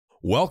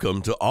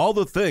Welcome to All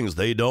the Things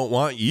They Don't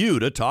Want You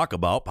to Talk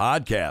About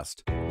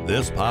podcast.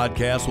 This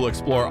podcast will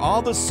explore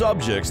all the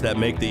subjects that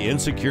make the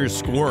insecure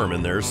squirm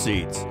in their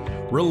seats.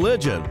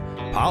 Religion,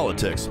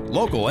 politics,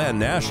 local and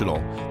national,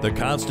 the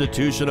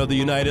Constitution of the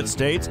United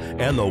States,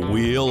 and the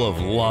wheel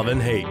of love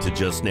and hate, to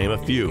just name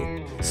a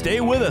few. Stay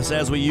with us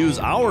as we use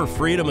our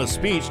freedom of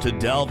speech to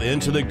delve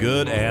into the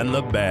good and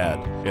the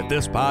bad. If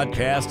this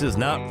podcast is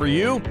not for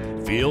you,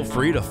 feel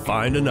free to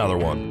find another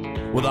one.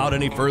 Without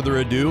any further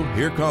ado,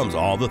 here comes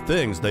All the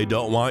Things They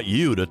Don't Want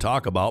You to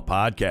Talk About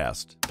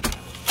podcast.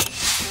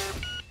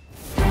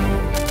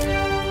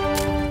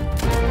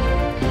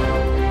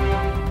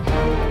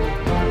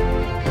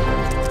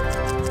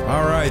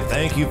 All right,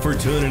 thank you for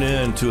tuning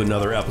in to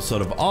another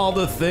episode of All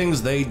the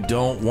Things They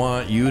Don't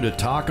Want You to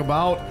Talk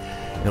About.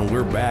 And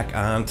we're back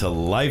on to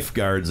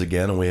Lifeguards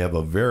again, and we have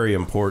a very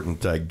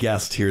important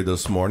guest here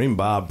this morning,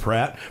 Bob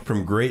Pratt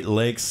from Great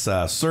Lakes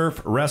Surf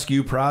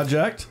Rescue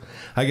Project.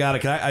 I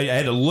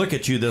had to look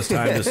at you this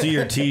time to see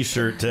your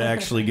T-shirt to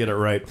actually get it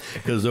right,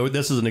 because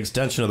this is an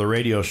extension of the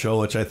radio show,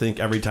 which I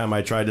think every time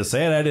I tried to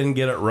say it, I didn't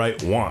get it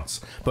right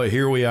once. But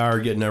here we are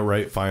getting it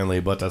right finally.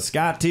 But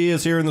Scott T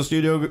is here in the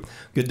studio.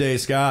 Good day,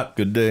 Scott.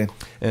 Good day.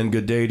 And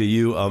good day to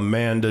you,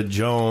 Amanda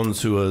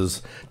Jones, who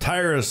has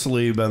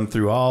tirelessly been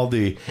through all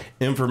the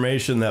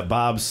information that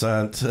Bob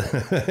sent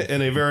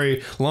in a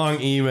very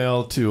long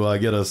email to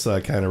get us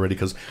kind of ready,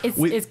 because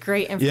it's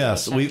great information.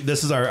 Yes,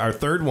 this is our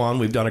third one.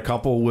 We've done a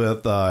couple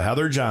with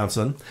Heather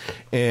Johnson,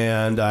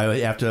 and I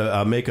have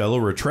to make a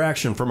little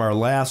retraction from our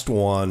last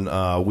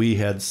one. We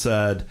had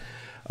said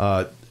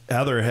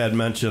Heather had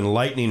mentioned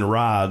lightning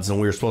rods, and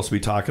we were supposed to be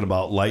talking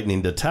about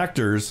lightning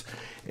detectors,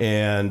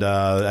 and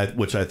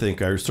which I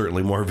think are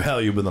certainly more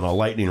valuable than a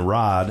lightning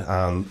rod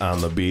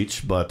on the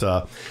beach.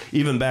 But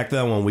even back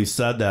then when we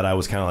said that, I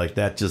was kind of like,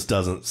 that just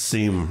doesn't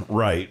seem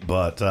right.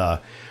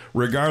 But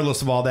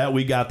regardless of all that,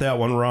 we got that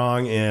one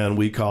wrong, and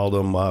we called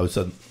them, we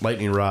said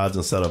lightning rods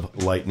instead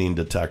of lightning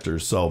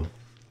detectors. So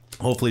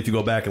hopefully if you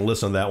go back and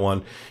listen to that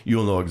one,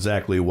 you'll know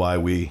exactly why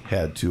we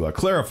had to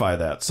clarify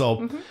that.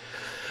 So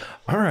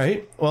all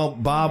right. Well,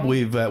 Bob,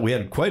 we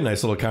had quite a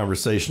nice little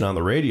conversation on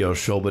the radio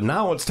show, but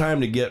now it's time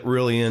to get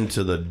really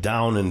into the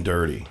down and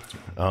dirty.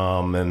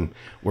 And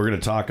we're going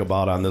to talk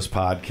about on this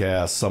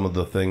podcast some of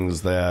the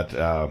things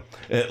that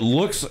it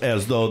looks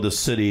as though the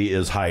city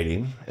is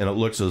hiding, and it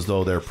looks as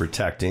though they're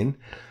protecting.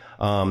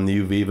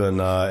 You've even,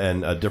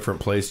 in a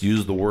different place,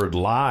 used the word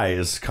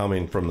lies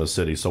coming from the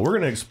city. So we're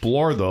going to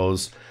explore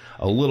those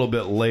a little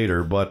bit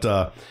later. But,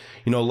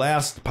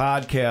 last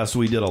podcast,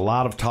 we did a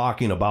lot of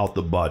talking about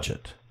the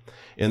budget.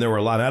 And there were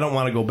a lot. I don't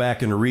want to go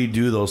back and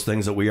redo those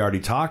things that we already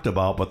talked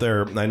about, but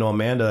I know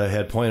Amanda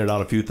had pointed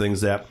out a few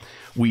things that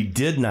we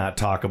did not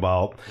talk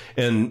about.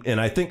 And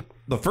I think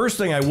the first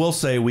thing I will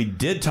say we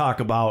did talk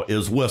about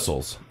is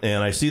whistles.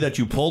 And I see that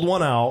you pulled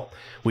one out.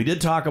 We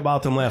did talk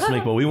about them last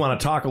week, but we want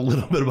to talk a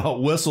little bit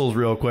about whistles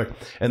real quick.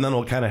 And then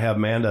we'll kind of have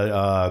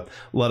Amanda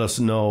let us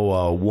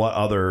know what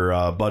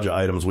other budget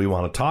items we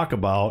want to talk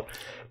about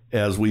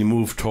as we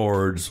move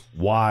towards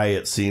why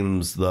it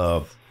seems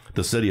the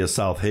city of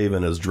South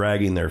Haven is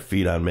dragging their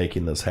feet on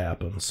making this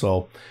happen.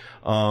 So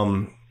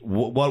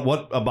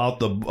what about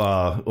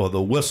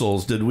the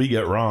whistles did we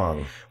get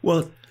wrong?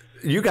 Well,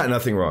 you got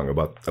nothing wrong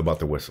about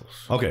the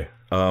whistles. Okay.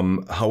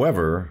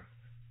 However,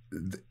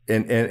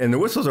 and the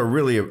whistles are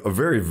really a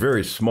very,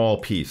 very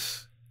small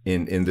piece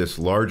in this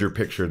larger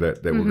picture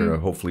that we're going to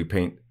hopefully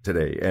paint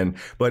today.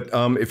 But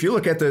if you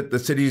look at the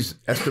city's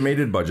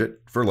estimated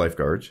budget for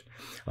lifeguards,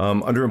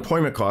 under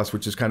employment costs,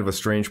 which is kind of a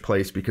strange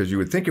place because you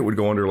would think it would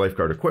go under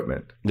lifeguard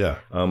equipment. Yeah.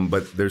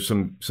 But there's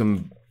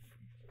some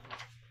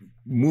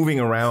moving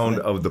around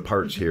of the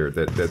parts here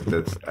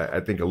that's I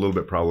think a little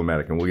bit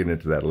problematic, and we'll get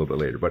into that a little bit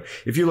later. But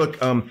if you look,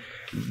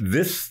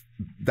 this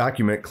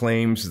document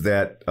claims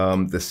that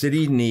the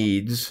city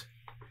needs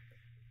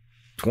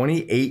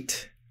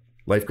 28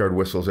 lifeguard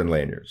whistles and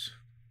lanyards.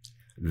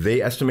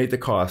 They estimate the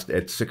cost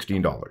at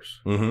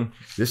 $16.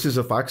 This is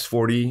a Fox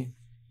 40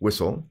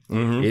 whistle.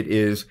 It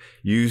is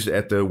used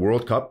at the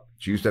World Cup.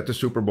 It's used at the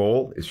Super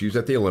Bowl. It's used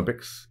at the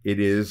Olympics. It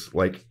is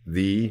like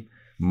the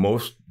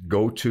most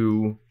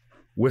go-to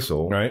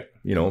whistle, right?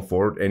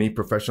 For any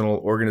professional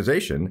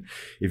organization.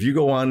 If you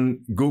go on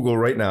Google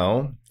right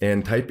now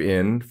and type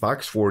in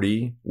Fox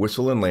 40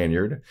 whistle and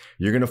lanyard,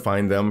 you're going to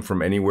find them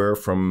from anywhere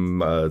from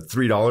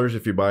 $3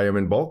 if you buy them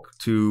in bulk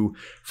to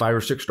 $5 or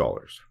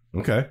 $6.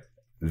 Okay.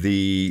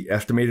 The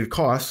estimated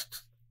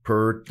cost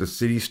per the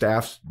city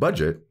staff's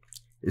budget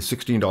is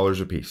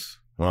 $16 a piece.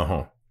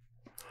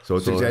 So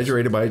it's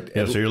exaggerated by...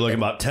 so you're looking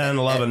about $10,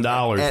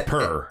 $11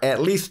 per.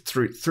 At least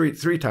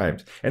three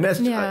times. And that's,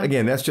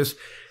 again, that's just...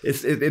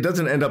 It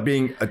doesn't end up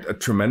being a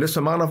tremendous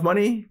amount of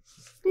money,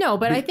 No,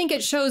 but I think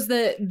it shows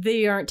that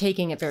they aren't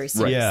taking it very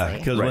seriously. Yeah,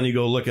 because when you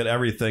go look at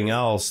everything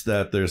else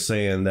that they're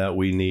saying that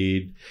we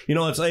need,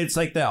 it's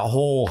like that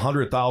whole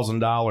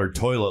 $100,000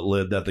 toilet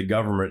lid that the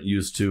government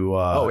used to.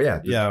 We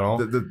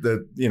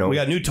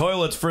got new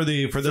toilets for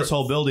this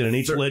whole building, and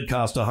each lid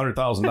cost $100,000.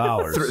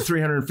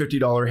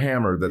 $350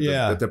 hammer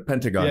that the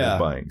Pentagon is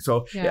buying.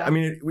 So and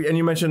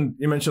you mentioned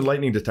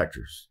lightning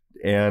detectors,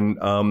 and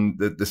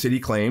the city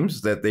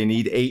claims that they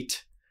need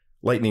 8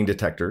 lightning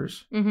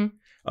detectors. Mm-hmm.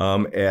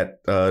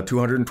 At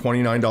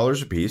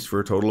 $229 a piece for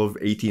a total of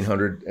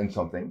 $1,800 and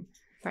something.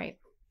 Right.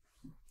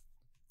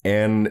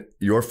 And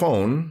your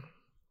phone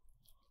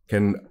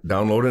can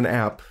download an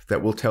app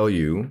that will tell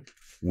you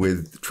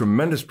with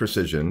tremendous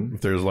precision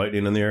if there's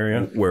lightning in the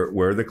area,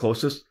 where the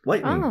closest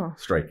lightning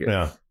strike is.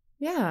 Yeah.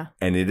 Yeah.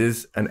 And it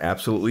is an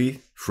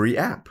absolutely free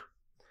app.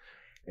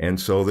 And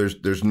so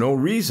there's no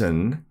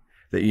reason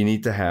that you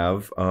need to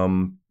have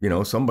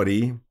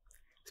somebody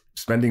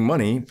spending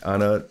money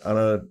on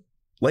a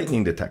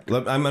lightning detector.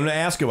 I'm going to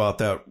ask about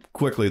that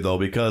quickly, though,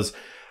 because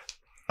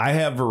I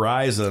have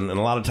Verizon, and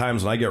a lot of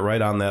times when I get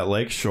right on that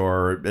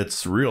lakeshore,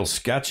 it's real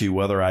sketchy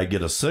whether I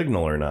get a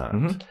signal or not.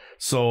 Mm-hmm.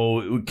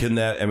 So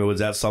was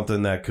that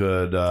something that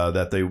could,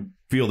 that they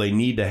feel they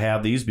need to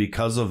have these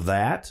because of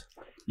that?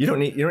 You don't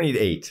need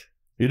 8.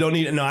 You don't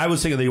need, no, I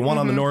was thinking the one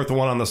on the north and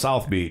one on the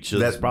south beach.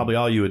 That's probably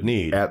all you would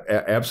need.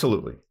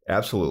 Absolutely.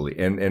 Absolutely.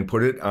 And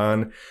put it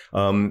on,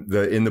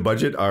 in the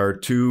budget are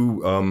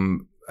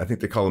 2, I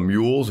think they call them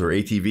mules or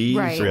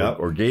ATVs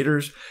or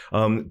gators.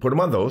 Put them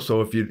on those.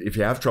 So if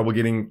you have trouble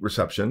getting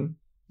reception,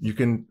 you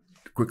can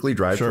quickly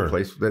drive to a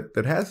place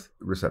that has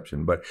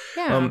reception. But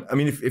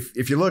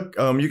if you look,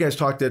 you guys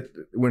talked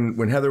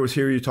when Heather was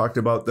here, you talked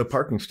about the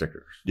parking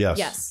stickers.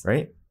 Yes.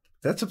 Right.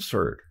 That's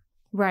absurd.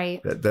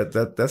 Right.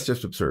 That's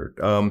just absurd.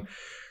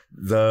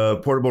 The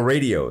portable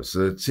radios.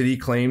 The city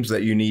claims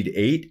that you need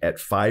 8 at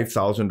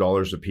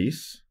 $5,000 a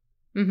piece.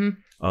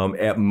 Mm-hmm.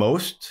 At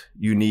most,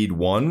 you need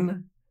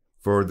 1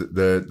 for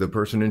the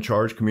person in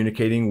charge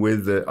communicating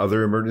with the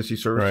other emergency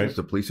services,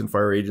 the police and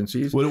fire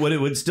agencies.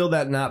 Would still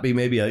that not be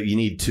maybe you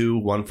need 2,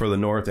 1 for the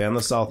north and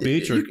the south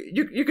beach? Or?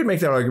 You can make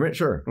that argument,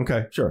 sure.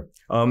 Okay, sure.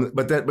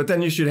 But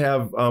then you should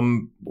have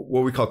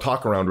what we call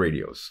talk around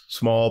radios,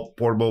 small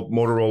portable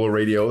Motorola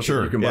radios.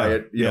 Sure, you can buy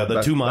it.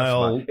 The 2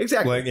 mile.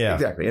 Exactly.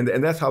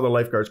 And that's how the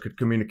lifeguards could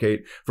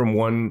communicate from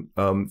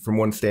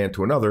one stand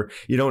to another.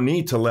 You don't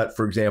need to let,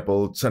 for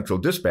example, Central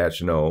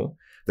Dispatch know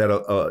that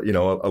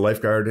a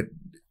lifeguard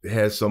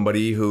has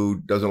somebody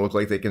who doesn't look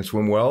like they can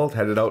swim well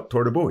headed out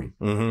toward a buoy,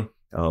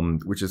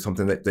 which is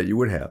something that you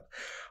would have.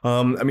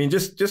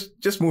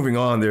 Just moving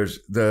on, there's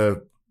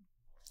the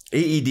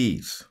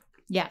AEDs.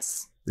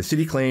 Yes. The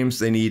city claims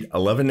they need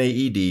 11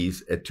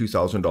 AEDs at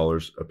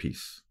 $2,000 a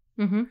piece.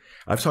 Mm-hmm.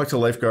 I've talked to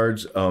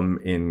lifeguards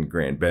in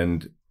Grand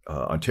Bend,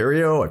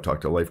 Ontario. I've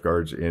talked to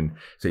lifeguards in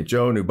St.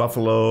 Joe, New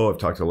Buffalo. I've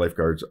talked to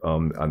lifeguards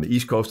on the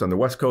East Coast, on the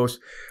West Coast.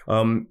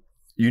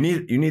 You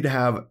need to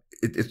have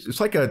it's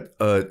like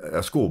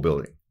a school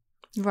building.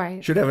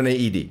 Right. Should have an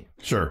AED.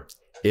 Sure.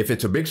 If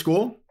it's a big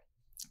school,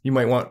 you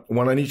might want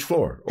 1 on each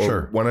floor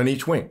or 1 on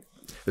each wing.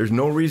 There's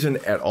no reason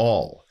at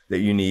all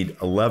that you need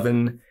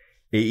 11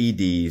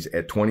 AEDs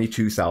at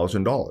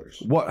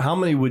 $22,000. How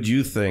many would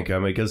you think? I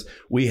mean, because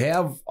we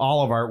have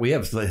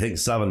I think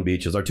 7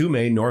 beaches. Our 2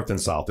 main, north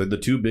and south. They're the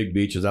 2 big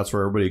beaches. That's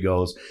where everybody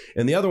goes.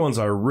 And the other ones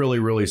are really,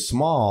 really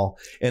small.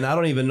 And I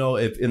don't even know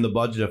if in the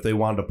budget, if they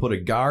wanted to put a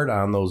guard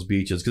on those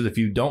beaches. Because if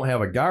you don't have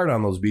a guard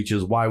on those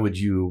beaches, why would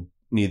you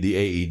need the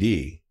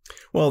AED?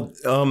 Well,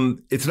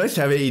 it's nice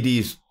to have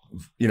AEDs,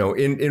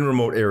 in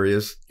remote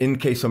areas in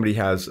case somebody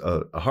has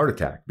a heart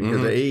attack,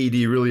 because the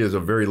AED really is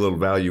of very little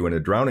value in a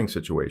drowning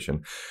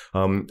situation.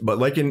 But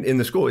like in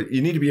the school,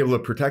 you need to be able to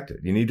protect it.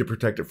 You need to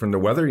protect it from the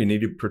weather. You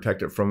need to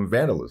protect it from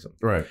vandalism.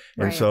 Right.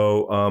 And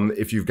so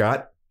if you've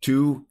got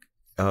 2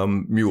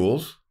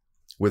 mules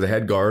with a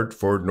head guard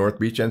for North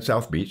Beach and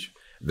South Beach,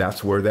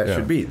 that's where that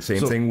should be.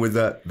 Same thing with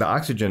the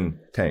oxygen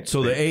tank.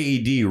 So the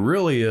AED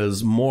really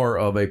is more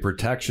of a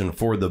protection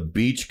for the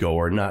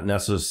beachgoer, not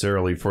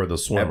necessarily for the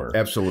swimmer.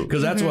 Absolutely.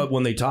 Because that's what,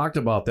 when they talked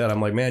about that, I'm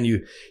like, man,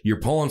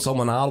 you're pulling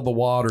someone out of the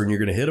water and you're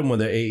going to hit them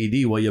with the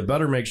AED. Well, you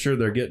better make sure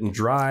they're getting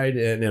dried.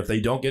 And if they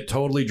don't get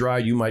totally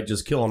dried, you might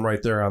just kill them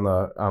right there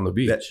on the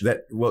beach.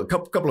 Well, a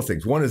couple of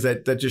things. One is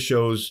that just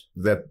shows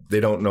that they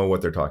don't know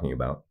what they're talking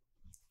about,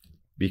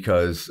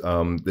 because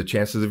the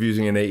chances of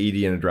using an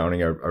AED in a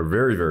drowning are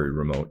very, very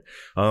remote.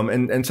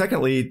 And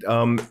secondly,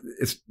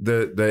 it's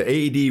the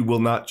AED will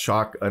not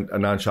shock a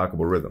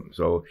non-shockable rhythm.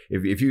 So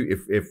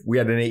if we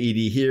had an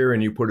AED here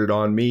and you put it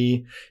on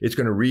me, it's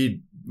going to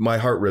read my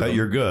heart rhythm. That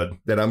you're good.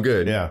 That I'm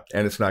good. Yeah.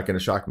 And it's not going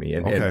to shock me.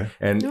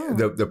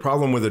 The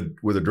problem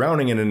with a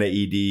drowning in an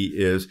AED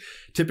is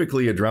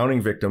typically a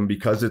drowning victim,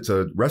 because it's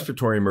a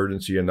respiratory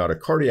emergency and not a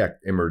cardiac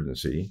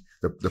emergency.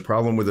 The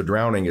problem with a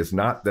drowning is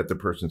not that the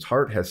person's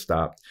heart has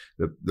stopped.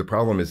 The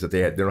problem is that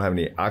they don't have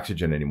any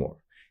oxygen anymore.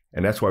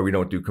 And that's why we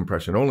don't do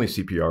compression only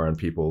CPR on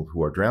people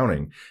who are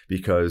drowning,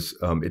 because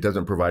it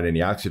doesn't provide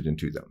any oxygen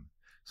to them.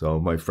 So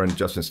my friend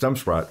Justin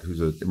Stemsprott, who's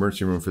an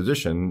emergency room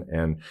physician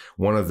and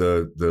one of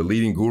the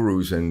leading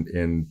gurus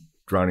in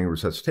drowning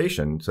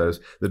resuscitation, says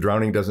the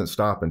drowning doesn't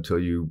stop until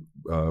you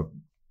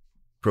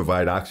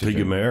provide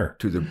oxygen air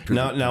to the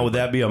now would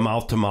that be a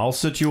mouth-to-mouth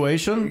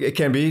situation? It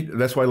can be.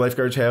 That's why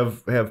lifeguards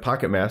have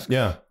pocket masks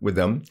with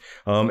them.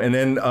 And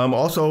then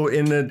also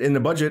in the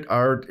budget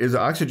is an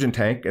oxygen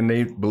tank, and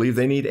they believe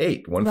they need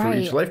 8, one for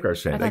each lifeguard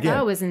stand. I thought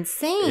that was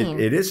insane.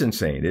 It is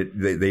insane.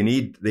 They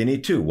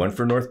need 2, one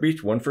for North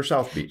Beach, one for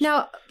South Beach.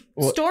 Now,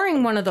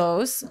 storing one of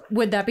those,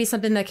 would that be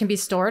something that can be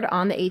stored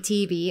on the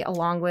ATV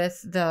along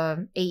with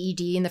the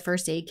AED and the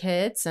first aid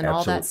kits and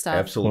all that stuff?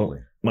 Absolutely.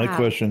 Well, my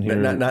question here,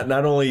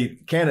 not only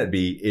can it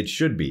be, it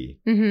should be,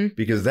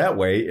 because that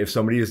way, if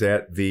somebody is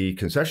at the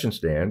concession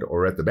stand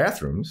or at the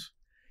bathrooms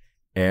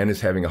and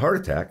is having a heart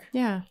attack,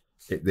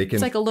 they can.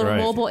 It's like a little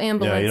mobile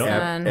ambulance.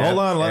 Hold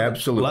on,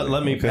 absolutely.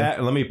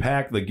 Let me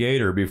pack the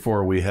gator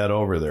before we head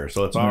over there,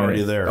 so it's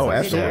already there. Oh,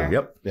 absolutely.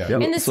 Yep.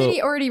 And the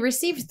city already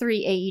received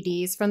 3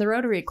 AEDs from the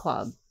Rotary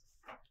Club.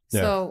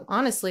 So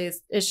honestly,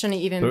 it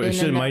shouldn't even be in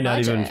the might not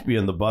budget. even be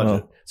in the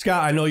budget.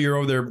 Scott, I know you're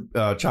over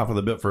there chopping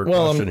the bit for a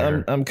question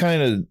here. I'm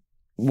kind of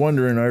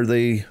wondering, are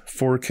they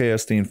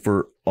forecasting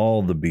for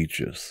all the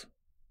beaches?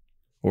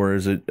 Or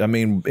is it, I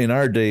mean, in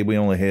our day, we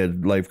only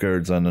had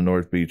lifeguards on the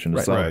North Beach and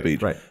the South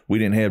Beach. Right. We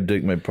didn't have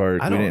Dickman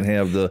Park. We didn't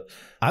have the...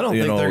 I don't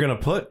think they're going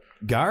to put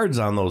guards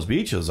on those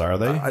beaches, are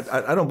they?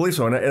 I don't believe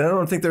so. And I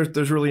don't think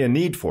there's really a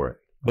need for it.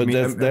 But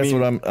that's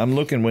what I'm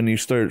looking when you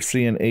start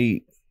seeing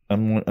 8.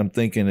 I'm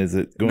thinking, is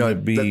it going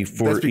to be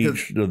for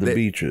each of the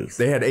beaches?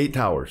 They had 8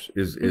 towers.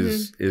 Is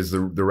the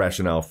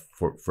rationale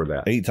for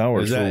that? 8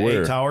 towers. Is that for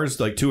where? 8 towers,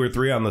 like 2 or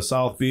 3 on the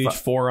South Beach,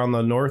 4 on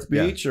the North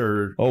Beach,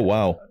 or? Oh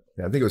wow!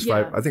 Yeah, I think it was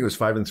 5. I think it was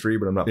 5 and 3,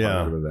 but I'm not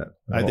positive of that.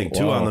 I think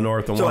 2 on the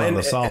North and 1 on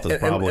the South is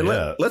probably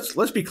it.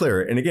 Let's be clear.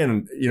 And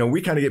again,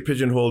 we kind of get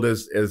pigeonholed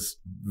as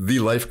the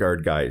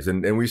lifeguard guys,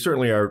 and we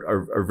certainly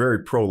are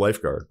very pro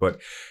lifeguard,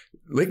 but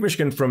Lake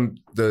Michigan from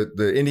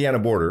the Indiana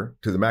border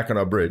to the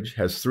Mackinac Bridge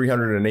has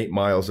 308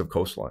 miles of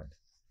coastline.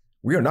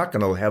 We are not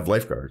going to have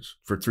lifeguards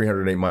for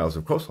 308 miles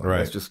of coastline.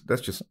 Right.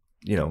 That's just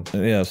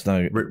it's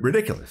not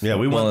ridiculous. Yeah,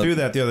 we went through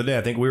that the other day.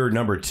 I think we were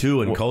number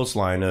 2 in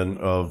coastline in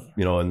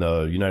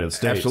the United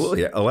States.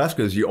 Absolutely.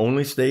 Alaska is the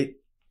only state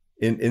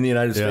in the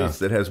United States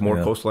that has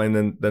more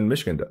coastline than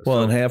Michigan does.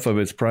 Well, and half of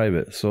it's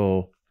private.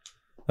 So,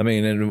 I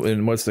mean,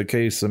 and what's the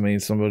case? I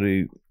mean,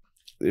 somebody,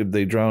 if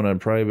they drown on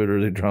private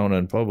or they drown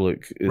on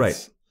public,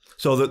 right.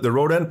 So the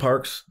road end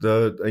parks,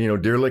 the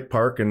Deer Lick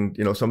Park, and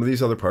some of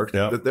these other parks,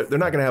 they're not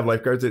going to have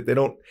lifeguards. They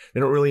don't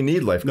really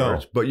need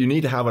lifeguards, but you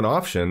need to have an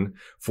option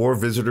for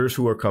visitors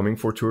who are coming,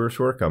 for tourists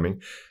who are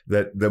coming.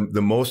 That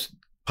the most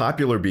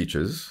popular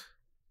beaches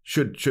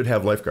should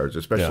have lifeguards,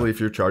 especially if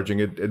you're charging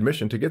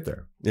admission to get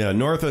there. Yeah,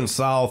 north and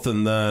south,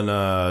 and then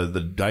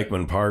the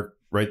Dykeman Park.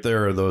 Right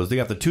there are those. They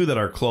got the 2 that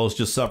are close,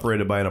 just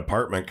separated by an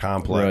apartment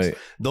complex. Right.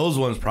 Those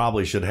ones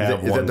probably should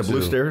have one. Is that the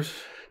Blue Stairs?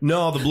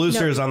 No, the Blue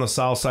Stairs on the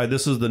south side.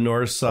 This is the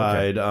north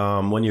side.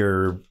 Okay. When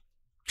you're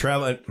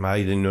traveling, I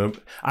didn't know.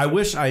 I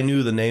wish I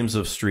knew the names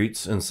of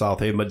streets in South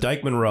Haven, but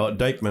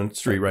Dykeman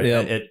Street, right?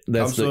 Yeah,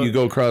 you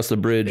go across the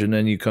bridge and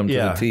then you come to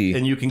the T,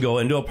 and you can go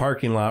into a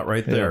parking lot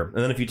right there.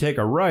 And then if you take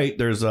a right,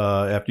 there's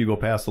after you go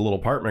past the little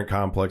apartment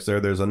complex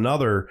there's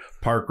another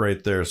park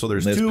right there. So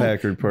there's 2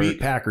 Packard Park. Beat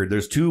Packard.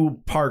 There's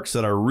 2 parks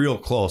that are real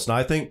close. Now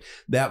I think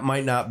that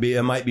might not be.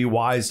 It might be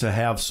wise to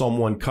have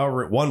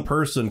one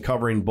person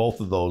covering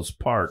both of those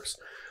parks.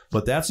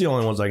 But that's the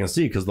only ones I can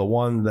see, because the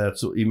one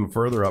that's even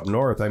further up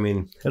north, I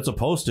mean, it's a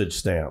postage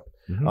stamp.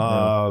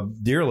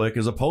 Deer Lick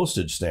is a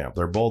postage stamp.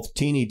 They're both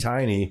teeny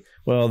tiny.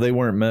 Well, they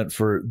weren't meant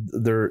for.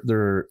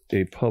 They're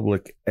a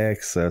public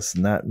access,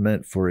 not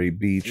meant for a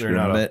beach.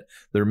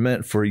 They're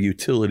meant for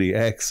utility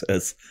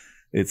access.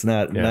 It's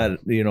not and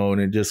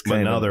it just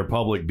kind of. But now they're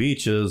public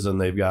beaches,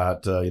 and they've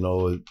got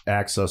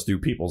access through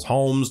people's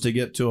homes to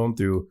get to them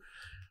through.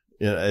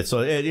 So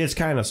it's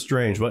kind of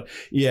strange, but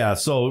yeah.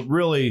 So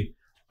really,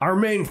 our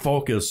main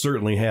focus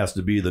certainly has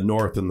to be the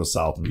North and the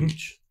South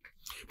Beach.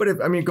 But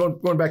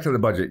going back to the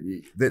budget,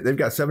 they've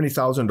got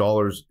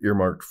 $70,000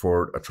 earmarked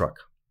for a truck.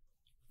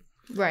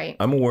 Right.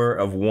 I'm aware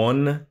of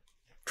one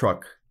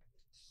truck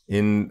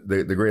in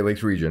the Great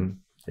Lakes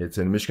region. It's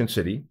in Michigan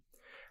City,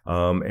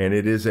 and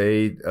it is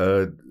a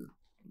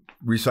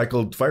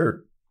recycled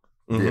fire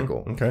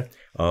vehicle. Okay.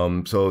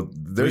 So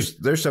there's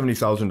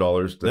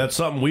 $70,000. That's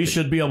something we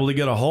should be able to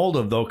get a hold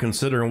of, though,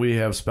 considering we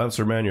have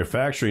Spencer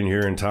Manufacturing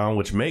here in town,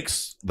 which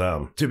makes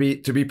them. To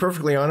be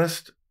perfectly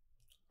honest,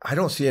 I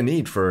don't see a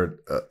need for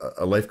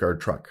a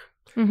lifeguard truck.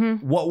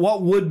 Mm-hmm.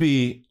 What would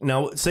be,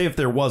 now say if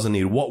there was a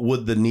need, what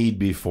would the need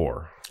be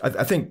for?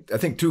 I think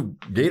 2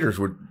 gators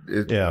would.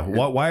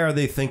 Why are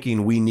they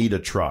thinking we need a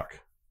truck?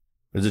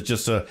 Is it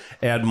just to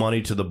add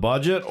money to the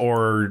budget,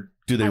 or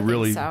do they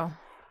really? So.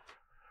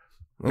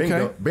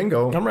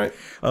 Bingo. I'm right.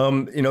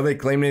 They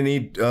claim they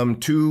need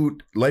 2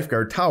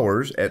 lifeguard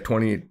towers at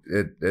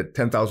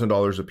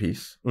 $10,000 a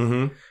piece.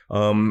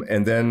 Mm-hmm.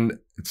 And then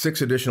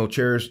 6 additional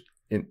chairs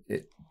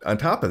on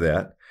top of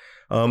that.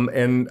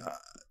 And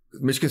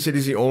Michigan City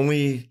is the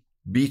only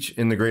beach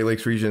in the Great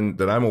Lakes region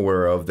that I'm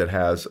aware of that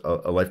has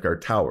a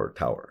lifeguard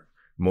tower.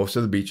 Most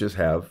of the beaches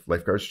have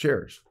lifeguards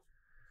chairs.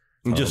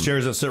 And just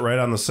chairs that sit right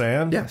on the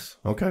sand? Yes.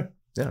 Okay.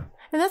 Yeah.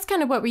 And that's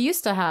kind of what we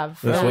used to have.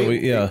 That's what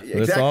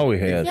that's all we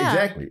had. Yeah.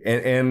 Exactly.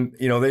 And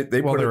you know,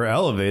 they were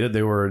elevated.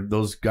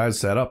 Those guys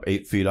sat up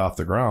 8 feet off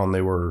the ground.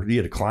 You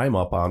had to climb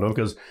up on them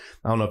because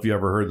I don't know if you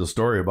ever heard the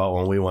story about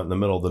when we went in the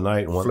middle of the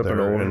night and went Flipping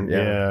there over. and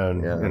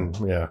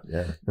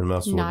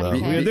messed with Naughty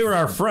them. heads. They were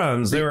our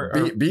friends. They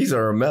were bees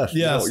are a mess.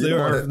 Yes, you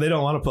know, they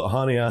don't want to put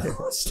honey on.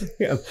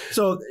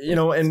 So you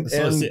know, and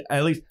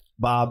at least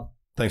Bob,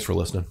 thanks for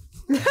listening.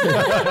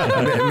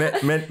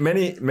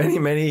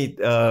 many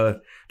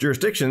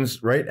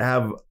jurisdictions, right,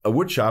 have a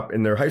wood shop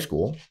in their high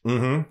school.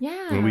 Mm-hmm.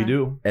 Yeah. And we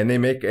do. And they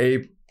make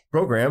a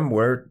program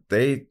where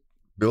they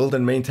build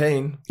and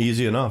maintain.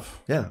 Easy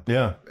enough. Yeah.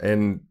 Yeah.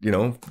 And, you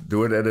know,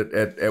 do it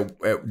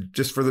at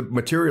just for the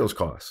materials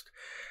cost.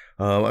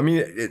 I mean,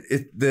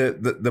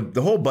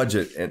 the whole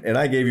budget, and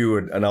I gave you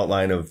an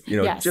outline of, you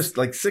know, Yes. just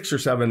like 6 or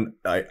 7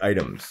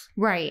 items.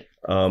 Right.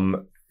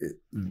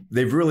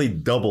 They've really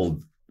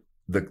doubled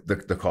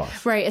the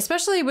cost. Right.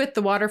 Especially with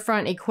the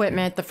waterfront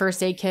equipment, the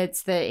first aid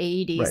kits, the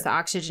AEDs, Right. the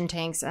oxygen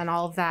tanks, and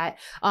all of that.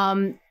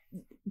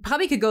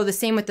 Probably could go the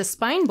same with the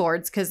spine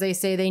boards because they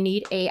say they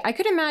need I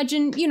could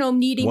imagine, you know,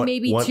 needing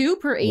maybe 2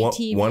 per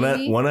ATV. One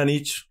on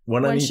each.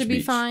 One on each should be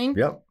beach. fine.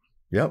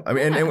 Yep. I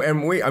mean,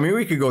 and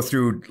we could go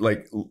through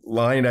like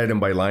line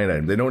item by line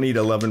item. They don't need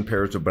 11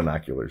 pairs of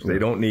binoculars. They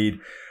don't need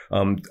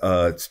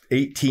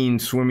 18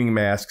 swimming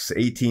masks,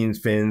 18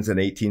 fins, and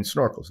 18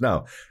 snorkels.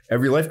 Now,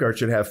 every lifeguard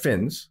should have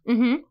fins.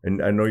 Mm-hmm.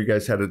 And I know you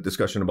guys had a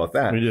discussion about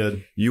that. We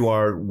did. You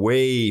are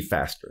way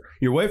faster.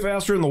 You're way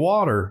faster in the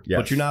water, Yes.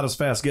 but you're not as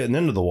fast getting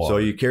into the water. So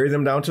you carry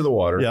them down to the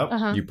water. Yep.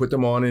 Uh-huh. You put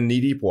them on in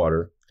knee-deep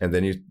water, and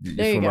then you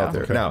swim you out go.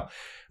 there. Okay. Now,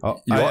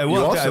 I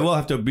will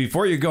have to,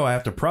 before you go, I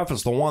have to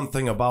preface the one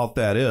thing about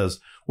that is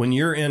when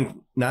you're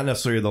in, not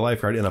necessarily the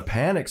lifeguard, in a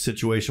panic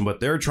situation, but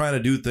they're trying to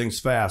do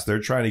things fast. They're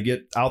trying to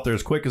get out there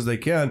as quick as they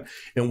can.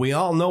 And we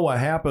all know what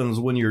happens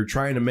when you're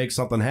trying to make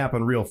something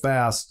happen real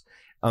fast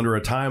under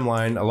a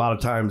timeline. A lot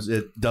of times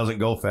it doesn't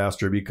go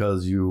faster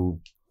because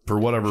you, for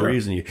whatever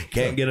reason, you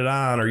can't get it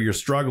on or you're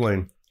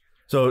struggling.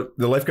 So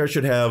the lifeguard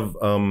should have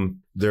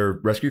their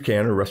rescue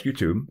can or rescue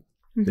tube.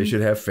 Mm-hmm. They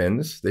should have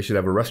fins. They should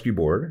have a rescue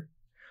board.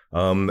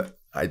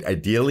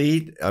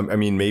 Ideally, I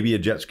mean, maybe a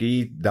jet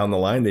ski down the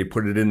line. They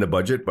put it in the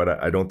budget, but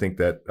I don't think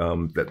that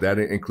that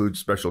includes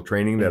special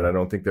training that I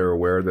don't think they're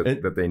aware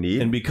that they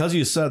need. And because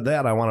you said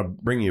that, I want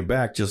to bring you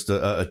back just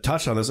a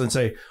touch on this and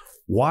say,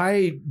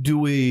 why do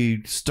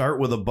we start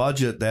with a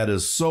budget that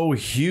is so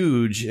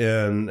huge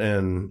and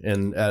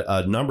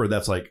a number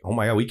that's like, oh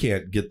my God, we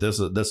can't get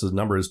this. This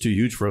number is too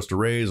huge for us to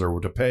raise or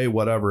to pay,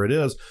 whatever it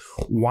is.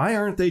 Why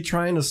aren't they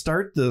trying to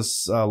start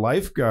this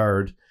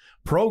lifeguard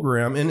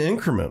program in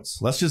increments?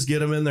 Let's just get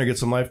them in there, get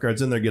some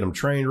lifeguards in there, get them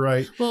trained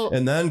right,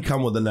 and then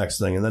come with the next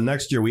thing. And then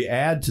next year we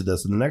add to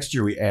this, and the next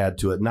year we add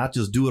to it, not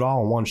just do it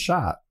all in one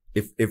shot.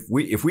 If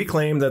we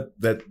claim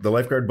that the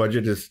lifeguard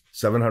budget is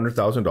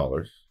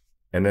 $700,000,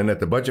 and then at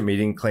the budget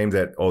meeting claim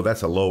that, oh,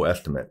 that's a low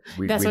estimate.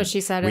 That's what she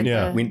said. We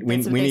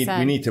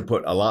need to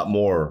put a lot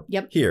more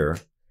here.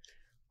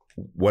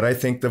 What I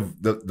think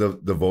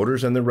the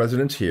voters and the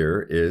residents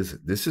here is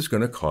this is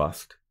going to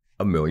cost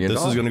 $1 million.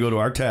 This is going to go to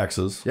our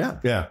taxes.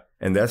 Yeah.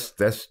 And that's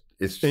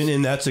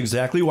and that's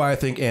exactly why I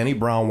think Annie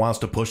Brown wants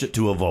to push it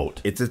to a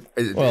vote.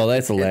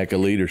 That's a lack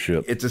of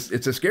leadership. It's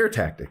a scare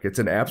tactic. It's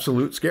an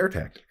absolute scare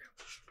tactic.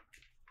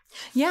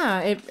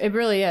 Yeah, it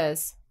really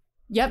is.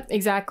 Yep,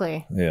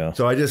 exactly. Yeah.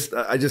 So I just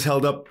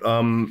held up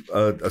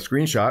a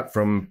screenshot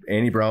from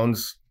Annie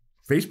Brown's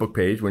Facebook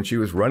page when she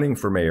was running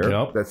for mayor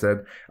that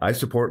said, "I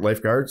support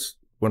lifeguards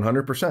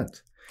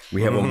 100%.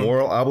 We have a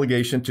moral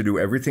obligation to do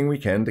everything we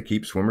can to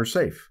keep swimmers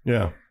safe."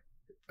 Yeah.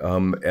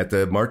 At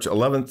the March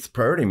 11th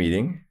priority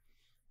meeting,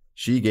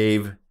 she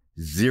gave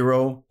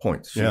 0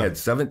 points. She had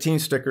 17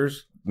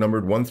 stickers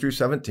numbered 1 through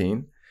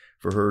 17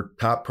 for her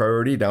top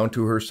priority down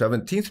to her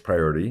 17th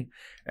priority,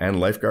 and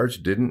lifeguards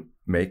didn't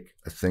make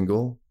a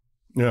single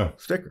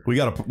sticker. We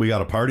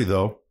got a party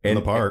though in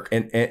the park,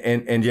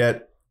 and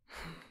yet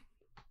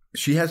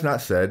she has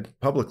not said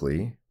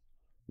publicly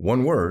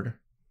one word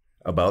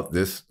about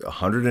this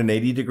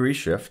 180-degree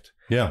shift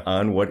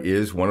on what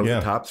is one of the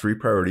top 3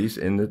 priorities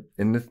in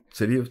the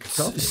city of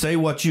Chelsea. Say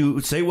what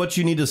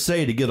you need to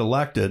say to get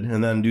elected,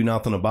 and then do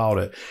nothing about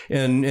it.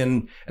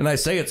 And I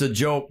say it's a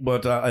joke,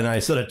 but and I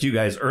said it to you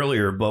guys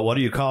earlier. But what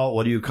do you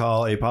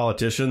call a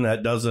politician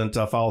that doesn't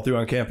follow through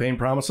on campaign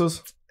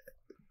promises?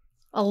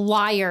 A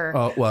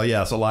liar. Well,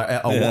 yes, a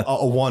liar.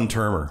 A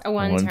one-termer. A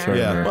one-termer.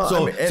 Yeah.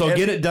 Well, so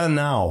get it done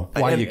now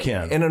while you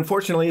can. And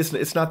unfortunately,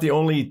 it's not the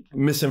only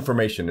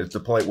misinformation. It's a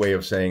polite way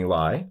of saying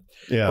lie.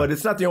 Yeah. But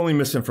it's not the only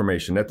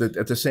misinformation. At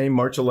the same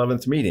March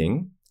 11th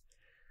meeting,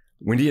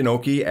 Wendy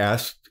Inoki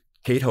asked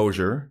Kate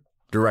Hosier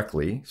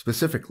directly,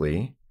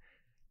 specifically,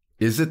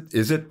 is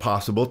it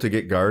possible to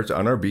get guards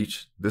on our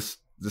beach this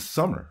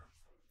summer?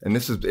 And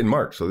this is in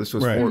March, so this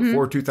was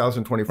for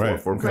 2024,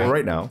 for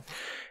right now.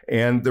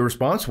 And the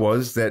response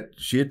was that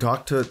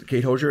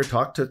Kate Hosier had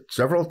talked to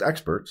several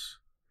experts,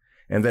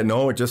 and that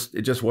no, it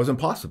just wasn't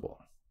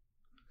possible.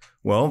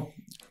 Well,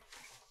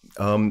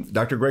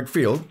 Dr. Greg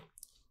Field,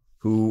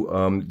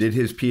 who did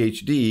his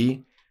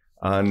PhD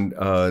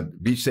on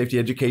beach safety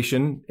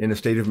education in the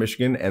state of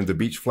Michigan and the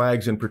beach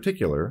flags in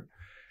particular,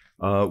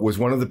 was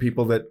one of the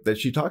people that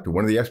she talked to,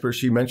 one of the experts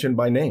she mentioned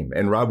by name.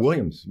 And Rob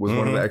Williams was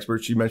one of the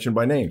experts she mentioned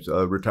by name,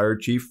 a retired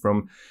chief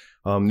from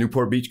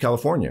Newport Beach,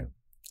 California.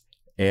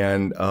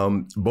 And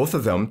both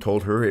of them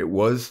told her it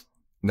was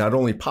not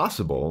only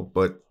possible,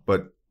 but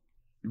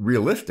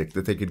realistic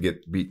that they could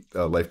get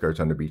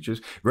lifeguards on the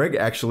beaches. Greg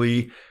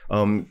actually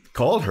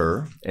called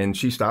her, and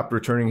she stopped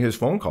returning his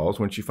phone calls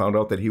when she found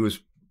out that he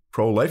was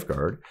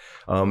pro-lifeguard,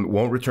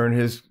 won't return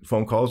his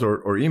phone calls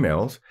or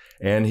emails.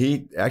 And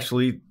he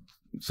actually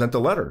sent a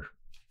letter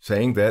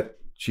saying that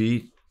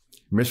she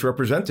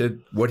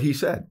misrepresented what he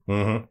said.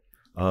 And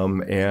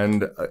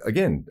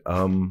again,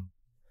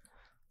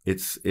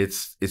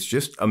 it's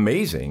just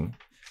amazing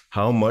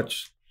how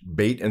much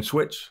bait and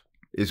switch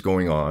is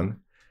going on.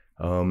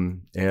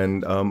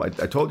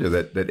 I told you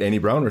that Annie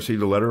Brown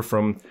received a letter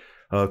from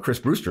Chris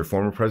Brewster,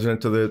 former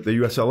president of the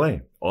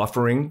USLA,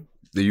 offering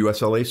the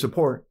USLA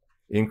support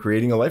in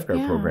creating a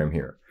lifeguard program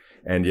here.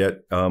 And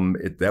yet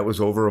that was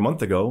over a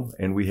month ago,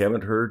 and we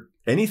haven't heard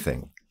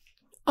anything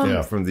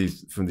from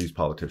these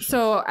politicians.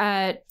 So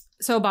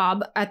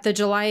Bob, at the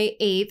July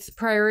 8th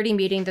priority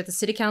meeting that the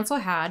city council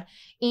had,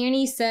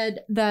 Annie said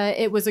that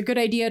it was a good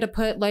idea to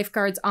put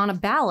lifeguards on a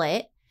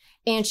ballot.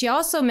 And she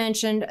also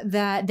mentioned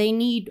that they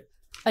need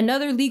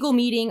another legal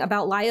meeting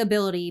about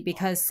liability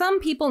because some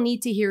people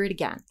need to hear it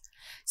again.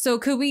 So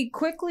could we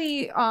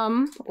quickly,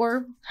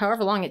 or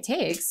however long it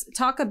takes,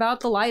 talk about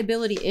the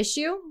liability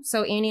issue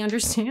so Annie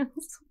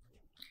understands?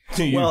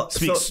 Well,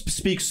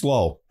 speak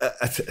slow.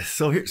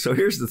 So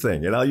here's the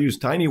thing, and I'll use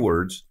tiny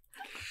words,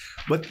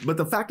 but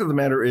the fact of the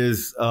matter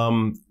is,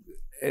 and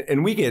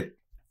we get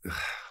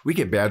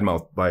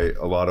badmouthed by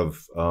a lot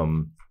of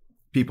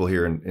people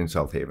here in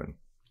South Haven.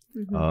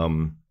 It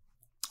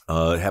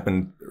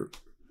happened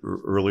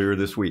earlier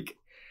this week.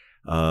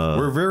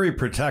 We're very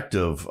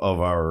protective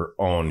of our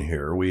own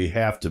here. We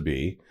have to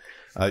be.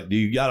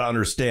 You got to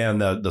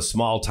understand the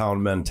small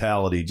town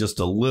mentality just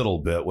a little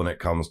bit when it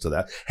comes to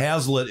that.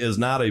 Hazlitt is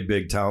not a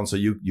big town, so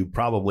you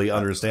probably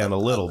understand a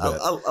little bit.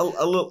 A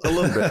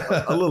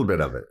little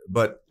bit of it.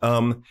 But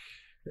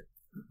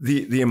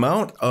the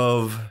amount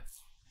of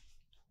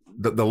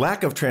the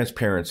lack of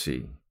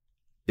transparency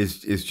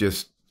is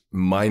just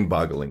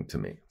mind-boggling to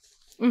me.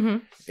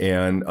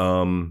 And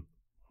the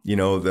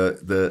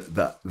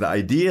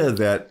idea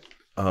that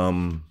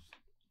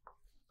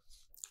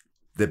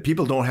that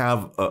people don't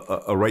have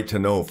a right to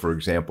know, for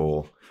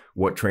example,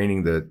 what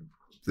training the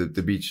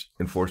beach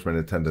enforcement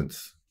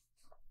attendants.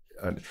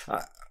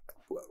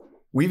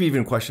 We've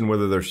even questioned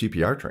whether they're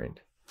CPR trained.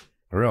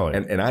 Really?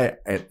 And I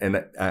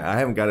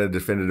haven't got a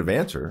definitive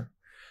answer.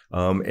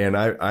 And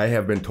I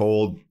have been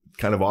told,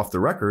 kind of off the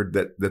record,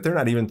 that they're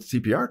not even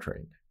CPR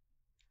trained.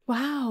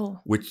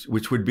 Wow.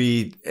 Which would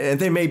be, and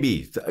they may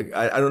be.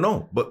 I don't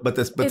know. But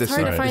it's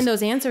hard to find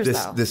those answers,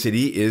 though. The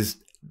city is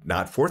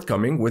not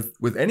forthcoming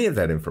with any of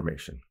that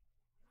information.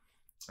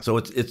 So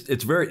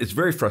it's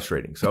very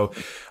frustrating. So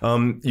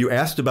you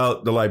asked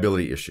about the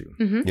liability issue.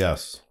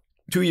 Yes.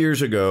 2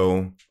 years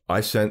ago,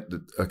 I sent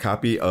a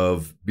copy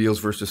of Beals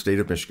versus State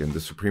of Michigan,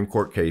 the Supreme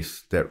Court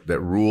case that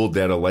ruled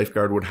that a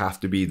lifeguard would have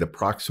to be the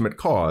proximate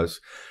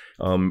cause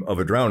of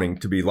a drowning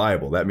to be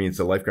liable. That means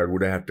the lifeguard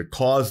would have to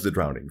cause the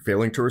drowning.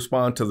 Failing to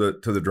respond to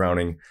the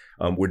drowning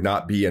would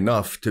not be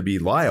enough to be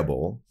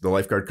liable. The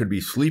lifeguard could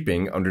be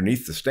sleeping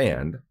underneath the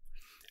stand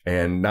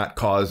and not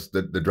cause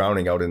the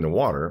drowning out in the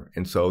water.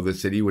 And so the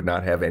city would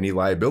not have any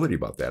liability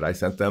about that. I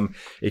sent them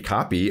a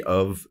copy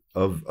of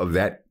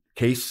that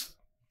case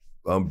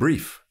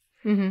brief.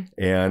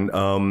 And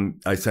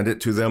I sent it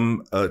to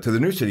them, to the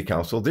new city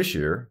council this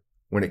year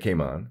when it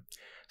came on.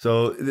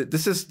 So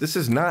this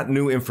is not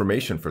new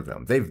information for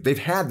them. They've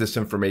had this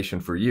information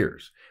for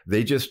years.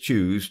 They just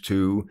choose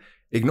to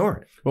ignore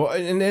it. Well,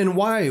 and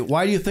why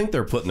do you think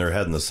they're putting their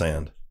head in the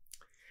sand?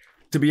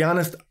 To be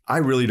honest, I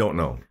really don't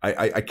know.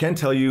 I can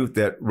tell you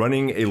that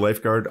running a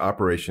lifeguard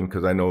operation,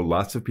 because I know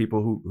lots of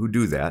people who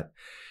do that,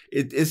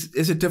 it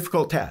is a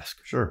difficult task.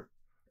 Sure.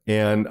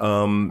 And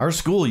our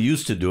school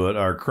used to do it.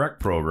 Our CREC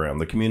program,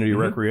 the community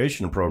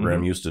recreation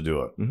program, used to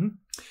do it. And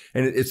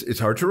it's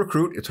hard to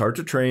recruit. It's hard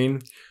to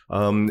train.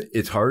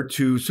 It's hard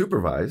to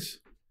supervise.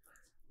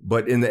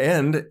 But in the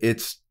end,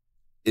 it's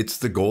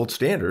the gold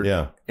standard.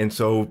 Yeah. And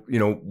so,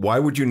 why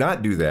would you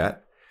not do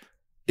that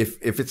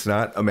if it's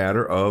not a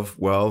matter of,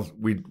 well,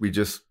 we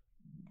just,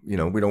 we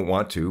don't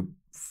want to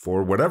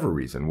for whatever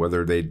reason,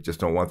 whether they just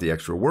don't want the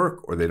extra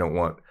work or they don't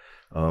want,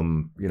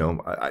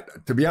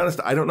 to be honest,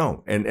 I don't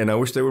know. And I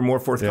wish they were more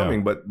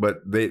forthcoming, but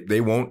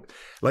they won't.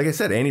 Like I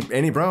said,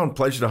 Annie Brown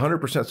pledged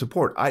 100%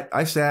 support.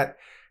 I sat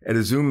at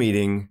a Zoom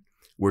meeting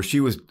where she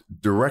was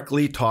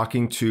directly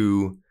talking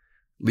to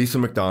Lisa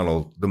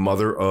McDonald, the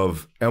mother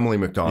of Emily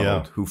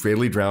McDonald, Yeah. who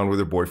fatally drowned with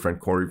her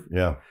boyfriend, Corey.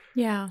 Yeah.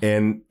 Yeah.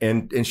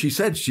 And she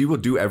said she will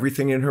do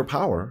everything in her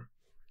power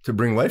to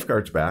bring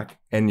lifeguards back.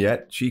 And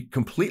yet she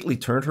completely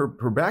turned her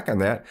back on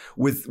that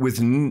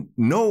with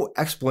no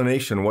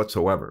explanation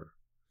whatsoever.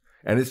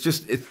 And it's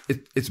just,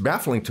 it's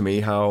baffling to me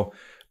how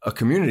a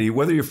community,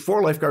 whether you're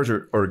for lifeguards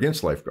or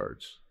against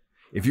lifeguards,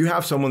 if you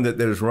have someone that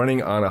is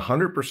running on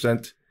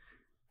 100%,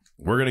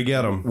 we're going to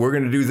get them. We're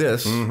going to do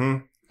this,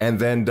 Mm-hmm. and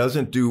then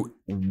doesn't do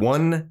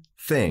one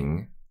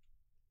thing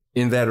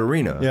in that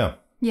arena. Yeah.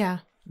 Yeah.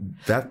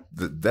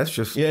 That's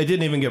just Yeah, it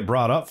didn't even get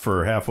brought up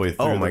for halfway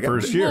through the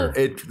first year.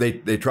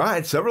 They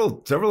tried. Several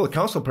of the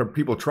council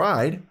people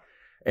tried,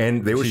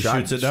 and they were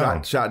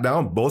shot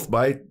down both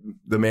by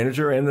the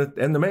manager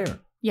and the mayor.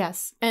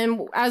 Yes.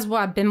 And as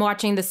I've been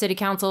watching the city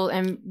council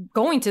and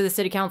going to the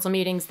city council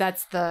meetings,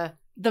 that's the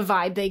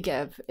vibe they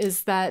give,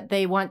 is that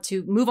they want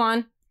to move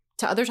on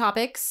to other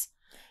topics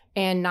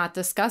and not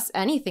discuss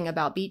anything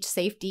about beach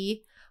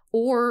safety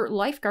or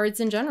lifeguards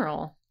in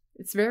general.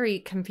 It's very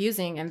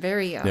confusing and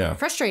very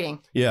frustrating.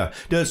 Yeah.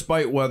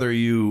 Despite whether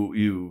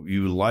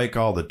you like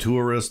all the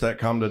tourists that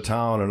come to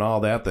town and all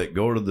that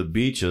go to the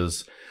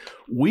beaches,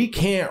 we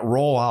can't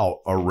roll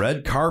out a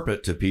red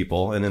carpet to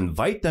people and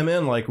invite them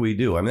in like we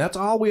do. I mean, that's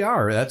all we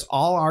are. That's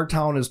all our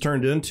town has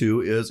turned into,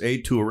 is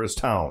a tourist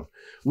town.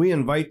 We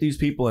invite these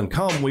people and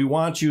come. We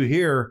want you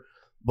here,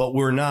 but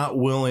we're not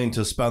willing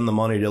to spend the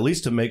money to at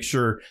least to make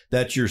sure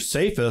that you're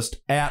safest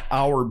at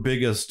our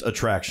biggest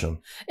attraction.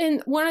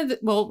 And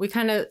we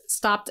kind of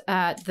stopped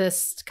at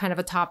this kind of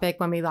a topic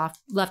when we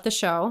left the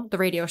show, the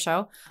radio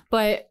show,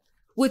 but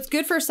what's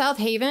good for South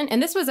Haven,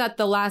 and this was at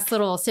the last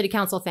little city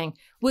council thing,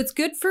 what's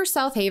good for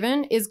South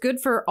Haven is good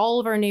for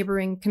all of our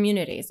neighboring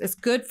communities. It's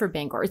good for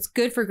Bangor. It's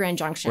good for Grand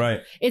Junction.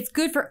 Right. It's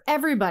good for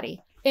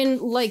everybody. And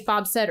like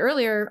Bob said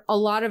earlier, a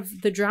lot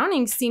of the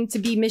drownings seem to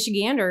be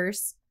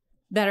Michiganders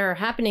that are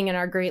happening in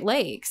our Great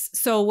Lakes.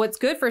 So what's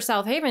good for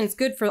South Haven is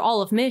good for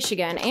all of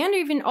Michigan and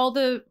even all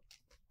the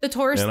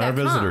tourists and that our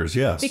visitors,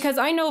 come. yes. Because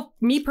I know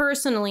me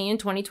personally in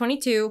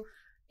 2022,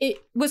 it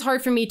was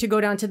hard for me to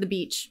go down to the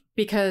beach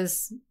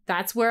because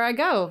that's where I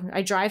go.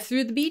 I drive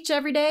through the beach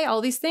every day, all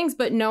these things.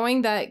 But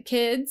knowing that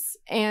kids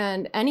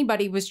and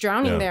anybody was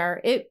drowning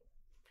there,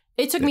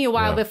 it took me a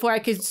while before I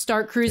could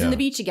start cruising the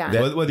beach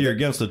again. Whether you're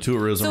against the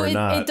tourism or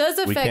not, it does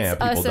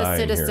affect us as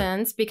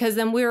citizens because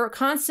then we're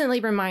constantly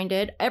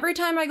reminded every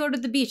time I go to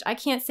the beach. I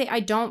can't say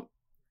I don't.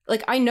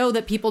 Like, I know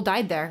that people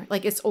died there.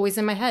 Like, it's always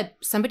in my head.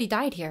 Somebody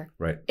died here.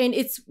 Right. And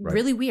it's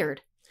really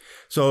weird.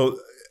 So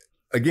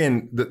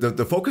again,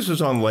 the focus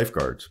is on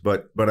lifeguards,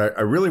 but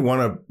I really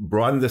want to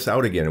broaden this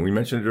out again. And we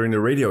mentioned it during the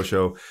radio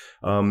show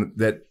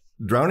that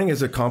drowning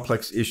is a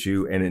complex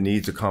issue and it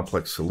needs a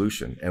complex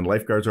solution. And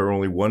lifeguards are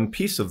only one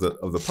piece of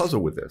the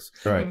puzzle with this.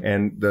 Right.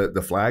 And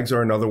the flags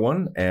are another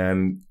one.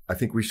 And I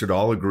think we should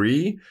all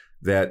agree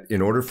that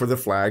in order for the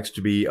flags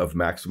to be of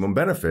maximum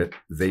benefit,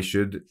 they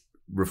should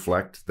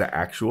reflect the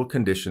actual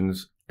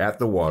conditions at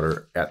the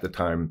water at the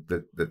time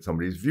that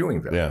somebody's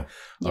viewing them. Yeah.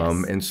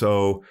 Yes. And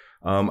so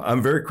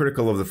I'm very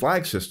critical of the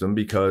flag system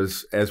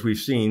because, as we've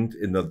seen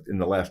in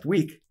the last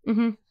week,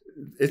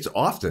 it's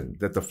often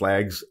that the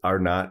flags are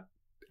not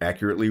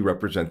accurately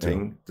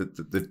representing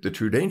the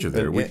true danger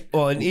there.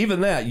 And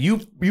even that, you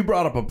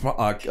brought up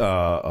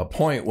a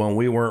point when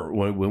we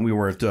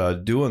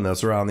weren't doing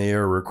this or on the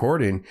air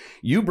recording.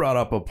 You brought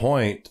up a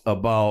point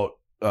about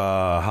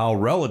how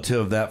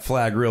relative that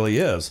flag really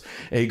is.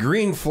 A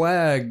green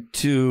flag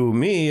to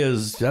me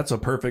that's a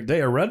perfect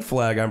day. A red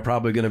flag, I'm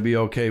probably going to be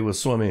okay with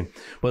swimming.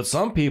 But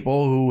some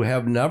people who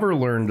have never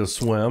learned to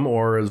swim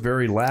or is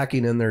very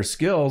lacking in their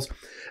skills,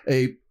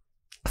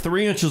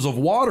 3 inches of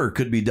water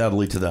could be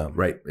deadly to them.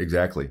 Right.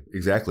 Exactly.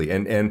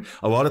 And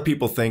a lot of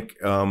people think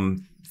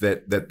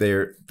that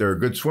they're a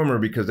good swimmer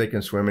because they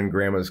can swim in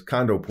grandma's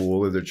condo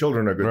pool, or their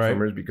children are good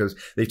swimmers because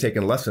they've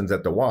taken lessons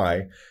at the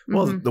Y.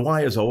 Well, the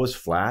Y is always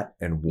flat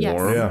and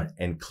warm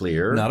and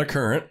clear. Not a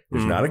current.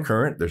 There's not a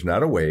current. There's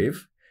not a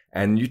wave.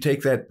 And you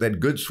take that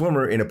good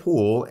swimmer in a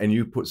pool and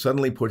you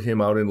suddenly put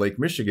him out in Lake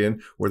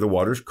Michigan where the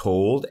water's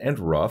cold and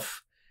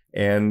rough.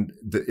 And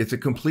it's a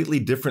completely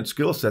different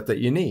skill set that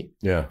you need.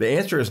 Yeah. The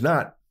answer is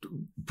not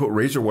put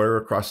razor wire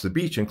across the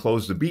beach and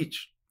close the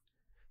beach.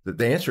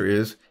 The answer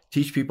is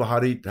teach people how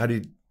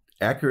to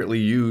accurately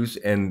use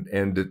and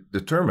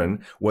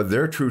determine what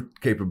their true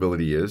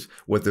capability is,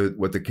 what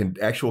the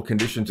actual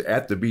conditions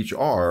at the beach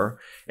are,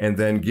 and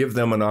then give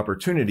them an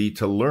opportunity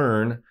to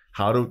learn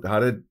how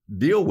to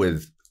deal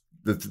with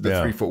the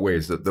 3 foot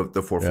waves,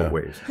 the 4 foot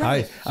waves.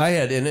 I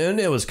had, and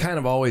it was kind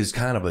of always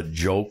kind of a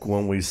joke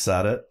when we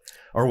said it.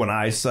 Or when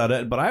I said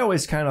it, but I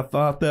always kind of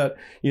thought that,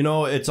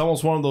 it's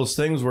almost one of those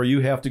things where you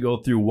have to go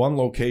through one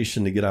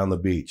location to get on the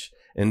beach.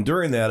 And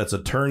during that, it's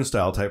a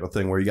turnstile type of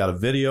thing where you got a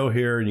video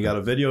here and you got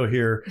a video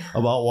here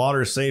about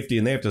water safety.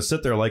 And they have to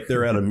sit there like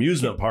they're at an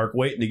amusement park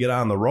waiting to get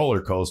on the roller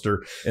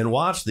coaster and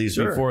watch these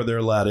before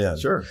they're let in.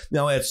 Sure.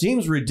 Now, it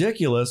seems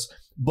ridiculous,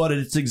 but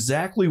it's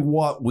exactly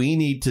what we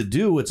need to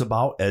do. It's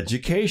about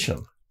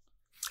education.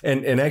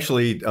 And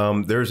actually,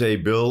 there's a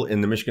bill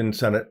in the Michigan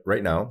Senate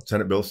right now,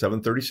 Senate Bill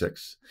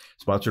 736,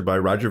 sponsored by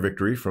Roger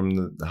Victory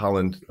from the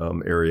Holland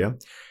area,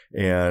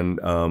 and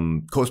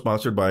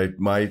co-sponsored by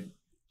my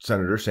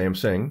Senator Sam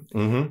Singh.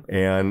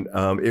 And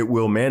it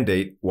will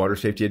mandate water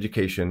safety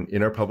education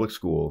in our public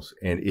schools,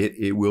 and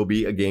it will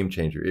be a game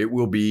changer. It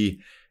will be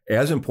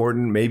as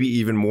important, maybe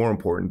even more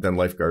important than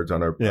lifeguards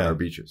on our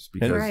beaches,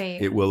 because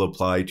it will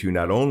apply to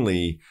not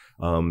only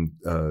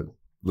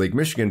Lake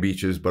Michigan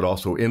beaches, but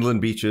also inland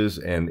beaches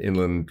and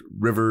inland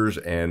rivers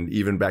and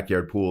even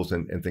backyard pools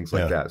and things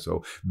like that.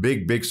 So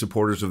big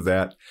supporters of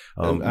that.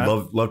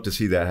 Love to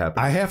see that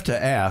happen. I have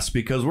to ask,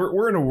 because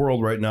we're in a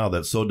world right now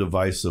that's so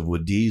divisive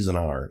with D's and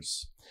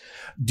R's.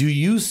 Do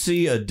you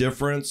see a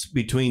difference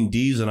between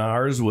D's and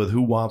R's with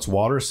who wants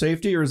water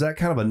safety, or is that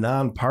kind of a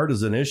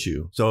nonpartisan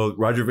issue? So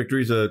Roger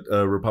Victory's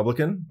a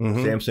Republican.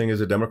 Sam Singh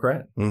is a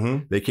Democrat.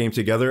 They came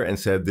together and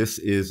said this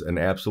is an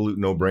absolute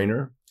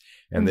no-brainer.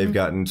 And they've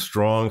gotten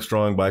strong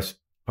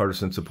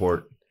bipartisan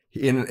support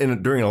during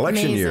an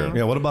election year.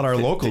 Yeah. What about our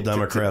local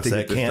Democrats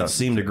that can't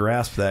seem to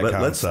grasp that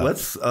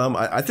concept?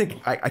 I think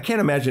I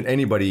can't imagine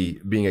anybody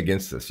being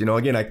against this.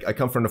 Again, I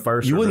come from the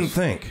fire service. You wouldn't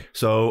think.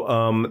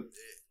 So,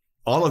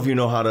 all of you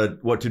know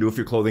what to do if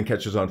your clothing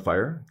catches on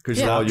fire, because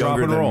you're all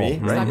younger than me,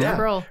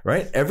 right?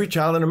 Right. Every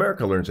child in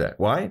America learns that.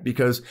 Why?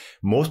 Because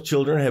most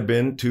children have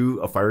been to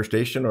a fire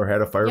station or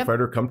had a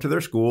firefighter come to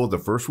their school the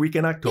first week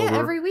in October. Yeah,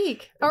 every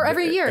week or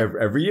every year.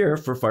 Every year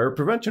for Fire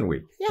Prevention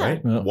Week. Yeah.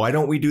 Right? Why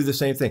don't we do the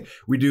same thing?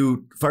 We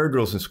do fire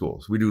drills in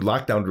schools. We do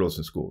lockdown drills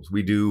in schools.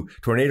 We do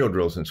tornado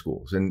drills in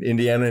schools. In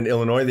Indiana and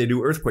Illinois, they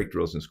do earthquake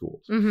drills in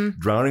schools.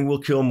 Drowning will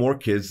kill more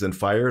kids than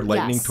fire,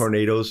 lightning,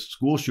 tornadoes,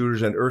 school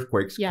shooters, and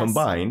earthquakes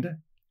combined.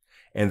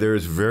 And there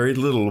is very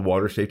little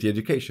water safety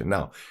education.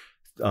 Now,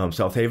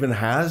 South Haven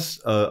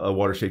has a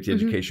water safety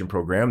education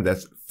program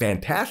that's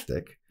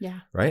fantastic.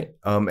 Yeah. Right.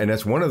 And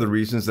that's one of the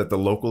reasons that the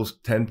locals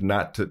tend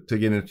not to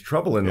get into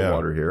trouble in the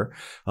water here.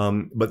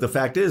 But the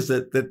fact is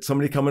that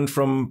somebody coming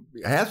from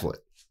Hazlitt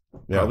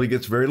probably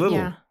gets very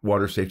little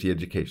water safety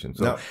education.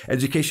 So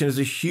education is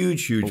a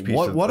huge piece of the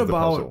puzzle. What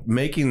about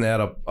making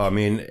that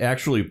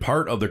actually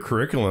part of the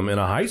curriculum in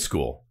a high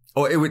school?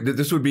 Oh,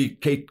 this would be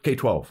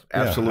K-12.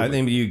 Absolutely. I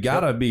think you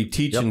got to be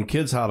teaching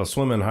kids how to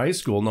swim in high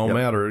school, no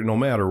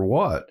matter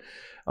what.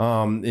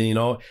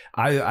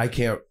 I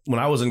can't. When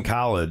I was in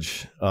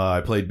college,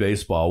 I played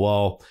baseball.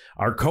 Well,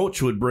 our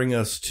coach would bring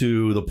us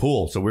to the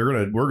pool. So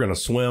we're gonna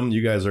swim.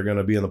 You guys are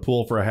gonna be in the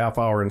pool for a half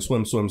hour and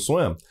swim.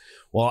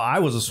 Well, I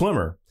was a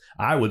swimmer.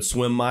 I would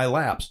swim my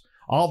laps.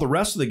 All the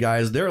rest of the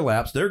guys, their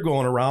laps, they're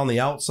going around the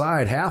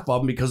outside, half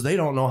of them, because they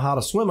don't know how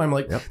to swim. I'm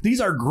like, these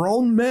are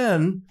grown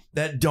men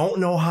that don't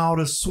know how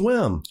to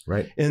swim.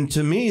 Right. And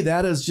to me,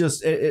 that is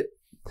just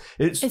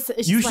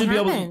it's you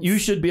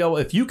should be able,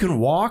 if you can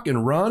walk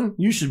and run,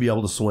 you should be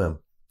able to swim.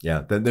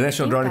 Yeah. The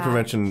National Drowning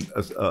Prevention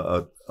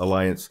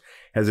Alliance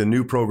has a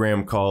new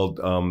program called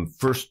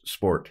First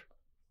Sport.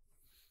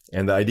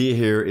 And the idea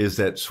here is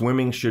that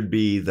swimming should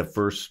be the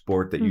first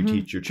sport that you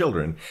teach your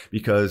children,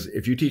 because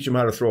if you teach them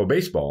how to throw a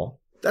baseball,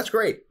 that's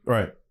great.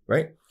 Right.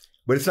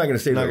 But it's not going to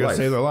save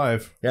their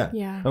life. Yeah.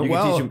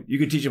 You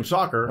can teach them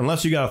soccer.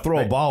 Unless you got to throw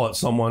a ball at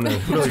someone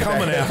who's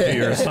coming after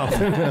you or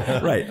something.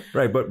 Right.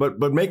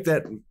 But make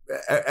that,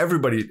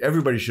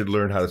 everybody should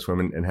learn how to swim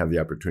and have the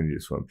opportunity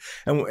to swim.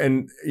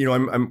 And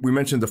we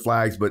mentioned the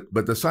flags, but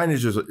the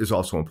signage is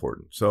also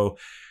important. So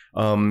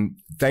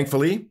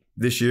thankfully,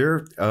 this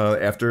year,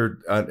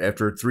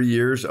 after 3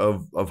 years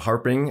of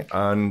harping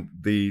on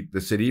the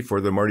city for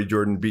the Marty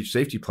Jordan Beach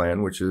Safety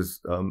Plan, which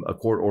is a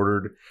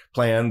court-ordered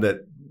plan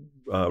that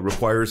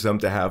requires them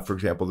to have, for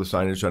example, the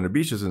signage on the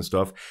beaches and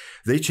stuff,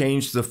 they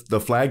changed the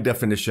flag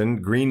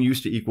definition. Green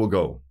used to equal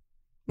go,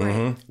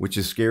 which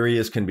is scary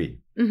as can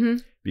be,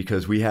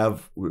 because we've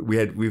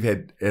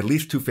had at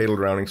least 2 fatal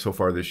drownings so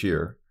far this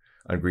year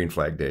on green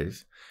flag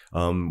days.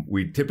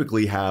 We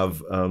typically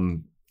have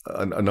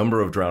a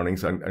number of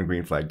drownings on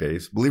green flag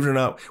days. Believe it or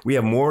not, we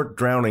have more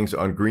drownings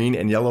on green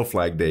and yellow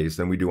flag days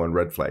than we do on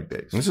red flag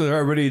days. This is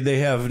everybody.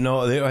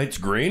 It's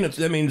green.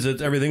 That means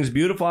everything's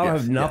beautiful. I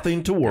have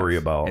nothing to worry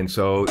about. And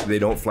so they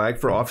don't flag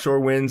for offshore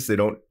winds. They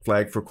don't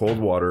flag for cold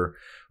water.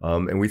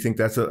 And we think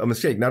that's a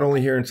mistake, not only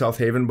here in South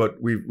Haven,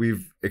 but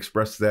we've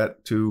expressed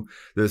that to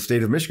the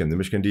state of Michigan, the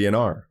Michigan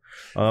DNR.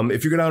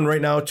 If you go down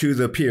right now to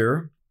the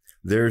pier,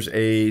 there's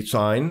a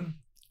sign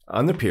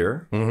on the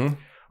pier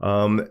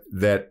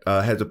that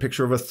has a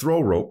picture of a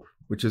throw rope,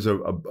 which is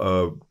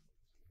a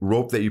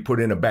rope that you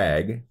put in a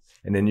bag,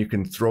 and then you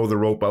can throw the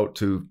rope out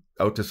to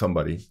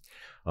somebody.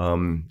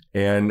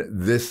 And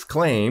this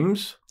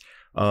claims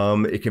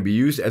it can be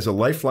used as a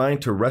lifeline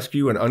to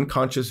rescue an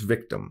unconscious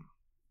victim.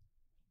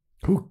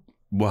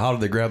 Well, how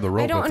did they grab the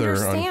rope? I don't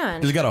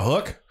understand. Does it got a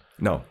hook?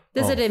 No.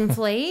 Does it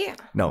inflate?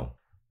 No.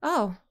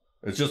 Oh.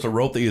 It's just a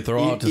rope that you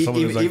throw out to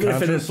someone who's unconscious? Even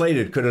if it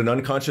inflated, could an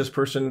unconscious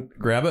person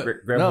grab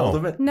it? Grab hold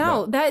of it?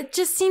 No, that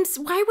just seems...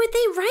 Why would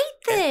they write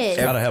this?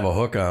 It's got to have a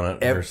hook on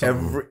it or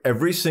something.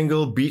 Every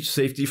single beach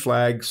safety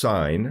flag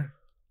sign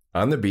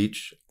on the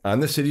beach, on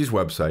the city's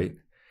website,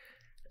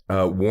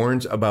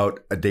 warns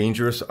about a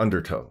dangerous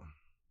undertow.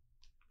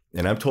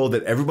 And I'm told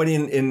that everybody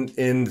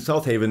in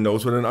South Haven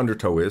knows what an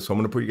undertow is. So I'm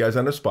going to put you guys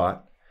on the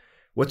spot.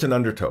 What's an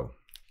undertow?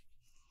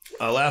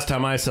 Last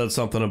time I said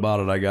something about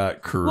it, I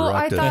got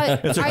corrected.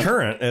 It's a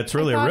current. It's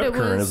really a rip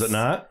current, is it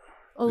not?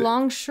 A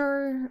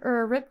longshore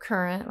or a rip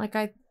current? Like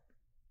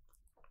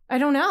I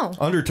don't know.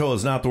 Undertow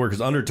is not the word,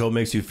 because undertow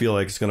makes you feel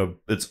like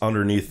it's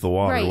underneath the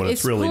water when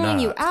it's really not.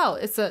 It's pulling you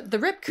out. It's the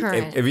rip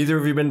current. Have either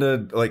of you been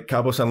to like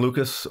Cabo San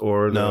Lucas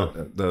or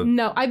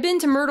No, I've been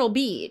to Myrtle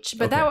Beach,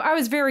 but I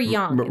was very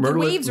young. The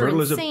waves are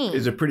insane.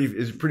 Is a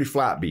pretty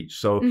flat beach.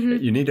 So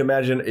you need to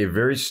imagine a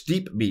very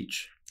steep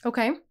beach.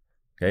 Okay.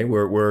 Okay,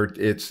 where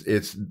it's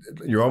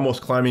you're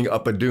almost climbing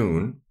up a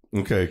dune.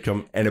 Okay,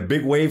 and a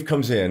big wave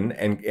comes in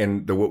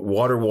and the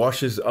water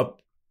washes up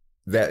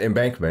that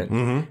embankment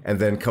and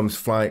then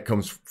comes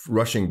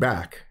rushing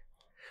back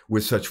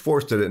with such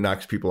force that it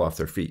knocks people off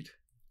their feet.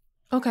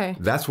 Okay.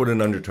 That's what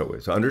an undertow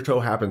is. An undertow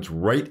happens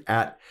right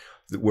at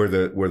where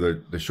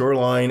the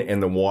shoreline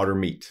and the water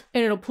meet.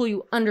 And it'll pull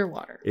you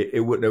underwater.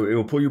 It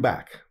will pull you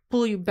back.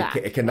 Pull you back.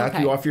 It can knock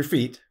you off your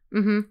feet.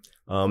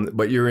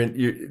 But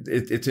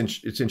it's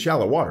in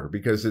shallow water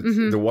because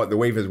the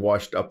wave has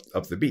washed up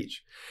the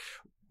beach.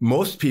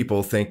 Most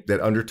people think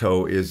that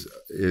undertow is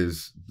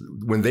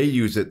when they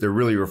use it, they're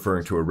really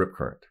referring to a rip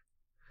current.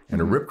 And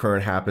a rip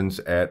current happens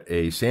at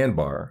a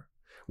sandbar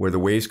where the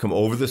waves come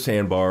over the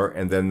sandbar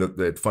and then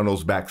it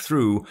funnels back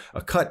through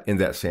a cut in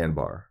that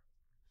sandbar.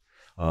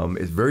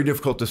 It's very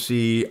difficult to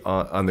see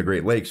on the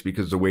Great Lakes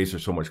because the waves are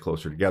so much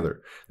closer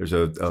together. There's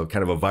a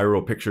kind of a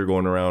viral picture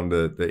going around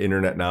the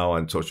internet now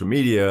on social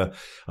media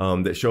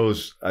that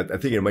shows, I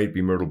think it might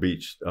be Myrtle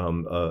Beach,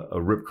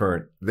 a rip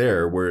current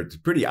there where it's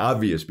pretty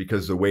obvious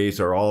because the waves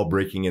are all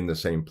breaking in the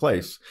same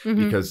place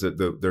because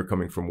they're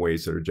coming from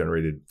waves that are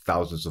generated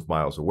thousands of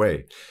miles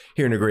away.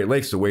 Here in the Great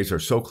Lakes, the waves are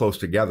so close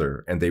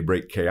together and they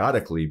break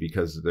chaotically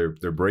because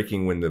they're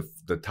breaking when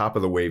the top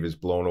of the wave is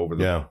blown over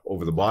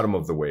the bottom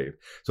of the wave.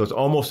 So it's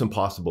almost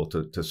impossible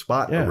to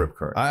spot a rip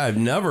current. I've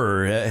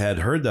never had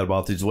heard that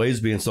about these waves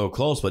being so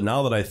close, but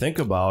now that I think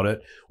about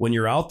it, when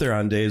you're out there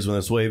on days when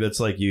this wave, it's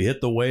like you hit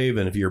the wave,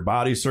 and if you're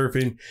body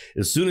surfing,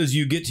 as soon as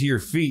you get to your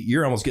feet,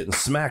 you're almost getting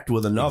smacked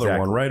with another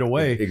one right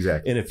away.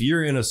 Exactly. And if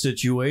you're in a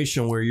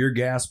situation where you're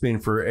gasping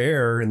for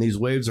air and these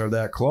waves are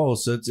that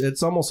close,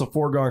 it's almost a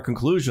foregone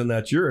conclusion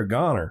that you're a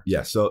goner.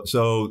 Yeah.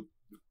 So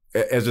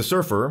as a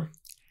surfer,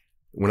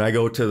 when I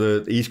go to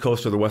the East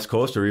Coast or the West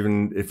Coast, or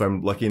even if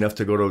I'm lucky enough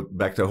to go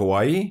back to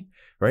Hawaii,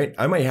 right,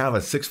 I might have a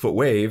 6-foot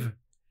wave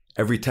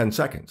every 10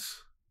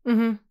 seconds.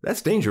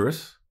 That's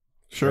dangerous.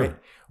 Sure. Right?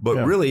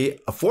 But really,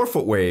 a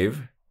 4-foot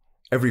wave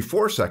every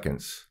 4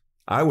 seconds,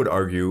 I would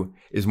argue,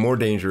 is more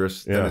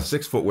dangerous than a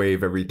 6-foot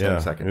wave every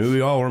 10 seconds. We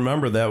all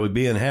remember that with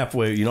being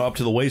halfway, up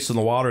to the waist in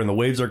the water, and the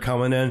waves are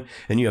coming in,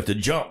 and you have to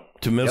jump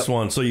to miss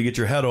one, so you get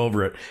your head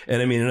over it.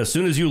 And I mean, as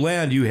soon as you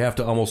land, you have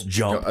to almost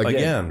jump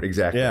again.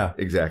 Exactly. Yeah.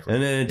 Exactly.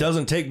 And then it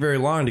doesn't take very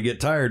long to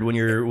get tired when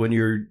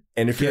you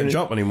can't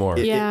jump anymore.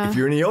 If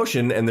you're in the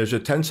ocean and there's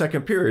a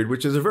 10-second period,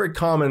 which is a very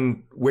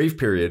common wave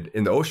period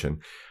in the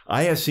ocean,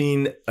 I have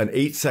seen an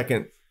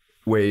 8-second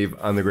wave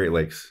on the Great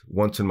Lakes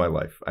once in my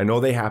life. I know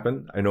they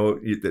happen. I know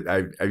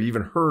that I've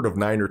even heard of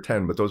 9 or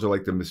 10, but those are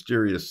like the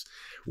mysterious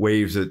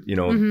waves that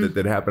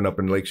that happen up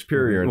in Lake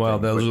Superior. Well,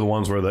 those are the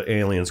ones where the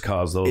aliens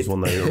caused those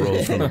when they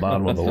arose from the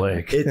bottom of the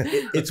lake.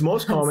 It's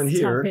most common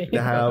here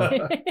to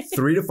have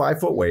 3 to 5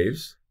 foot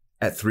waves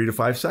at 3 to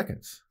 5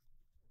 seconds.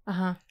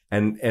 And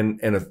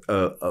a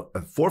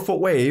 4-foot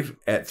wave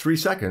at 3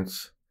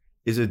 seconds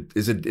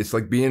it's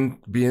like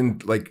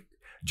being like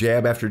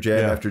jab after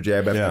jab after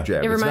jab after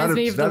jab. It reminds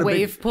me of the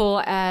wave pool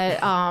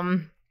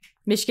at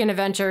Michigan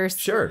Adventures.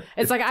 Sure.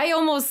 It's like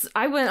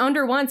I went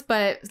under once,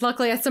 but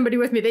luckily I had somebody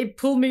with me. They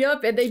pulled me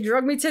up and they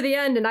drug me to the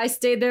end, and I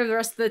stayed there the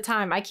rest of the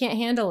time. I can't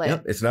handle it.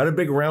 Yep. It's not a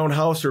big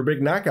roundhouse or a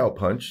big knockout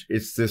punch.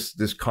 It's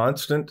this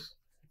constant,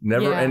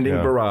 never-ending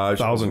barrage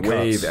of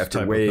wave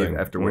after wave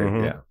after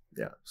wave.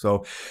 Yeah.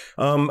 So,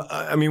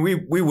 I mean,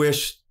 we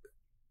wish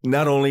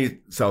not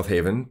only South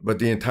Haven, but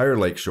the entire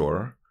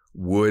lakeshore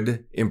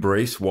would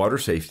embrace water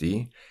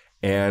safety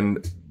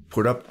and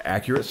put up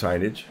accurate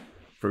signage.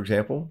 For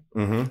example,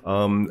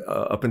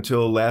 up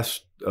until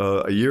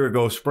a year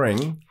ago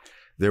spring,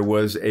 there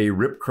was a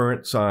rip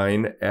current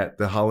sign at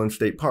the Holland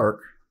State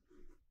Park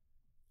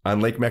on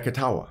Lake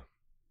Meketawa.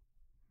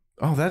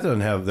 Oh, that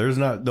doesn't have,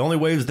 the only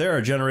waves there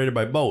are generated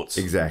by boats.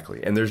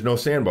 Exactly. And there's no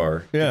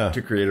sandbar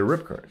to create a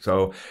rip current.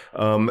 So,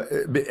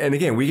 and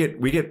again, we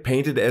get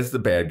painted as the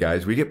bad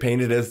guys. We get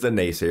painted as the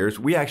naysayers.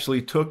 We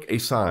actually took a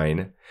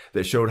sign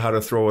that showed how to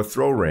throw a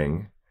throw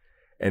ring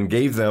and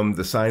gave them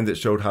the sign that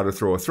showed how to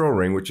throw a throw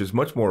ring, which is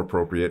much more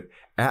appropriate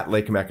at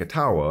Lake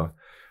Meketawa.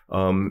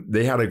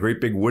 They had a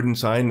great big wooden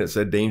sign that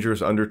said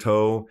 "dangerous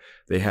undertow."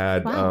 They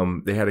had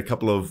a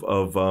couple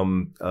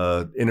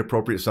of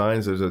inappropriate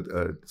signs. There's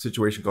a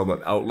situation called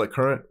an outlet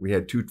current. We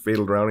had 2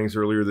 fatal drownings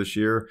earlier this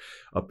year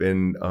up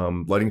in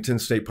Ludington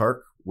State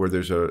Park, where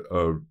there's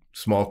a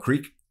small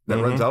creek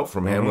that runs out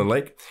from Hamlin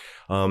Lake,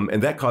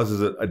 and that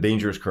causes a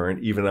dangerous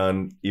current even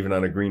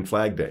on a green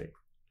flag day.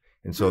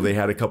 And so they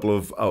had a couple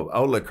of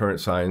outlet current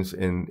signs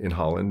in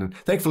Holland, and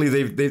thankfully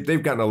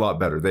they've gotten a lot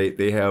better.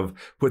 They have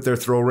put their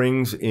throw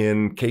rings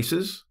in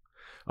cases.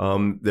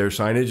 Their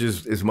signage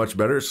is much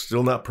better. It's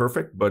still not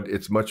perfect, but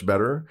it's much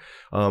better.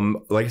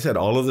 Like I said,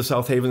 all of the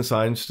South Haven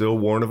signs still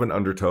warn of an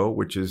undertow,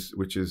 which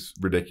is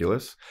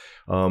ridiculous.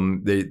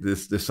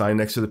 The sign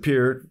next to the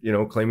pier,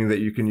 claiming that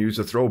you can use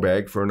a throw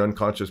bag for an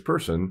unconscious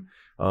person,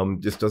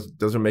 just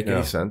doesn't make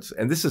any sense.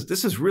 And this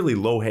is really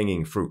low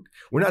hanging fruit.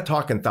 We're not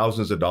talking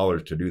thousands of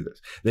dollars to do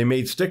this. They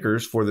made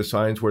stickers for the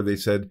signs where they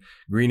said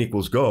green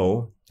equals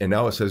go, and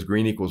now it says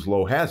green equals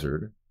low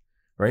hazard,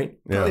 right?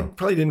 Yeah.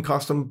 Probably didn't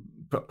cost them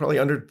probably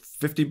under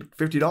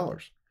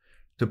 $50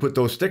 to put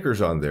those stickers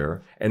on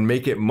there and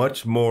make it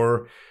much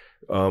more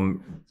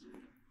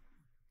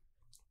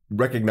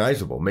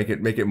recognizable, make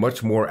it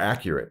much more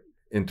accurate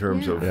in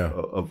terms of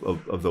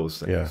those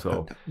things. Yeah.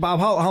 So,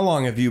 Bob, how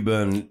long have you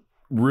been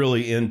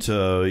really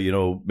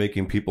into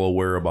making people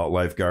aware about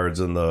lifeguards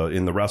and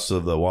the rest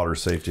of the water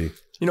safety?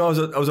 I was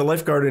a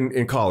lifeguard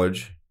in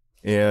college.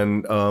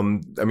 And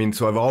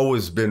so I've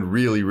always been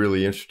really,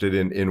 really interested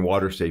in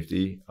water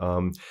safety.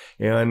 And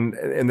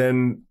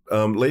then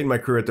late in my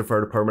career at the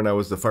fire department, I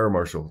was the fire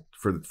marshal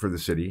for the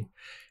city.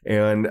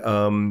 And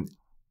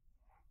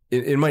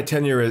in my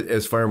tenure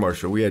as fire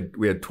marshal, we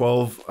had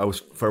 12. I was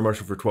fire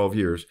marshal for 12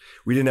 years.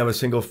 We didn't have a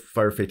single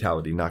fire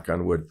fatality, knock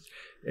on wood.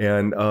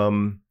 And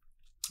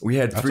we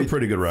had That's a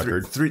pretty good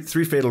record.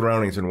 Three fatal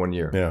drownings in 1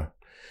 year. Yeah.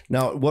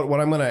 Now, what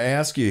I'm going to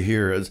ask you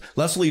here is,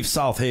 let's leave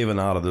South Haven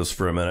out of this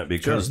for a minute,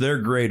 because their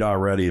grade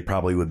already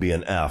probably would be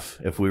an F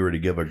if we were to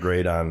give a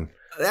grade on.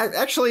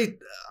 Actually,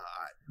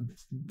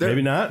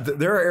 maybe not.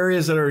 There are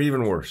areas that are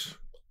even worse.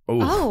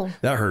 Oh,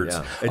 that hurts.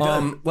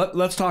 Yeah,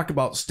 let's talk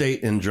about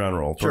state in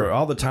general. For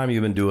all the time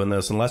you've been doing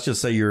this, and let's just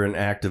say you're an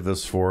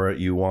activist for it.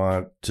 You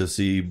want to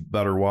see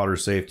better water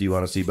safety. You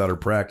want to see better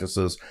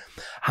practices.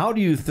 How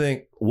do you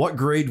think? What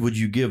grade would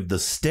you give the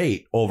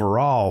state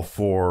overall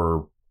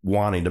for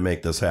wanting to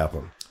make this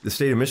happen? The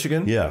state of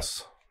Michigan?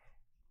 Yes.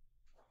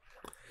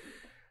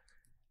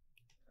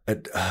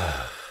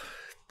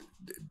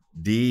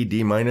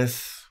 D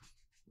minus.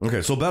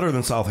 Okay, so better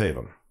than South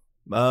Haven.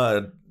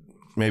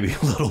 Maybe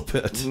a little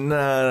bit.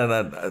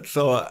 No.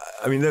 So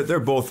they're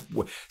both.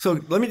 So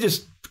let me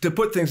just to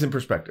put things in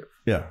perspective.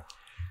 Yeah.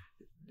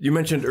 You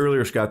mentioned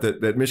earlier, Scott,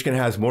 that Michigan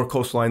has more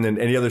coastline than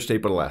any other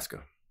state but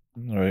Alaska.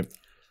 All right.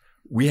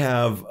 We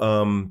have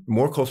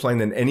more coastline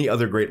than any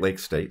other Great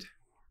Lakes state.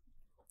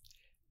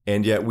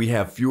 And yet we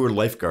have fewer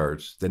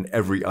lifeguards than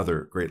every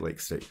other Great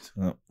Lakes state.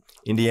 Oh.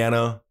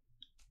 Indiana,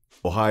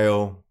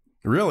 Ohio.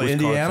 Really?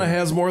 Wisconsin. Indiana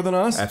has more than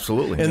us?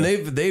 Absolutely. And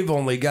they've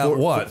only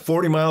got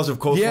 40 miles of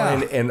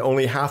coastline, and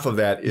only half of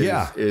that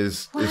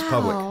is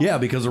public. Yeah,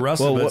 because the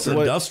rest of it's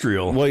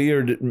industrial. What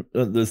year did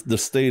the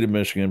state of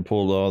Michigan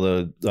pulled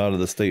out of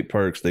the state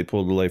parks? They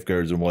pulled the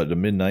lifeguards in the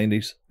mid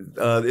 90s?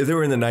 They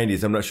were in the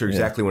 90s. I'm not sure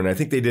exactly when. I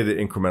think they did it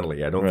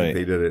incrementally. I don't think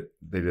they did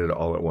it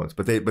all at once.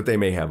 But they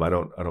may have. I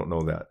don't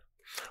know that.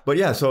 But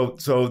yeah,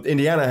 so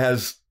Indiana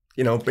has,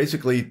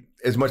 basically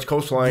as much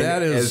coastline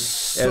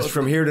as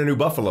from here to New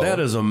Buffalo. That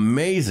is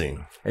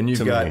amazing. And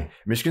you've got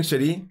Michigan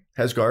City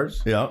has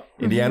guards. Yeah.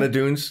 Indiana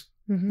Dunes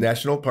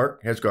National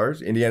Park has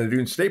guards. Indiana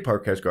Dunes State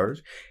Park has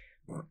guards.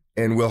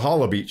 And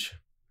Wilhalla Beach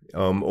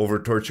over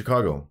towards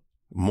Chicago.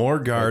 More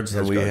guards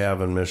than we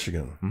have in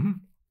Michigan. Mm-hmm.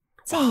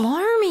 It's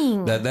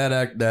alarming.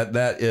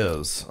 That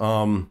is.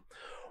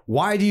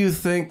 Why do you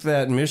think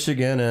that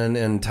Michigan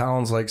and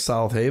towns like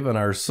South Haven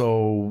are just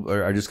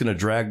going to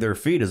drag their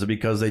feet? Is it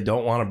because they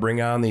don't want to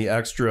bring on the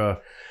extra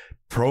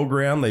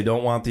program? They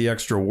don't want the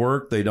extra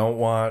work. They don't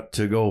want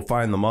to go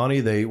find the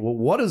money.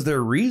 What is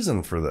their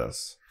reason for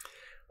this?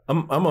 As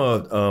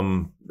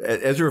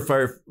a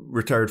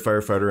retired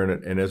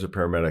firefighter and as a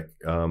paramedic,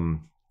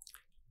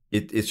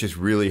 it's just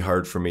really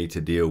hard for me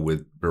to deal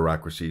with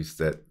bureaucracies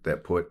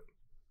that put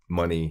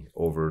money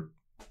over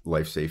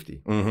life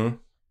safety. Mm-hmm.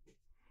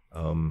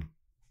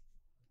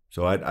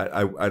 So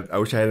I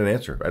wish I had an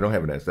answer. I don't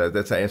have an answer.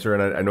 That's the answer.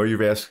 And I know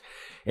you've asked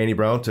Annie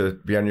Brown to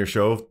be on your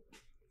show.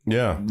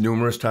 Yeah.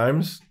 Numerous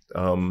times.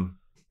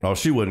 Oh,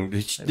 she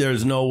wouldn't.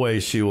 There's no way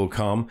she will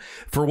come.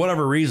 For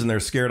whatever reason, they're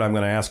scared I'm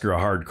going to ask her a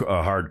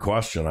hard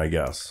question, I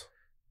guess.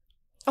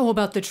 Oh,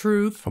 about the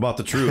truth. About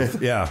the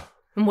truth. Yeah.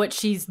 And what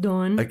she's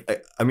done.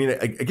 I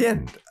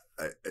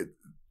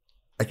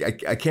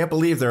can't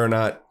believe there are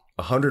not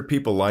 100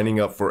 people lining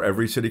up for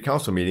every city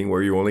council meeting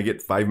where you only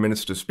get 5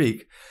 minutes to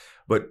speak,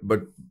 but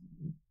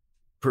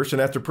person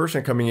after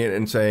person coming in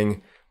and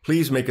saying,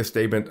 please make a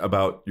statement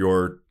about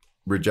your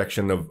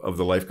rejection of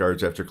the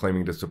lifeguards after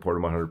claiming to support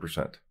them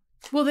 100%.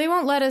 Well, they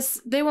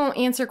won't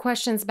answer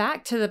questions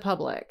back to the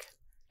public.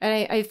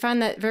 And I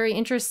find that very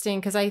interesting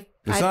because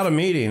it's not a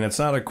meeting. It's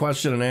not a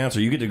question and answer.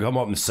 You get to come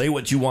up and say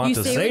what you want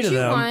to say to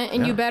them.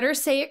 And you better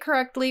say it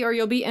correctly or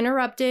you'll be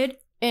interrupted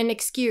and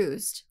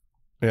excused.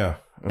 Yeah.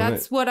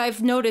 That's what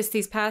I've noticed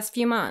these past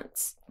few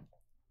months.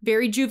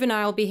 very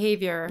juvenile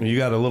behavior. You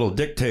got a little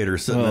dictator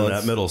sitting in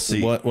that middle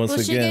seat.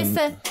 Once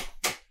again,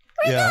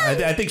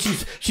 I think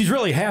she's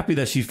really happy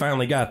that she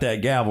finally got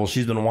that gavel.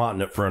 She's been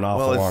wanting it for an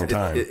awful long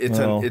time.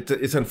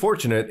 It's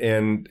unfortunate,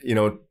 and you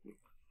know,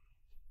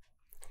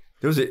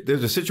 there's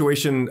a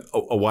situation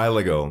a while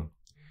ago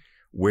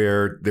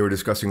where they were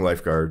discussing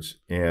lifeguards,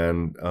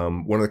 and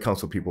one of the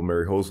council people,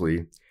 Mary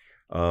Hosley,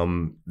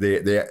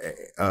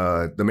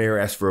 the mayor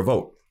asked for a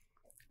vote,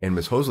 and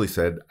Ms. Hosley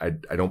said,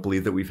 "I don't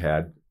believe that we've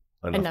had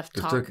enough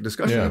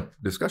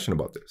discussion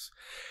about this."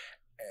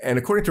 And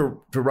according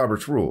to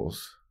Robert's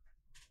rules,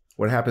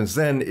 what happens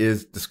then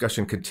is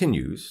discussion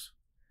continues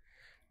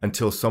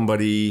until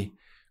somebody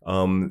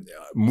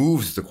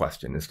moves the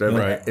question. Instead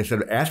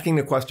of asking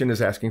the question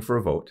is asking for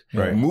a vote.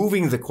 Right.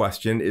 Moving the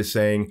question is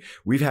saying,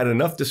 we've had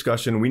enough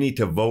discussion. We need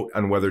to vote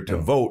on whether to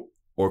vote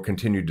or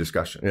continue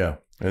discussion. Yeah.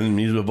 And I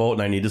need to vote,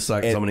 and I need a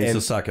second. Someone needs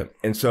a second.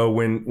 And so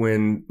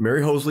when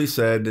Mary Hosley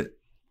said,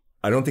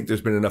 I don't think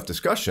there's been enough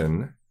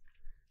discussion,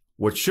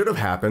 what should have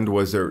happened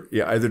was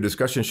either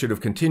discussion should have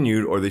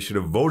continued or they should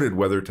have voted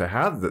whether to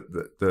have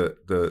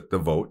the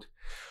vote.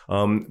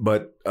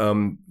 But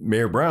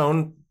Mayor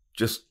Brown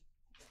just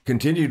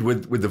continued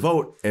with the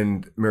vote,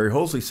 and Mary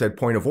Hosley said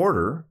point of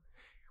order,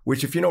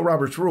 which, if you know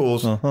Robert's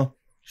rules,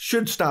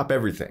 should stop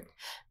everything.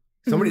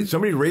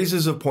 Somebody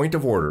raises a point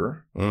of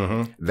order,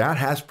 that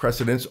has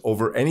precedence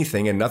over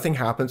anything, and nothing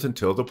happens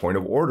until the point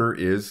of order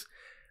is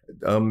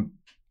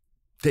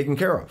taken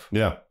care of.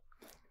 Yeah.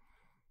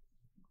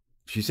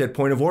 She said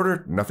point of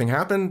order, nothing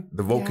happened,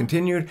 the vote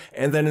continued,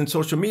 and then in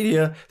social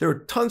media, there were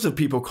tons of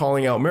people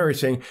calling out Mary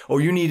saying, "Oh,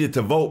 you needed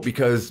to vote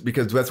because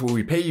that's what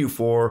we pay you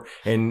for,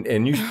 and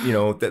you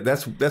know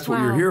that's what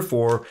you're here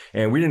for,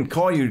 and we didn't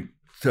call you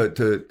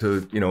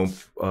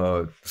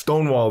to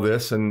stonewall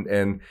this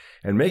and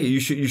make it.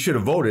 You should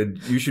have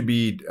voted. You should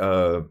be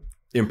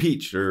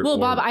impeached." Well,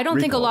 Bob, I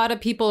don't think a lot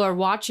of people are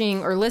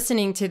watching or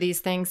listening to these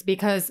things,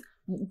 because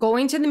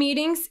going to the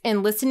meetings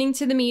and listening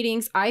to the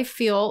meetings, I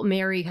feel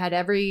Mary had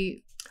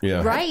every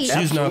right.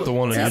 She's not the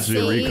one that needs to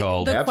be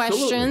recalled. The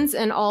questions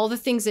and all the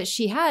things that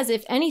she has.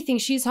 If anything,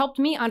 she's helped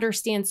me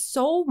understand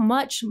so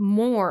much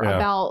more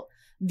about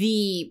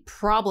the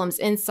problems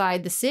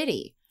inside the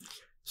city.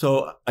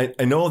 So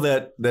I know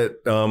that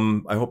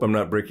I hope I'm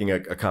not breaking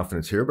a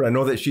confidence here, but I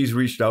know that she's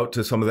reached out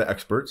to some of the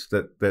experts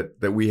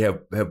that we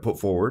have put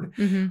forward,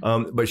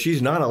 but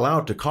she's not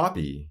allowed to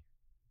copy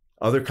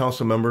other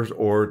council members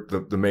or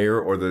the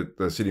mayor or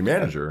the city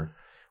manager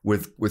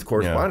with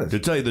correspondence. To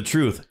tell you the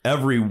truth,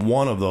 every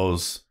one of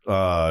those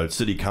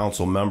city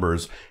council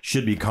members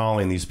should be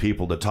calling these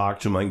people to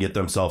talk to them and get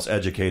themselves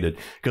educated.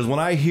 Because when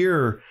I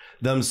hear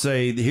them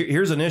say,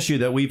 here's an issue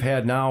that we've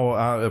had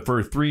now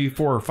for 3,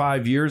 4, or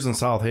 5 years in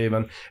South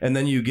Haven, and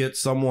then you get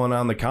someone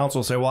on the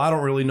council say, well, I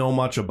don't really know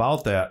much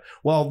about that.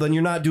 Well, then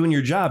you're not doing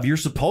your job. You're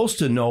supposed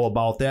to know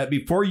about that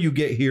before you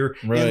get here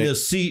in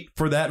this seat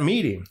for that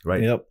meeting.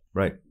 Right. Yep.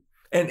 Right.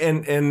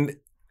 And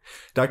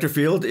Dr.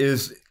 Field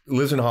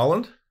lives in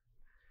Holland.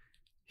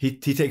 He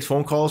takes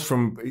phone calls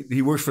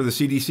he works for the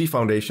CDC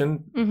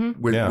Foundation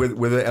with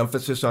an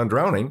emphasis on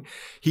drowning.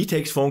 He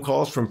takes phone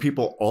calls from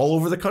people all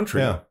over the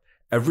country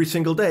every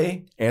single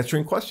day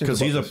answering questions. Because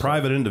he's a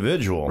private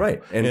individual.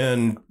 Right.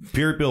 And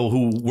people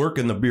who work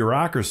in the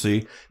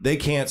bureaucracy, they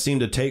can't seem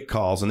to take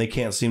calls and they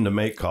can't seem to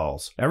make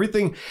calls.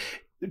 Everything...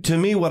 To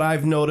me, what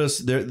I've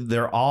noticed,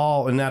 they're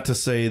all, and not to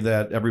say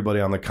that everybody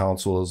on the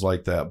council is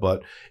like that,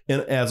 but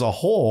as a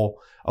whole,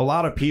 a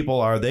lot of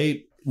people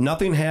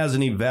nothing has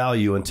any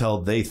value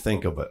until they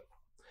think of it.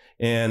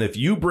 And if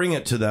you bring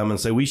it to them and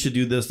say, we should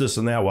do this, this,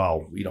 and that,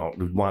 well, we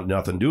don't want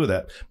nothing to do with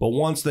that. But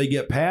once they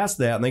get past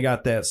that and they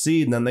got that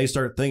seed, and then they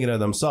start thinking of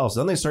themselves,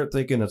 then they start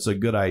thinking it's a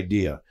good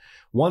idea.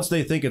 Once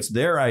they think it's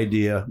their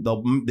idea,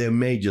 they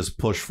may just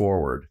push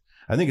forward.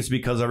 I think it's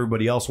because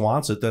everybody else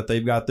wants it that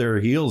they've got their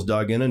heels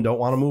dug in and don't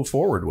want to move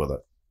forward with it.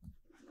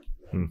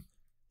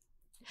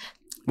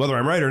 Whether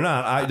I'm right or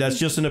not, that's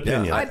just an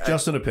opinion.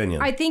 Just an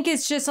opinion. I think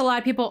it's just a lot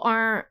of people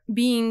aren't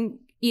being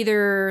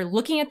either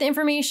looking at the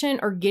information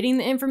or getting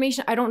the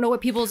information. I don't know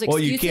what people's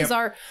excuses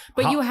are,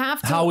 but you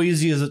have to. How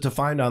easy is it to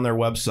find on their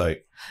website?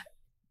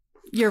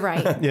 You're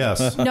right.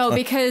 Yes. No,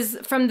 because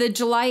from the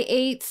July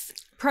 8th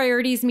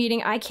priorities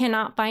meeting, I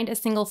cannot find a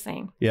single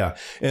thing. Yeah.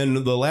 And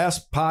the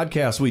last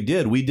podcast we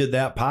did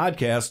that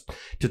podcast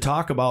to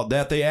talk about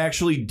that. They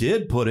actually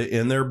did put it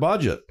in their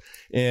budget,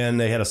 and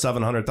they had a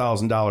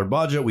 $700,000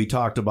 budget. We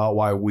talked about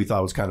why we thought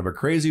it was kind of a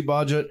crazy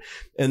budget.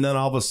 And then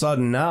all of a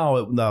sudden now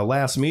at the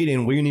last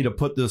meeting, we need to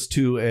put this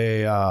to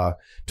a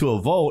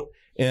vote.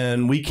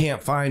 And we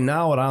can't find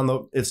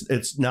now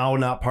it's now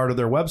not part of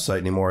their website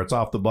anymore. It's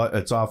off the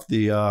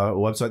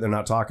website. They're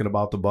not talking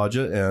about the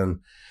budget.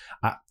 And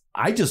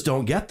I just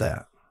don't get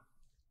that.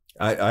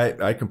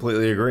 I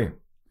completely agree.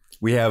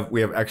 We have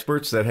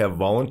experts that have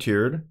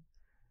volunteered,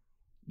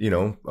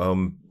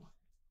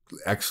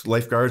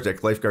 ex-lifeguards,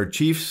 ex-lifeguard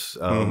chiefs.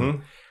 I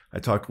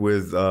talked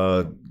with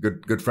a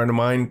good friend of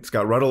mine,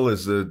 Scott Ruddle,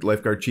 is the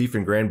lifeguard chief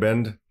in Grand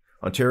Bend,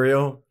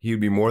 Ontario, he would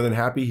be more than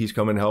happy. He's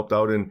come and helped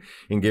out in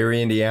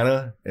Gary,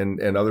 Indiana, and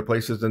other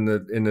places in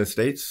the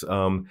States.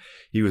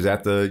 He was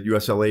at the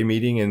USLA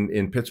meeting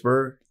in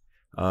Pittsburgh.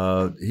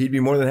 He'd be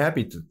more than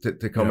happy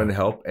to come and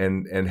help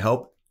and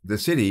help the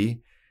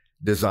city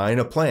design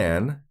a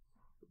plan,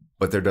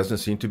 but there doesn't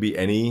seem to be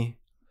any.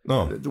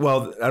 No.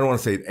 Well, I don't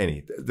want to say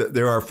any.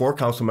 There are 4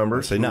 council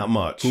members. Say not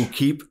much. Who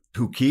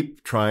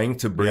keep trying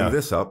to bring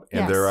this up,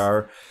 and there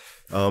are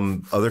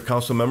other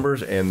council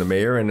members and the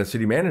mayor and the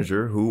city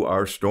manager who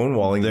are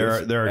stonewalling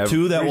this. There are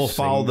 2 that will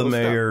follow the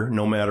mayor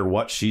no matter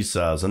what she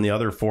says, and the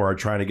other 4 are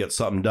trying to get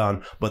something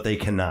done, but they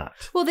cannot.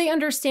 Well, they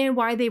understand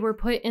why they were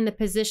put in the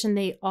position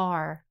they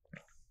are,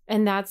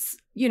 and that's,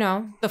 you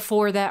know, the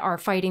 4 that are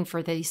fighting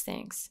for these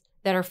things,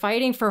 that are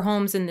fighting for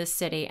homes in this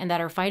city, and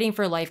that are fighting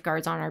for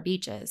lifeguards on our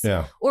beaches.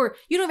 Yeah. Or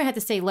you don't even have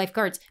to say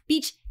lifeguards,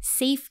 beach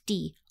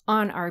safety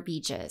on our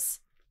beaches.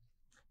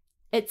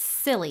 It's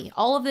silly.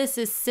 All of this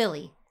is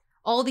silly.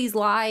 All these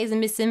lies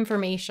and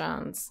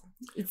misinformations.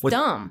 It's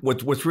dumb.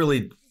 What's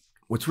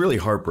really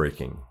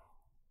heartbreaking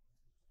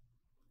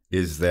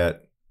is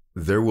that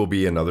there will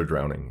be another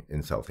drowning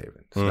in South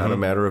Haven. It's not a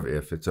matter of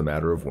if, it's a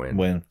matter of when.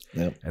 When,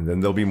 yep. And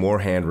then there'll be more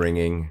hand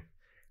wringing,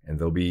 and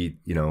there'll be,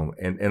 you know,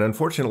 and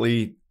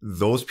unfortunately,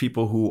 those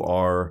people who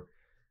are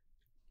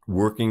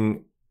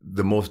working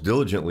the most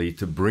diligently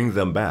to bring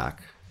them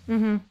back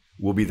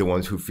will be the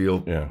ones who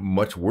feel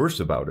much worse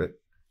about it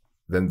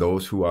than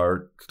those who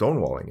are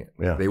stonewalling it.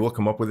 Yeah. They will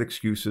come up with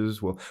excuses.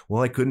 Well,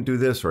 I couldn't do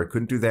this, or I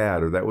couldn't do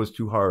that, or that was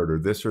too hard, or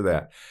this or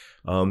that.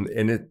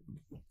 And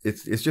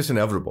it's just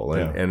inevitable.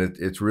 And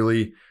it's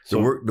really, the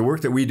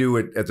work that we do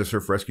at the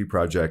Surf Rescue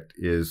Project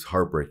is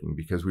heartbreaking,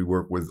 because we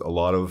work with a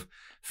lot of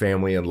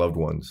family and loved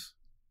ones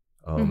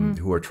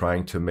who are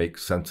trying to make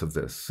sense of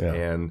this. Yeah.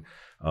 And,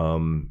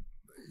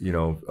 you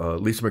know,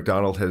 Lisa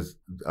McDonald has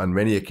on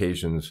many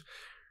occasions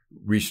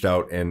reached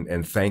out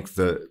and thanked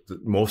the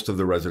most of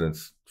the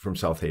residents from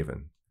South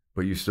Haven.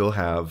 But you still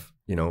have,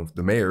 you know,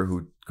 the mayor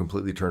who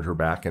completely turned her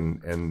back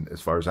and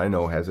as far as I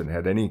know, hasn't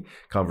had any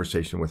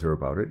conversation with her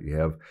about it. You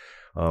have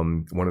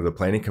one of the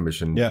planning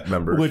commission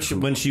members. Which,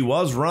 when she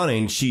was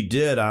running, she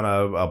did on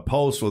a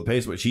post with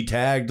Facebook. She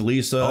tagged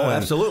Lisa. Oh,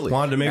 absolutely.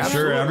 Wanted to make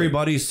sure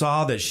everybody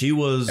saw that she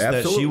was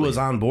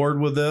on board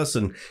with this,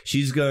 and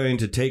she's going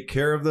to take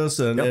care of this,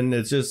 and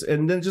it's just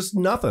and then just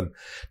nothing.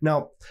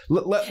 Now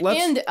let's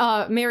and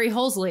Mary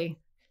Holsley.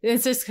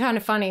 It's just kind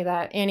of funny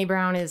that Annie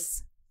Brown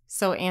is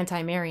so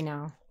anti-Mary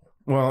now.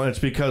 Well, it's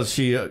because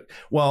she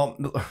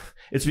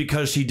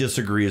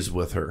disagrees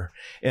with her.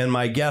 And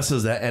my guess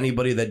is that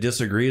anybody that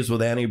disagrees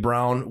with Annie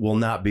Brown will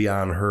not be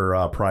on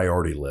her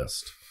priority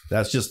list.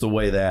 That's just the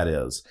way that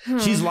is.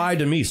 She's lied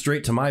to me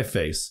straight to my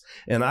face,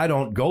 and I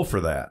don't go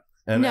for that.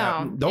 And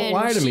don't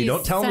lie to me.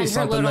 Don't tell me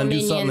something and do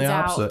something the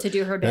opposite. To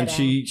do her bidding.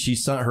 And she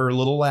sent her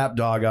little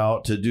lapdog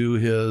out to do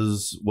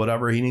his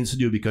whatever he needs to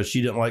do because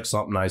she didn't like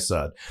something I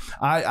said.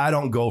 I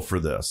don't go for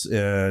this.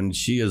 And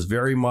she is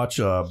very much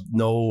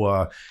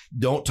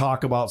don't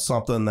talk about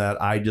something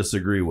that I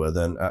disagree with.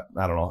 And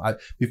I don't know.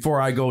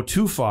 Before I go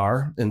too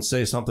far and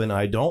say something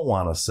I don't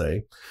want to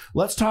say,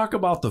 let's talk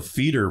about the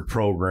feeder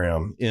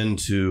program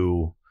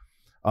into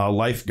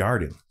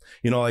lifeguarding.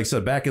 You know, like I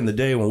said, back in the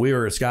day when we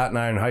were at Scott and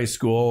I in high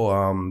school,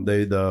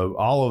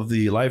 all of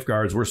the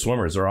lifeguards were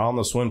swimmers. They're all on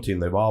the swim team.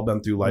 They've all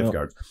been through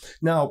lifeguards.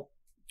 Now,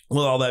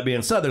 with all that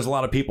being said, there's a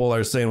lot of people that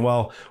are saying,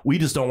 well, we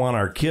just don't want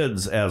our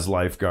kids as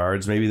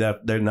lifeguards. Maybe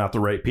that they're not the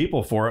right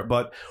people for it.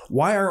 But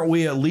why aren't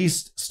we at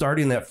least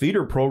starting that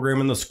feeder program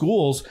in the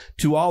schools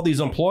to all these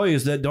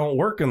employees that don't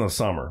work in the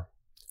summer?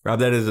 Rob,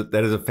 that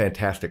is a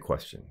fantastic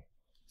question.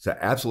 It's an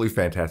absolutely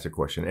fantastic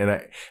question.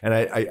 And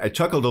I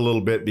chuckled a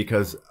little bit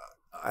because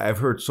I've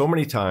heard so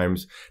many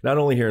times, not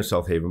only here in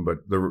South Haven, but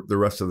the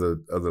rest of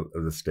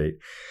the state,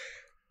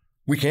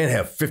 we can't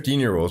have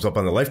 15-year-olds up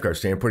on the lifeguard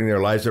stand putting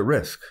their lives at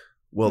risk.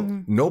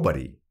 Well,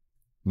 nobody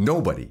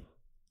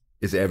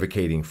is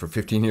advocating for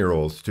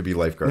 15-year-olds to be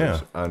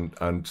lifeguards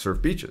on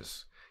surf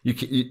beaches. You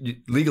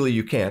legally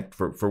you can't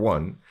for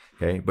one,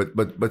 okay.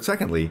 But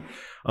secondly,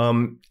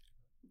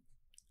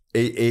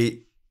 a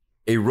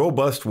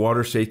robust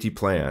water safety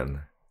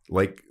plan,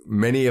 like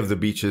many of the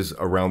beaches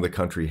around the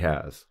country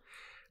has,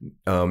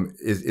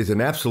 is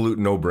an absolute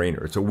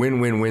no-brainer. It's a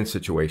win-win-win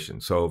situation.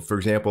 So, for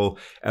example,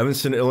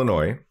 Evanston,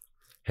 Illinois,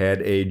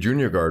 had a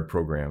junior guard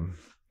program.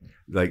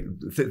 Like,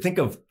 think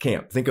of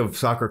camp. Think of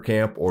soccer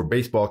camp or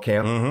baseball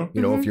camp.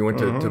 You know, if you went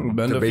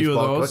to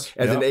baseball as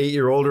an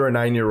 8-year-old or a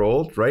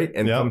 9-year-old, right?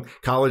 And some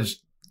college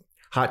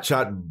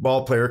hotshot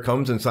ball player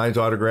comes and signs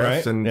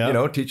autographs and you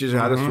know, teaches you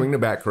how to swing the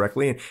bat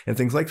correctly and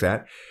things like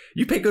that.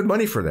 You pay good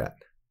money for that.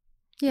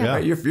 Yeah.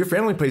 Right? Your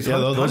family pays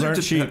those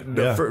aren't cheap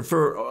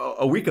for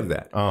a week of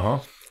that.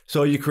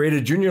 So you create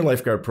a junior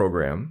lifeguard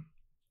program,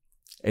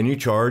 and you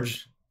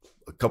charge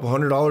a couple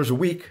 $100 a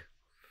week.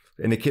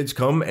 And the kids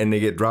come and they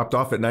get dropped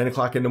off at 9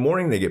 o'clock in the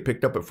morning. They get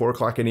picked up at 4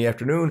 o'clock in the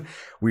afternoon.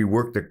 We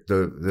work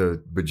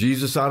the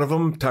bejesus out of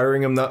them,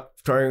 tiring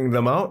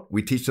them out.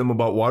 We teach them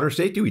about water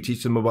safety. We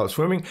teach them about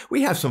swimming.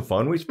 We have some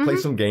fun. We play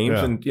some games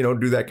and,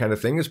 do that kind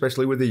of thing,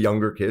 especially with the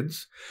younger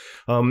kids.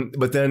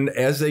 But then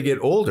as they get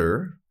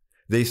older,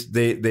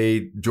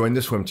 they join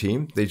the swim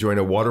team. They join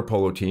a water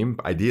polo team,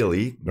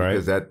 ideally,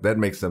 because that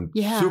makes them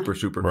super,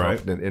 super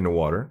confident in the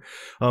water.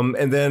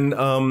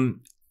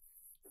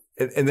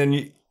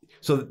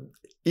 So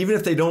even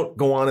if they don't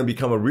go on and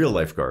become a real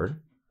lifeguard,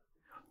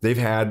 they've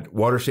had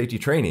water safety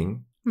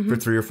training for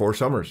 3 or 4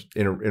 summers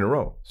in a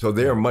row. So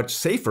they are much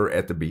safer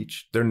at the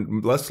beach. They're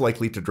less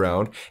likely to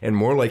drown and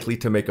more likely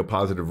to make a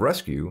positive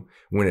rescue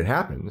when it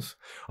happens.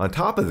 On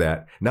top of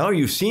that, now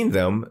you've seen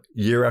them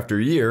year after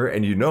year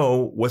and you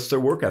know what's their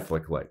work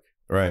ethic like.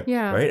 Right.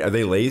 Yeah. Right? Are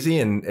they lazy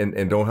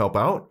and don't help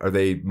out? Are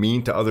they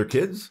mean to other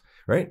kids?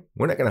 Right?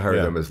 We're not going to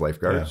hire them as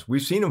lifeguards. Yeah.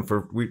 We've seen them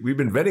we've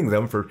been vetting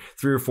them for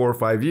 3 or 4 or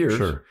 5 years.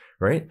 Sure.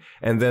 Right?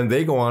 And then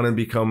they go on and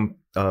become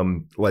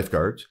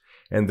lifeguards.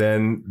 And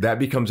then that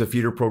becomes a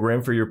feeder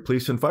program for your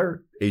police and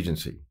fire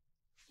agency.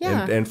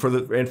 Yeah. And for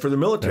the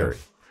military.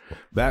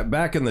 Yeah.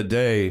 Back in the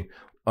day,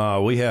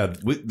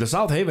 the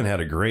South Haven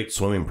had a great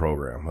swimming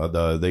program.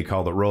 They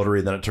called it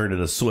Rotary, then it turned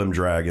into Swim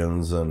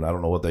Dragons, and I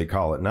don't know what they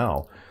call it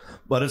now.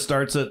 But it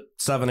starts at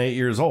 7, 8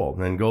 years old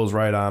and goes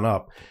right on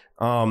up.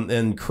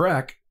 In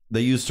CREC, they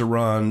used to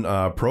run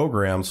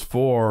programs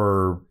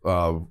for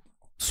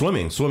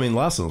swimming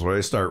lessons where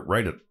they start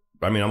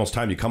almost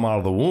time you come out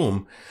of the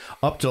womb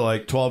up to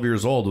like 12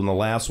 years old when the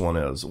last one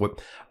is.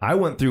 I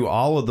went through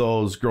all of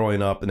those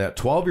growing up, and at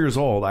 12 years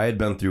old, I had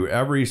been through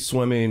every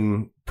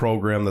swimming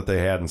program that they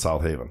had in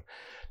South Haven.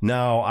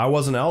 Now, I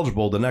wasn't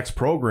eligible. The next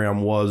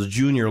program was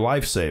junior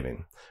life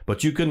saving,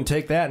 but you couldn't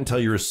take that until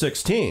you were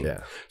 16.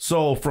 Yeah.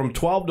 So from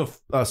 12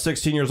 to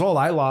 16 years old,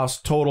 I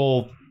lost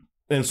total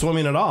in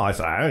swimming at all. I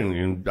said,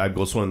 I'd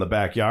go swim in the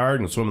backyard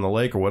and swim in the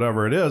lake or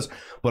whatever it is,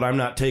 but I'm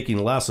not taking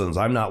lessons.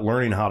 I'm not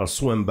learning how to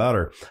swim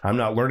better. I'm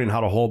not learning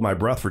how to hold my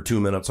breath for 2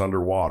 minutes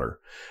underwater.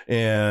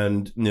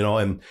 And,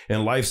 and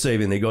life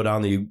saving, they go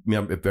down if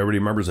everybody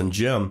remembers in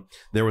gym,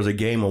 there was a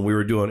game when we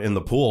were doing in the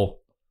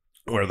pool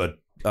where the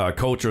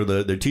coach or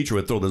the teacher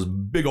would throw this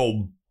big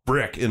old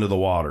brick into the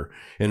water,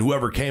 and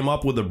whoever came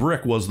up with the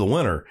brick was the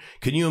winner.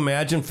 Can you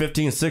imagine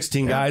 15,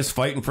 16 guys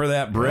fighting for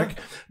that brick?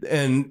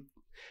 Yeah.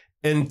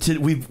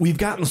 We've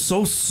gotten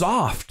so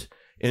soft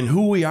in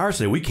who we are.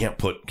 Say we can't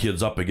put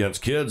kids up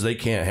against kids. They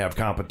can't have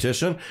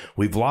competition.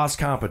 We've lost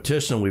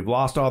competition. We've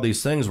lost all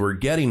these things. We're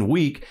getting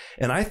weak.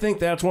 And I think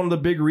that's one of the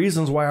big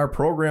reasons why our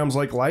programs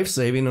like life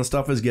saving and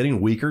stuff is getting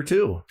weaker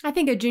too. I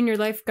think a junior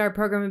lifeguard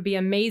program would be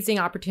an amazing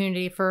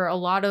opportunity for a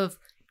lot of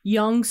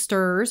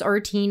youngsters or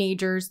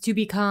teenagers to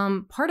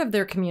become part of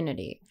their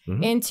community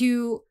and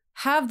to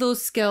have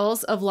those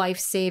skills of life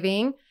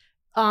saving.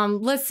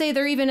 Let's say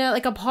they're even at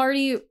like a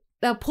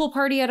pool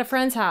party at a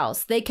friend's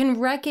house. They can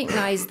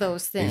recognize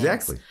those things.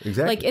 Exactly.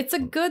 Like, it's a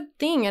good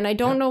thing, and I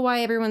don't know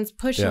why everyone's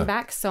pushing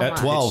back so much. At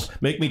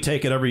 12, make me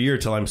take it every year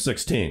till I'm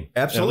 16.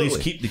 Absolutely. At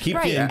least keep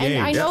right. you engaged.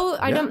 And I know,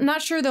 I'm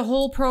not sure the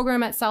whole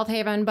program at South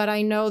Haven, but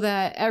I know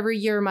that every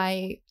year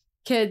my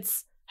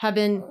kids have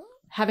been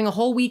having a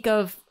whole week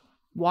of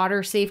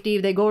water safety.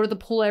 They go to the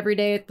pool every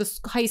day at the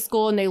high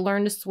school, and they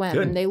learn to swim,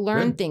 and they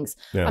learn things.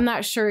 Yeah. I'm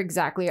not sure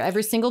exactly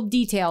every single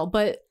detail,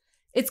 but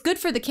it's good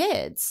for the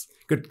kids.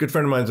 Good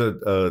friend of mine's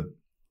a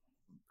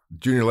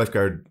junior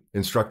lifeguard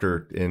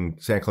instructor in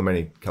San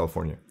Clemente,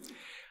 California.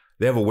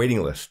 They have a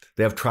waiting list.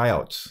 They have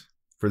tryouts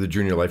for the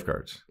junior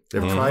lifeguards.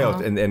 They have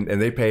tryouts, and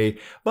they pay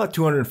about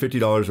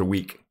 $250 a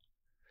week.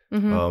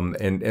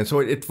 And so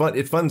it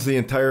funds the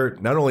entire,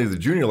 not only the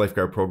junior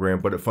lifeguard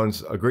program, but it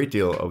funds a great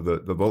deal of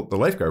the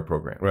lifeguard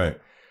program. Right.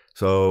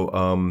 So,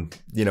 and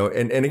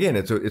again,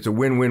 it's a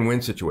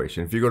win-win-win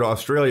situation. If you go to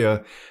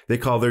Australia, they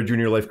call their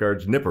junior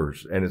lifeguards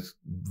nippers, and it's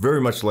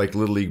very much like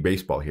Little League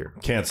baseball here.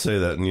 Can't say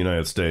that in the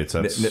United States.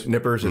 That's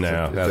nippers.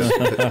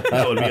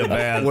 That would be a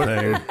bad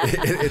thing.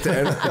 It's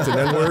an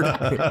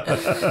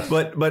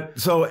N-word. But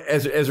so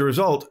as a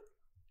result,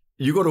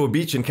 you go to a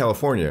beach in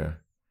California,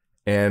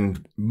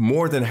 and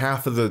more than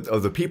half of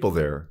the people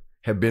there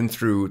have been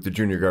through the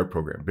junior guard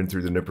program, been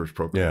through the nippers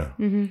program.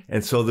 Yeah.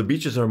 And so the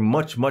beaches are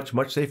much, much,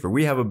 much safer.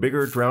 We have a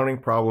bigger drowning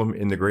problem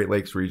in the Great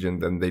Lakes region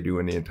than they do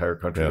in the entire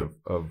country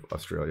of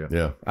Australia.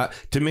 Yeah.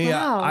 To me,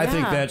 I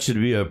think that should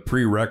be a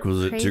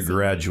prerequisite to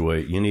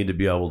graduate. You need to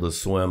be able to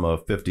swim a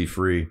 50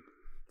 free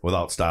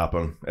without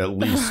stopping, at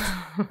least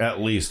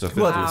a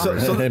 50.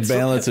 And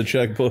balance a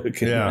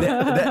checkbook. Yeah.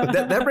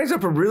 That brings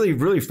up a really,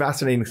 really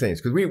fascinating thing,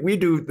 because we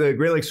do the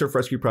Great Lakes Surf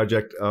Rescue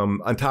Project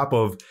on top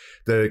of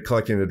the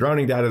collecting the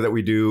drowning data that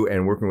we do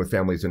and working with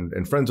families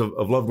and friends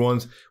of loved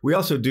ones. We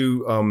also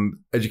do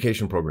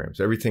education programs,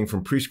 everything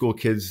from preschool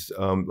kids,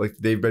 like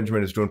Dave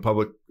Benjamin is doing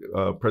public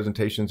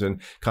presentations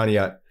in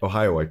Conneaut,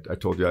 Ohio, I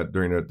told you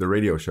during the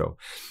radio show.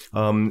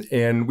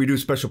 And we do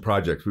special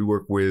projects. We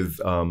work with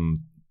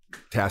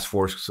task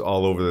force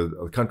all over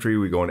the country.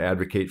 We go and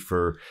advocate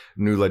for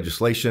new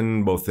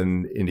legislation, both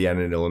in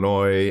Indiana and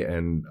Illinois.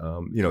 And,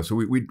 so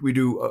we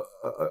do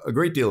a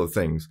great deal of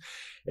things.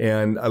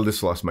 And I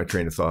just lost my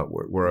train of thought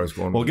where I was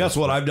going. Well, guess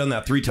what? I've done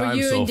that 3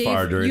 times so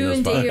far during this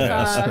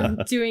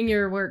podcast. Doing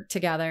your work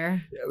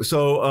together.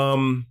 So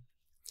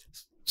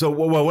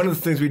one of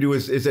the things we do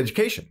is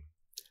education.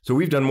 So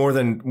we've done more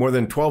than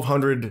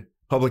 1,200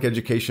 public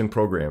education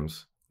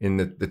programs in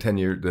the 10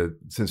 year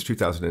since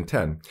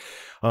 2010.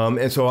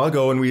 And so I'll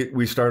go and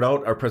we start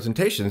out our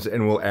presentations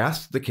and we'll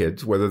ask the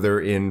kids, whether they're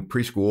in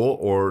preschool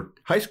or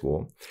high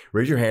school,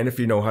 raise your hand if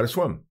you know how to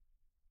swim.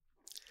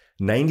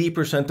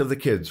 90% of the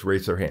kids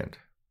raise their hand.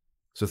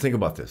 So think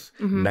about this.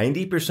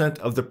 90%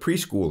 of the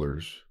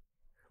preschoolers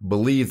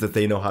believe that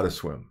they know how to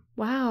swim.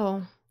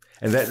 Wow.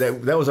 And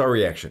that was our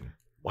reaction.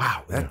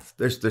 Wow,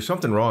 there's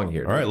something wrong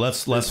here. All right,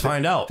 let's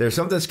find out. There's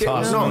something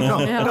scary.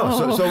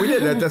 No. So we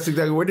did. That's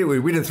exactly what we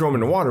did. We didn't throw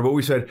them in the water, but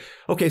we said,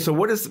 okay, so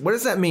what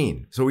does that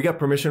mean? So we got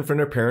permission from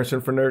their parents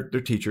and from their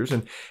teachers,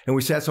 and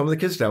we sat some of the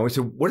kids down. We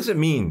said, what does it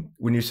mean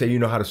when you say you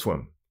know how to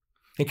swim?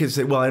 And kids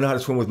say, well, I know how to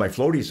swim with my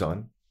floaties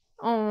on.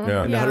 Oh,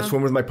 I know how to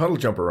swim with my puddle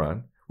jumper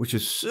on, which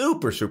is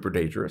super, super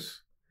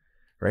dangerous,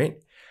 right?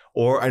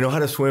 Or I know how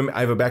to swim. I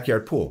have a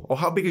backyard pool. Oh,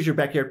 how big is your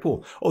backyard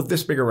pool? Oh,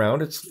 this big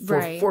around. It's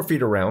 4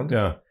 feet around.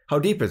 Yeah. How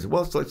deep is it?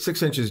 Well, it's like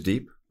 6 inches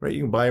deep, right?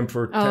 You can buy them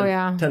for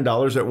 $10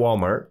 at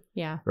Walmart,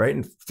 right?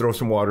 And throw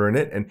some water in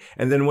it.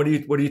 And then what do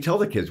you tell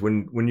the kids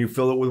when you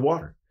fill it with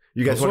water?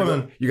 You guys want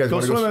to go? You guys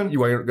want to go? You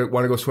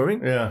want to go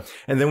swimming? Yeah.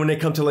 And then when they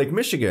come to Lake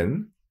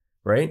Michigan,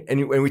 right?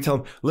 And we tell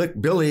them, look,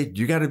 Billy,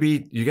 you got to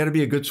be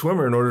a good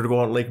swimmer in order to go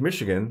out in Lake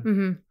Michigan.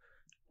 Mm-hmm.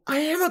 I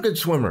am a good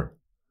swimmer.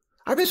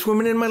 I've been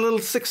swimming in my little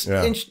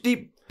 6-inch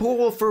deep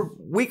pool for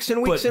weeks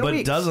and weeks and weeks.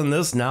 But doesn't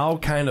this now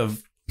kind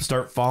of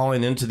start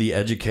falling into the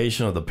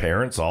education of the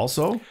parents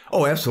also?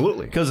 Oh,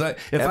 absolutely. Because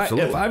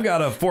if I've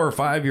got a 4 or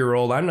 5 year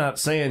old, I'm not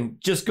saying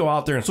just go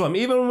out there and swim,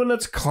 even when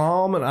it's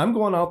calm, and I'm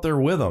going out there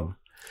with them.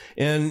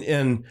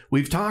 And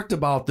we've talked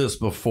about this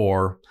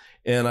before.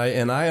 And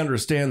I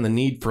understand the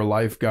need for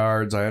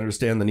lifeguards. I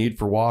understand the need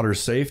for water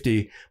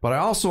safety, but I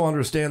also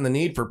understand the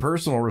need for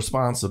personal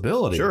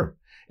responsibility. Sure.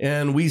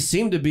 And we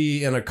seem to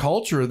be in a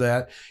culture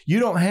that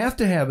you don't have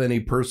to have any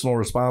personal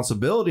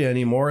responsibility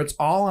anymore. It's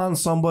all on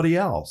somebody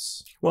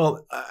else.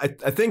 Well, I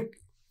think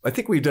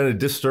we've done a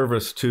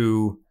disservice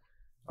to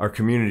our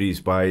communities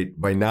by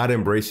not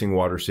embracing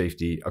water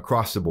safety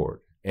across the board.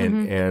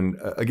 And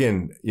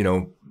again,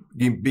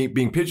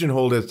 being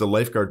pigeonholed as the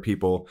lifeguard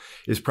people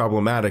is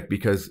problematic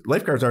because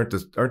lifeguards aren't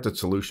the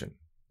solution.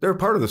 They're a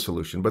part of the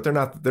solution, but they're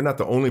not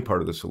the only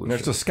part of the solution.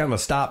 There's just kind of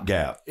a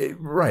stopgap.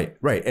 Right.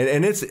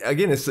 And it's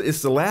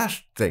it's the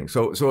last thing.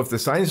 So if the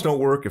signs don't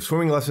work, if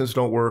swimming lessons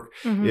don't work,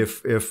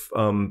 if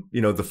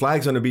the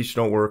flags on the beach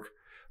don't work,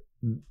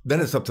 then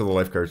it's up to the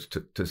lifeguards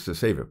to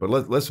save it. But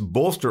let's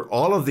bolster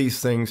all of these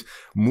things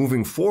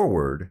moving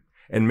forward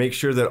and make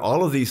sure that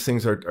all of these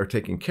things are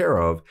taken care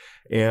of.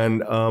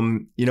 And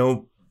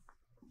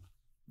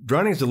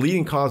drowning is the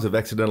leading cause of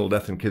accidental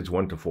death in kids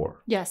 1 to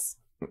 4. Yes.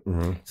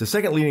 Mm-hmm. It's the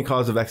second leading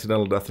cause of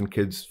accidental death in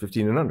kids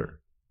 15 and under.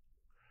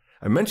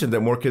 I mentioned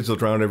that more kids will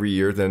drown every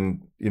year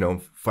than,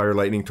 fire,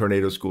 lightning,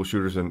 tornadoes, school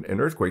shooters, and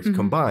earthquakes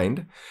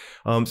combined.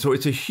 So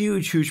it's a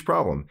huge, huge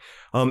problem.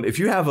 If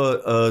you have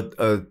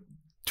a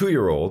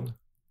 2-year-old,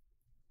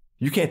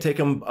 you can't take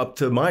them up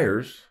to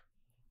Myers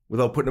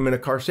without putting them in a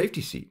car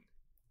safety seat.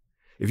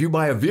 If you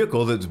buy a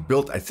vehicle that's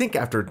built, I think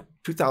after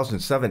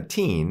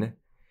 2017,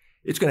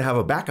 it's going to have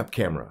a backup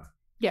camera.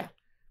 Yeah.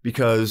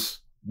 Because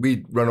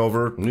we run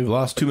over. We've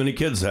lost too many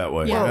kids that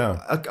way. Well,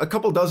 yeah. a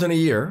couple dozen a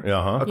year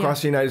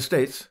across the United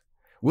States.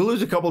 We'll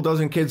lose a couple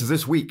dozen kids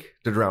this week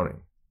to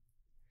drowning.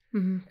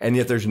 Mm-hmm. And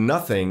yet there's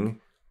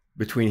nothing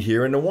between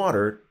here and the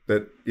water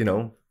that,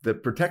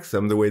 that protects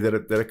them the way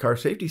that a car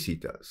safety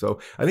seat does.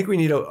 So I think we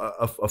need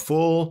a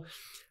full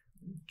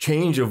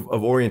change of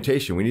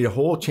orientation. We need a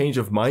whole change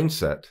of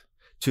mindset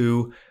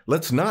to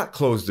let's not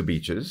close the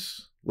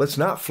beaches. Let's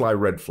not fly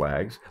red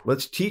flags.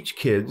 Let's teach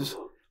kids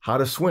how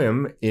to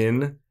swim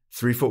in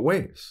 3-foot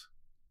waves.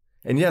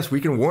 And yes, we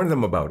can warn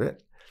them about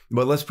it,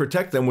 but let's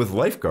protect them with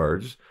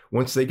lifeguards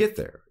once they get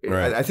there.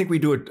 Right. I think we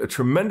do a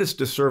tremendous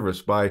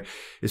disservice by,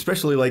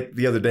 especially like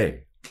the other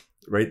day,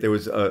 right? There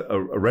was a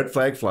red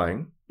flag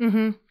flying.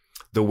 Mm-hmm.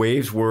 The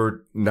waves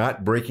were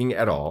not breaking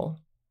at all,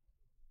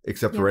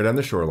 except right on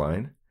the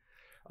shoreline.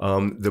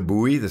 The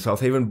buoy, the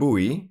South Haven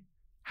buoy,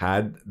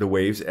 had the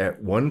waves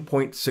at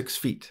 1.6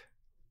 feet.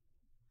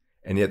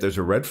 And yet there's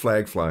a red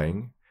flag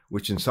flying,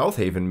 which in South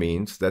Haven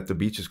means that the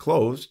beach is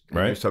closed and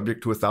you're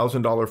subject to a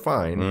 $1,000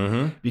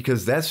 fine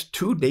because that's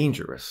too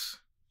dangerous.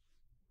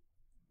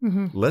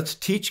 Mm-hmm. Let's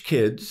teach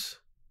kids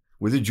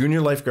with a junior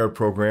lifeguard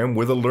program,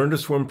 with a learn to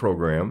swim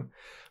program,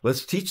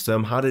 let's teach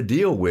them how to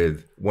deal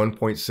with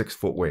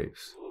 1.6-foot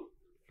waves,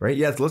 right?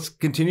 Yes, let's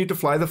continue to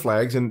fly the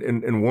flags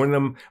and warn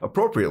them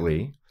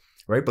appropriately,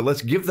 right? But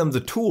let's give them the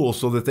tools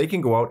so that they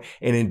can go out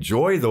and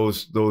enjoy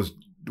those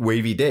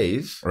wavy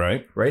days,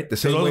 right? The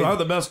same those way are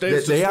the best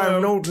days. They are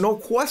no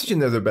question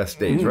they're the best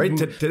days, right?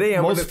 Today,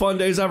 most fun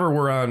days ever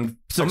were on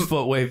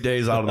 6-foot wave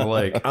days out on the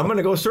lake. I'm going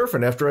to go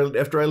surfing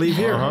after I leave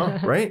here,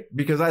 right?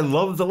 Because I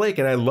love the lake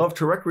and I love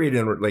to recreate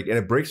in the lake, and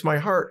it breaks my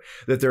heart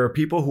that there are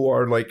people who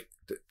are like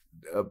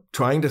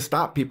trying to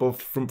stop people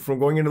from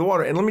going into the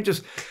water. And let me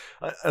just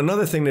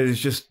another thing that is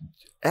just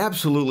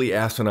absolutely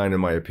asinine, in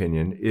my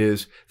opinion,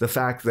 is the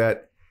fact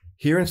that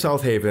here in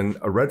South Haven,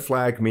 a red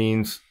flag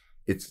means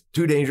it's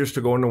too dangerous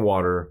to go in the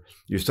water.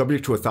 You're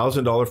subject to a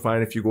 $1,000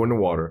 fine if you go in the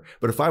water.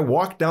 But if I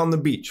walk down the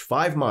beach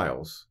 5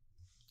 miles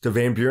to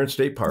Van Buren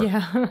State Park,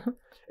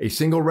 a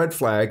single red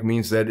flag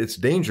means that it's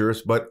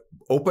dangerous, but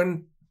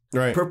open,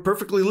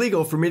 perfectly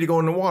legal for me to go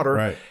in the water.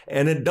 Right.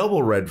 And a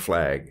double red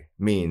flag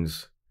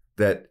means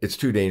that it's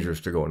too dangerous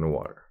to go in the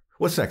water.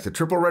 What's next? A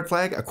triple red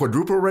flag? A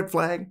quadruple red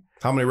flag?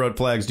 How many red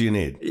flags do you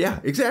need? Yeah,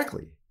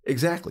 exactly.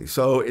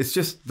 So it's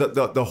just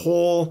the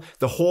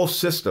whole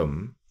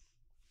system,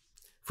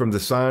 from the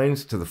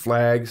signs to the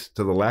flags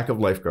to the lack of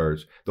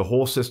lifeguards, the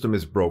whole system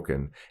is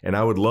broken. And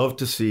I would love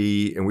to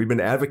see, and we've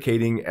been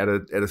advocating at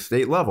a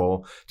state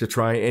level to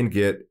try and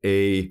get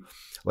a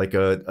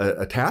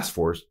task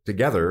force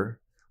together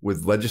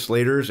with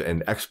legislators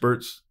and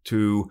experts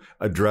to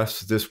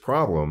address this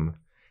problem,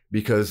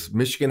 because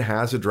Michigan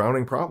has a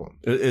drowning problem.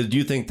 Do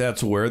you think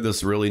that's where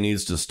this really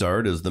needs to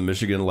start, is the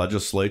Michigan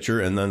legislature,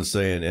 and then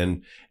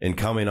saying and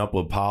coming up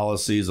with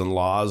policies and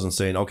laws and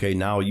saying, okay,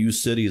 now you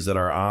cities that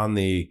are on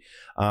the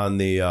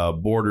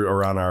border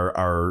or on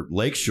our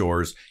lake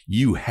shores,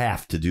 you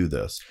have to do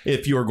this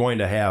if you're going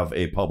to have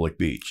a public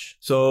beach?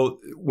 So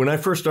when I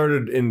first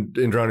started in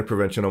drowning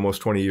prevention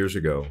almost 20 years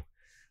ago,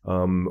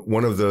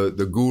 one of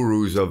the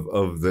gurus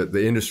of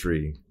the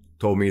industry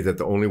told me that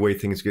the only way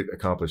things get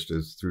accomplished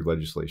is through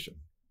legislation.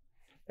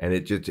 And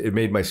it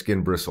made my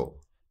skin bristle.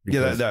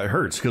 Yeah, that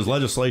hurts, because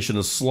legislation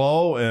is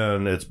slow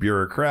and it's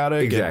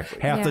bureaucratic.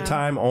 Exactly. Half the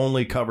time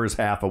only covers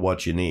half of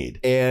what you need.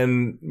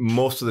 And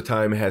most of the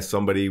time has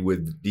somebody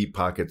with deep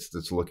pockets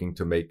that's looking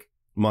to make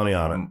money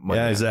on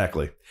it.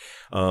 Exactly.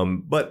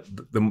 But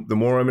the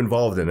more I'm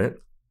involved in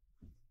it,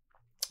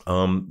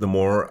 the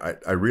more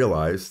I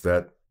realize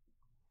that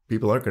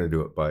people aren't going to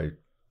do it by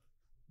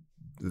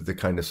the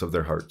kindness of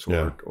their hearts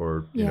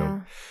or you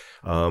know.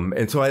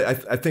 And so I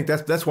think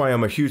that's why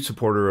I'm a huge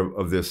supporter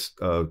of this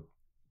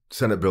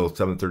Senate Bill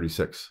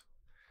 736.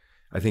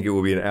 I think it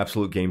will be an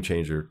absolute game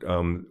changer.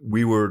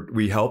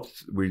 We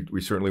helped. We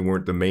certainly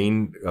weren't the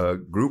main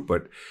group,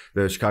 but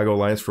the Chicago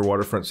Alliance for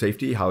Waterfront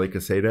Safety, Holly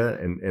Caseta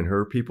and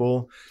her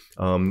people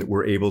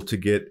were able to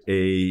get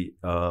a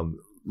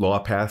law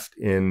passed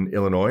in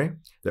Illinois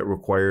that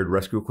required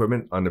rescue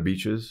equipment on the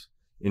beaches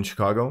in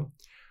Chicago.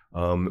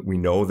 We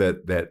know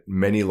that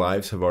many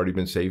lives have already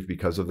been saved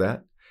because of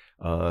that.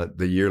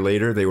 The year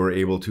later, they were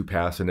able to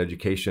pass an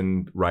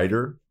education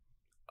rider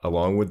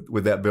along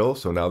with that bill.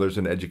 So now there's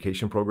an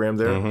education program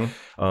there.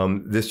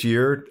 Mm-hmm. This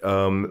year,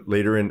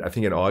 later I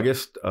think in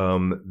August,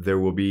 there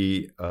will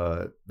be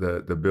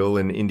the bill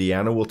in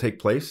Indiana will take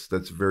place.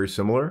 That's very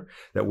similar.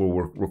 That will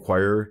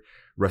require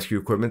rescue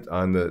equipment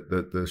on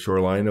the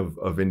shoreline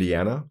of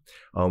Indiana.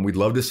 We'd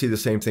love to see the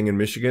same thing in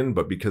Michigan,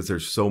 but because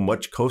there's so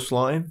much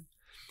coastline,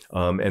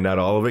 and not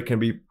all of it can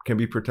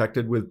be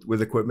protected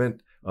with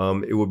equipment,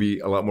 it will be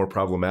a lot more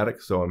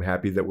problematic. So I'm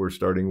happy that we're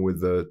starting with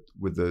the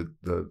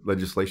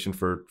legislation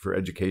for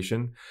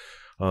education.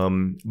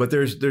 But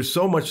there's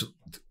so much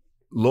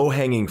low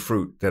hanging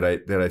fruit that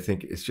I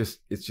think it's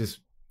just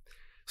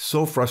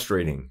so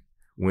frustrating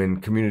when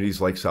communities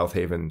like South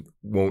Haven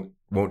won't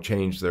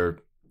change their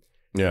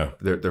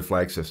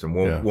flag system,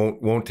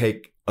 won't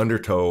take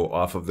undertow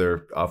off of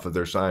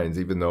their signs,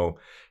 even though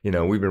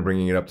we've been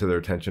bringing it up to their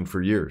attention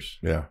for years.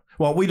 Yeah.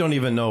 Well, we don't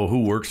even know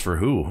who works for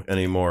who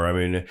anymore. I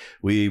mean,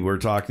 we were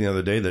talking the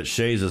other day that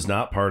Shays is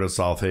not part of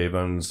South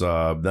Haven's.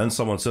 Then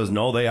someone says,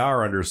 no, they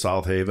are under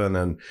South Haven.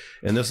 And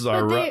this is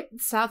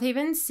South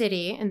Haven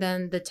City, and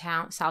then the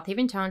town, South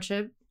Haven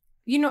Township.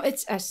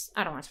 It's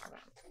I don't want to talk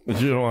about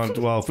it. You don't want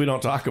well, if we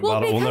don't talk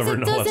about it, we'll never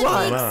know what's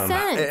going on.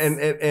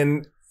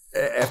 And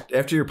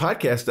after your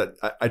podcast,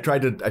 I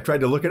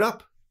tried to look it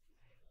up,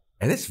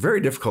 and it's very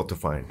difficult to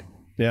find.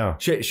 Yeah.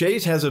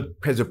 Shays has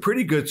a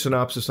pretty good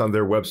synopsis on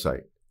their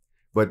website.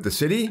 But the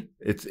city,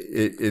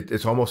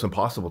 it's almost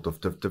impossible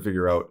to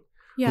figure out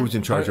who's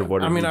in charge of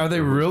what. I mean, are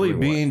they really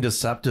being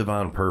deceptive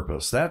on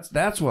purpose?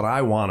 That's what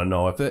I want to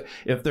know.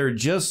 If they're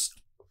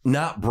just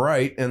not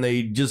bright and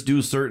they just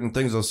do certain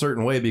things a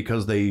certain way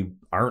because they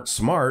aren't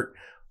smart,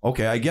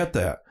 okay, I get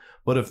that.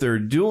 But if they're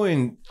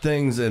doing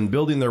things and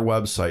building their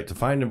website to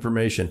find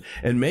information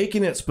and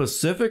making it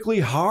specifically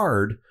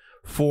hard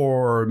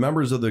for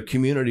members of the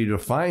community to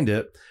find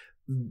it,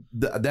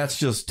 that's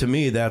just, to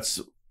me,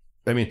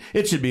 I mean,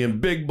 it should be in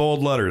big,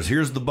 bold letters.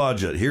 Here's the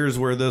budget. Here's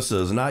where this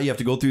is. Now you have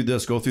to go through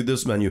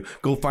this menu.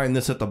 Go find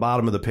this at the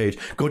bottom of the page.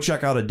 Go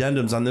check out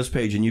addendums on this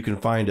page and you can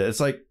find it.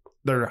 It's like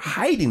they're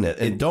hiding it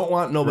and don't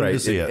want nobody to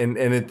see it. And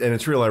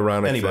it's real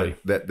ironic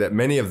that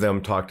many of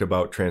them talked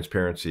about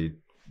transparency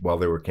while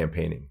they were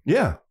campaigning.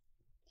 Yeah.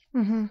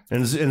 Mm-hmm.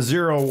 And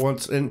zero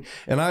wants, and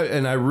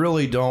I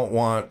really don't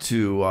want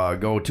to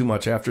go too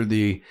much after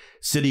the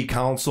city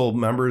council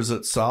members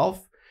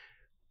itself,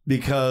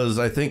 because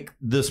I think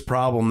this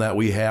problem that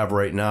we have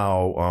right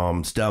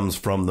now stems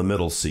from the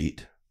middle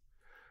seat.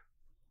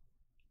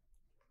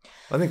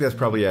 I think that's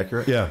probably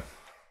accurate. Yeah.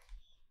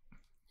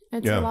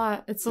 It's a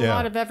lot. It's a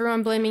lot of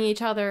everyone blaming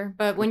each other.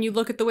 But when you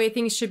look at the way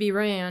things should be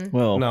ran,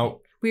 well,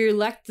 no, we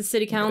elect the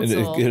city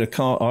council. It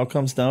all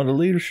comes down to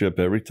leadership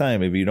every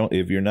time.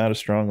 If you're not a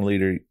strong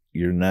leader,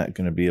 you're not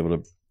going to be able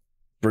to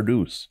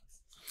produce.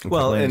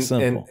 Well,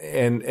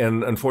 and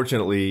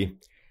unfortunately,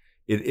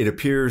 it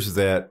appears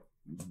that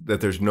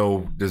there's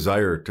no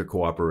desire to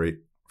cooperate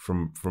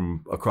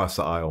from across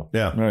the aisle.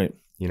 Yeah, right.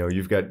 You know,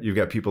 you've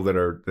got people that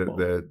are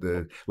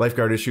the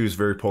lifeguard issue is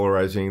very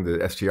polarizing.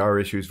 The STR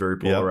issue is very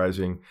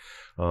polarizing.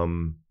 Yep.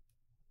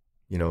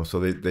 You know,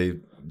 so they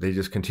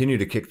just continue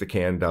to kick the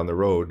can down the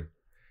road.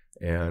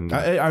 And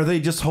are they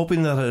just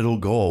hoping that it'll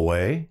go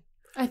away?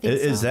 I think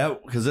so. Is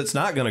that because it's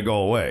not going to go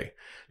away?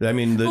 I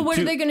mean, what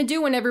are they going to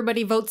do when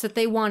everybody votes that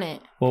they want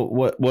it? Well,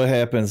 what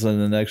happens in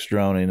the next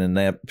drowning, and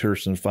that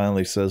person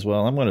finally says,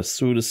 "Well, I'm going to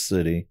sue the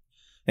city,"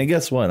 and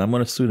guess what? I'm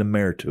going to sue the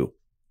mayor too.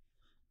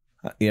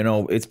 You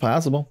know, it's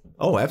possible.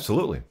 Oh,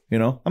 absolutely. You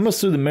know, I'm going to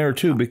sue the mayor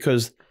too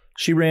because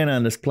she ran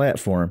on this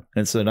platform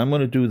and said, "I'm going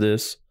to do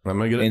this." I'm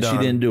going to get it done.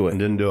 And she didn't do it. And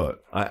didn't do it.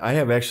 I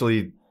have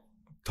actually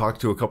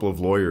talked to a couple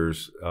of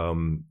lawyers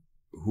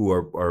who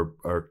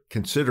are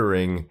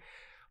considering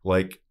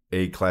like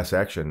a class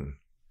action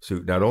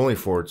suit, not only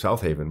for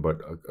South Haven,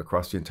 but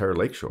across the entire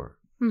lakeshore.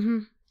 Mm-hmm.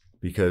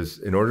 Because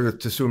in order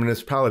to sue a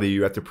municipality,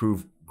 you have to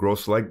prove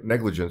gross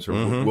negligence or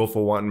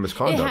willful wanton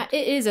misconduct.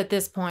 It is at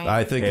this point.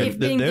 I think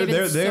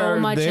they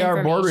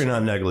are bordering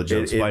on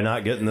negligence by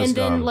not getting this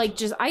done. And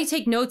then I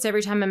take notes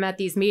every time I'm at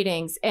these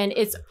meetings, and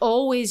it's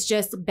always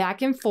just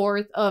back and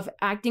forth of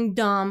acting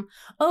dumb.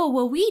 Oh,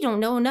 well, we don't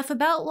know enough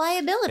about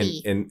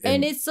liability.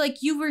 And it's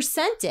like you were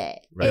sent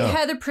it. Right.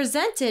 Heather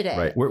presented it.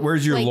 Right.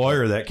 Where's your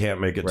lawyer that can't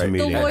make it to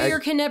meetings? The lawyer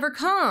can never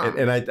come.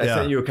 And I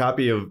sent you a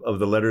copy of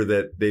the letter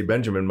that Dave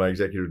Benjamin, my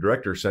executive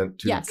director, sent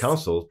to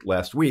council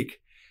last week.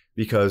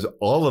 Because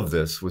all of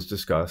this was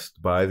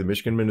discussed by the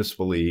Michigan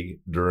Municipal League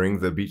during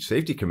the Beach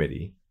Safety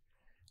Committee.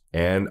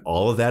 And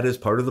all of that is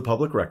part of the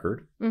public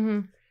record.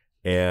 Mm-hmm.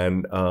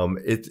 And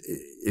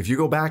if you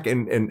go back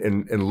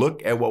and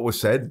look at what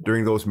was said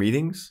during those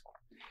meetings,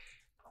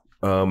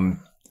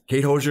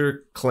 Kate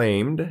Hosier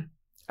claimed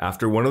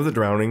after one of the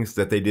drownings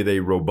that they did a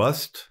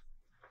robust,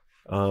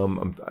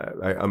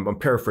 I'm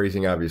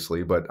paraphrasing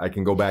obviously, but I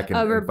can go back and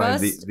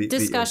robust find the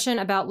discussion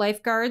about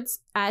lifeguards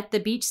at the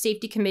Beach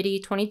Safety Committee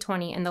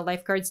 2020, and the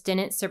lifeguards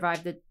didn't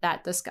survive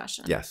that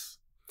discussion. Yes.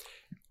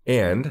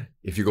 And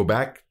if you go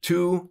back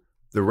to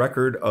the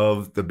record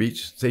of the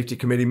Beach Safety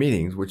Committee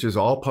meetings, which is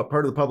all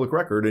part of the public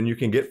record, and you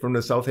can get from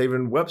the South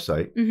Haven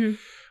website.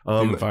 Mm-hmm.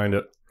 You can find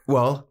it.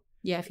 Well,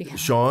 yeah, if you can.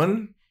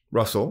 Sean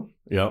Russell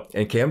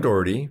and Cam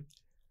Doherty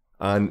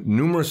on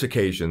numerous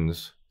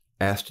occasions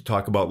asked to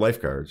talk about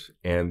lifeguards,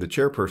 and the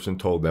chairperson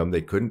told them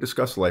they couldn't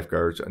discuss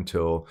lifeguards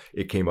until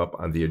it came up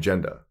on the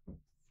agenda.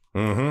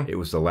 Mm-hmm. It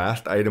was the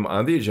last item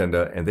on the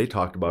agenda, and they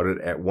talked about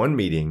it at one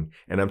meeting,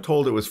 and I'm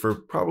told it was for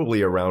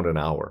probably around an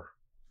hour.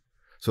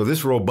 So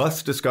this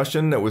robust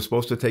discussion that was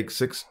supposed to take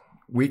 6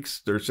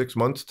 weeks or 6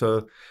 months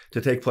to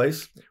take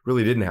place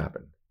really didn't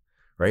happen,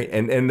 right?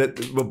 And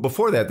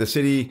before that, the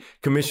city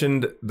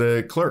commissioned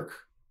the clerk,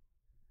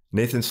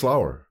 Nathan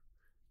Slower,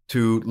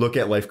 to look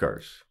at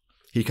lifeguards.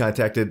 He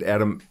contacted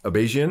Adam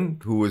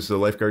Abazian, who was the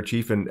lifeguard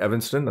chief in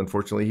Evanston.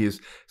 Unfortunately, he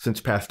has since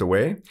passed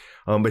away.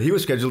 But he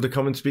was scheduled to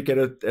come and speak at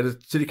a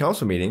city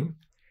council meeting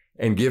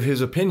and give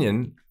his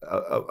opinion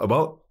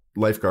about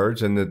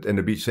lifeguards and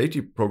the beach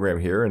safety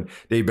program here. And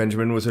Dave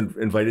Benjamin was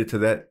invited to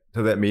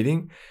that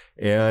meeting.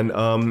 And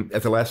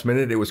at the last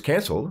minute, it was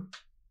canceled.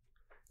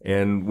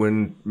 And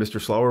when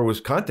Mr. Slower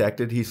was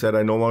contacted, he said,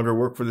 "I no longer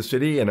work for the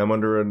city, and I'm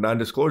under a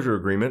non-disclosure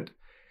agreement."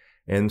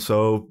 And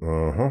so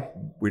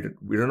we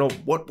don't know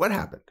what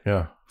happened.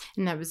 Yeah.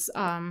 And that was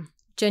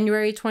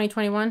January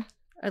 2021.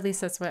 At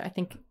least that's what I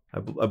think. I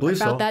believe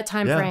about so. that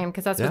time frame,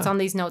 because that's what's on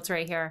these notes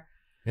right here.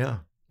 Yeah.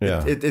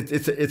 Yeah.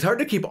 It's hard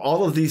to keep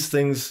all of these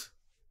things,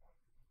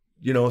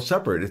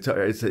 separate.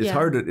 It's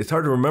hard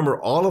to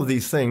remember all of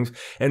these things,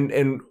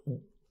 and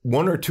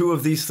one or two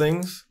of these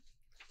things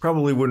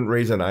probably wouldn't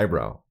raise an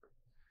eyebrow.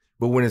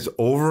 But when it's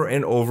over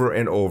and over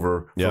and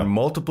over for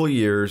multiple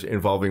years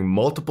involving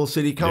multiple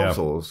city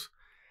councils,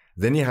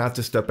 then you have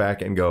to step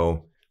back and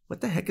go,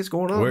 what the heck is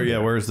going on?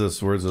 Where's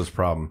this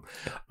problem?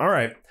 All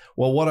right.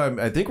 Well,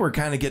 I think we're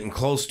kind of getting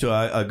close to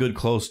a good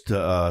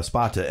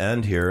spot to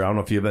end here. I don't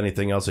know if you have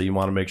anything else that you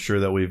want to make sure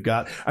that we've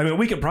got. I mean,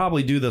 we could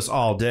probably do this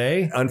all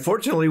day.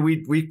 Unfortunately,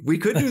 we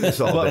could do this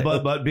all day.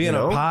 but being a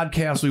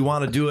podcast, we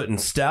want to do it in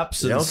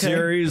steps and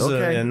series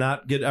and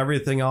not get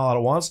everything all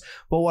at once.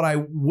 But what I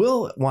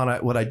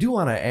do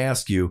want to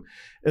ask you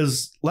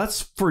is,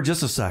 let's for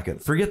just a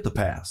second forget the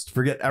past,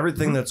 forget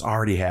everything that's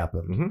already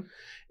happened,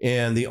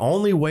 and the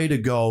only way to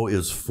go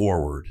is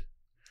forward.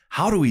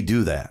 How do we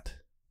do that?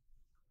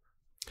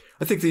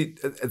 I think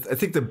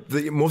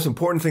the most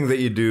important thing that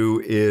you do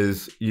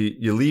is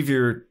you leave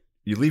your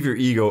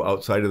ego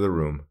outside of the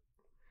room,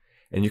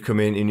 and you come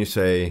in and you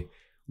say,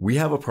 we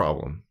have a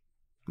problem.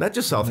 Not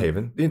just South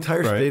Haven, the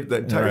entire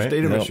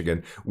state of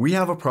Michigan. We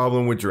have a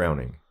problem with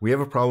drowning. We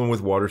have a problem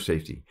with water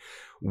safety.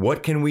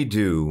 What can we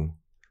do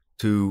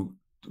to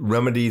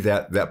remedy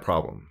that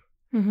problem?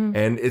 Mm-hmm.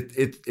 And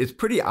it's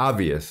pretty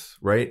obvious,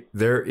 right?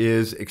 There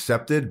is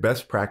accepted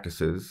best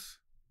practices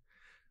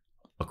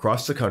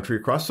across the country,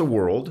 across the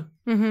world,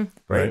 mm-hmm.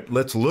 right?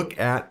 Let's look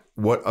at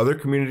what other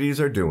communities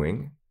are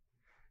doing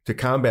to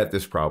combat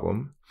this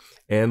problem,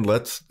 and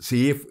let's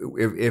see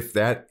if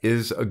that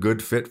is a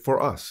good fit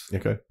for us.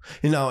 Okay.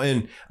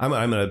 And I'm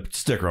going to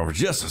stick around for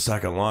just a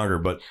second longer,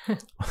 but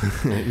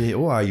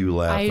why are you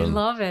laughing? I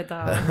love it,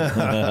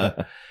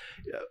 though.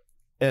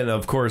 And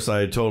of course,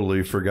 I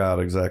totally forgot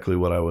exactly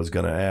what I was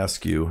going to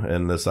ask you.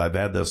 And I've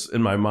had this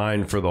in my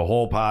mind for the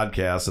whole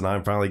podcast, and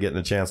I'm finally getting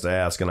a chance to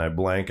ask, and I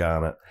blank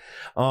on it.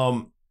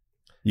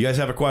 You guys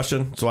have a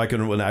question, so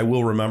I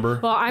will remember.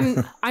 Well,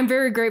 I'm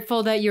very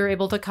grateful that you're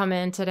able to come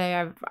in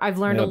today. I've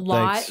learned a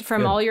lot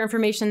from all your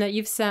information that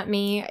you've sent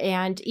me,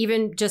 and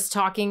even just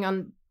talking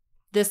on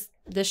this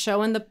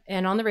show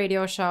and on the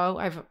radio show.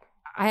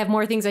 I have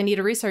more things I need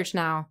to research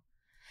now.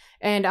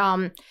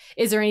 And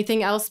is there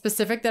anything else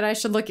specific that I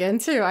should look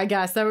into? I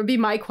guess that would be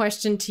my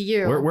question to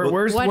you.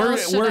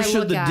 Where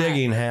should the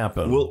digging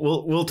happen?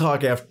 We'll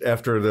talk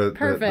after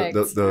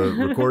the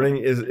recording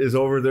is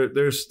over.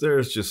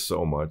 There's just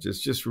so much.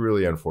 It's just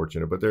really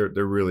unfortunate, but there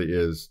really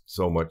is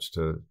so much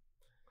to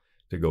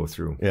go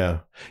through. Yeah.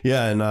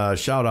 And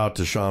shout out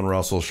to Sean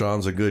Russell.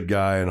 Sean's a good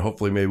guy, and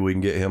hopefully maybe we can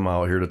get him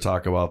out here to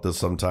talk about this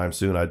sometime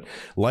soon. I'd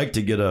like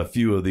to get a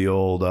few of the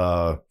old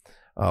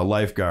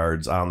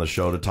lifeguards on the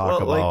show to talk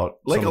about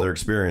some of their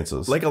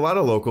experiences. Like a lot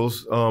of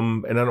locals,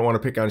 and I don't want to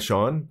pick on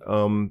Sean.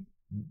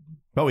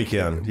 But we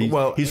can.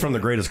 He's from the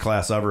greatest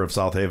class ever of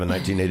South Haven,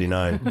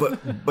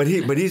 1989. but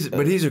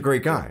he's a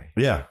great guy.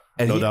 Yeah,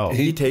 and no doubt.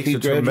 He takes he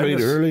graduated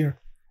earlier.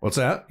 What's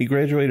that? He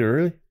graduated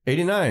early.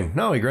 89.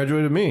 No, he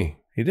graduated me.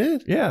 He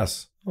did.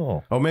 Yes.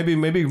 Oh, maybe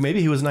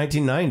he was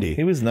 1990.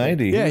 He was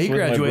 90. Yeah, he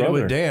graduated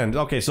with Dan.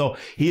 Okay, so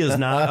he is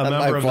not a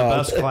member of the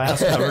best class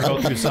to ever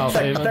go through South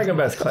Haven. Second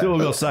best class. We'll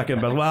go second,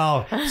 but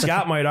well,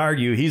 Scott might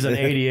argue he's an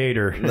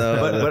 88er.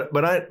 No.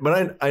 But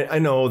I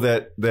know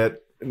that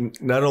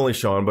not only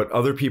Sean but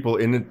other people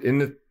in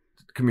the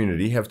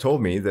community have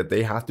told me that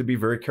they have to be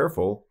very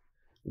careful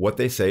what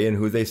they say and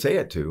who they say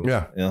it to.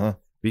 Yeah,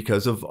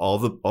 because of all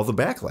the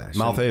backlash.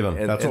 South Haven.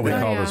 That's what we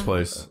call this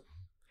place.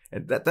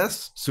 And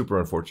that's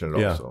super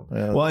unfortunate also.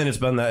 Yeah. Well, and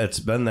it's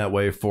been that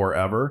way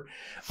forever.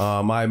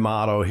 My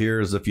motto here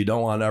is if you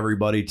don't want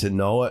everybody to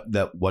know it,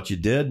 that what you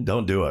did,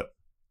 don't do it.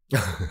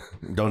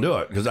 Don't do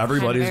it, because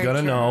everybody's going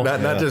to know.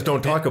 Not just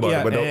don't talk about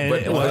it, but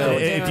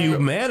if you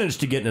manage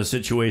to get in a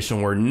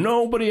situation where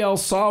nobody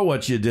else saw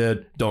what you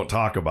did, don't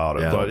talk about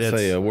it. Don't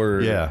say a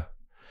word. Yeah.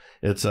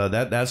 It's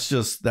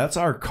that's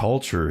our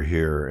culture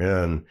here,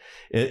 and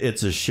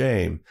it's a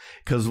shame,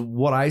 because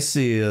what I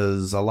see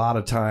is a lot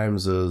of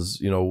times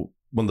is,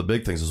 one of the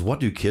big things is, what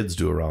do kids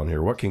do around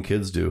here? What can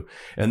kids do?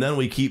 And then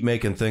we keep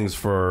making things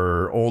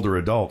for older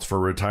adults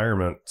for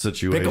retirement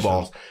situations.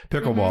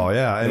 Pickleball,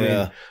 yeah. I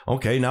mean,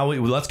 okay, now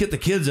let's get the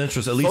kids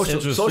interested. At least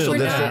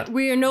interested.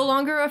 We are no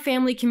longer a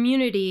family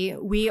community.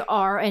 We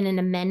are an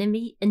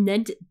anemone,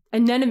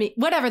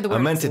 whatever the word.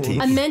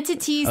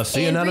 Amenities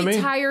and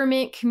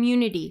retirement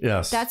community.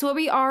 Yes, that's what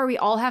we are. We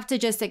all have to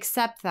just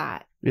accept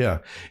that. Yeah,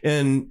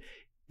 and.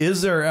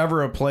 Is there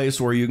ever a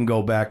place where you can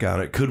go back on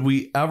it? Could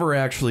we ever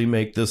actually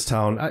make this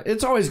town?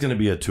 It's always going to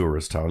be a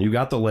tourist town. You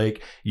got the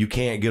lake. You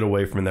can't get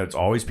away from it. There's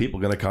always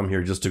people going to come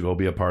here just to go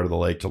be a part of the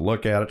lake, to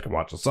look at it, to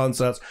watch the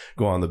sunsets,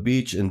 go on the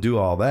beach and do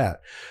all that.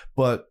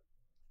 But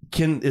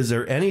is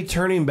there any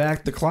turning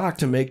back the clock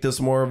to make this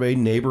more of a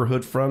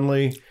neighborhood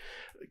friendly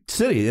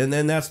city? And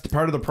then that's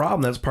part of the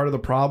problem. That's part of the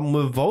problem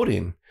with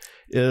voting.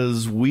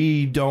 Is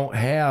we don't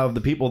have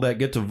the people that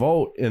get to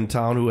vote in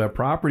town who have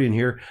property in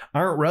here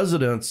aren't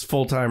residents,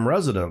 full-time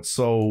residents.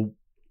 So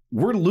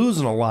we're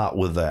losing a lot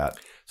with that.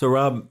 So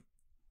Rob,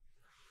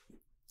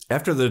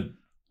 after the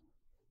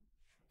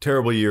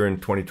terrible year in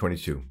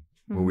 2022,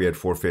 when we had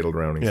 4 fatal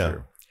drownings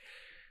here,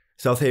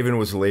 South Haven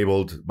was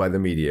labeled by the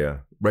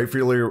media,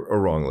 rightfully or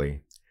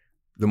wrongly,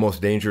 the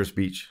most dangerous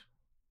beach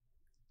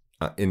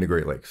in the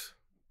Great Lakes.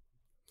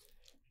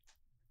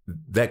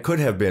 That could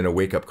have been a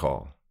wake-up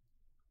call.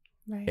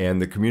 Right.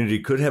 And the community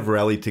could have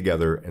rallied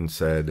together and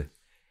said,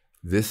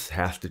 this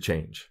has to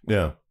change.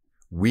 Yeah.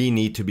 We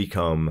need to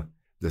become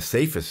the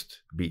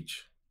safest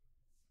beach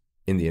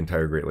in the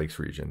entire Great Lakes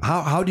region.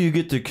 How do you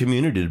get the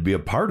community to be a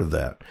part of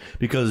that?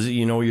 Because,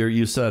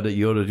 you said that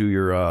you ought to do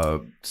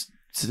your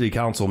city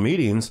council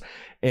meetings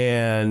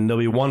and there'll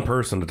be one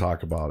person to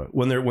talk about it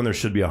when there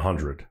should be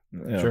 100.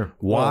 Yeah. Sure.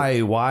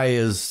 Why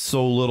is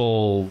so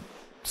little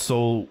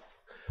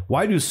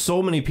Why do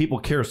so many people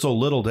care so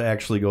little to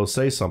actually go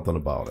say something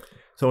about it?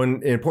 So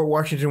in Port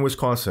Washington,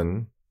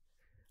 Wisconsin,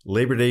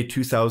 Labor Day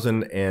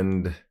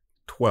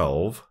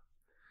 2012,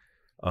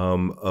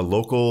 a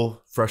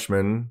local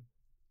freshman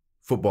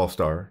football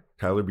star,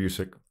 Tyler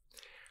Busick,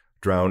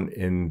 drowned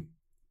in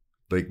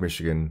Lake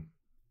Michigan,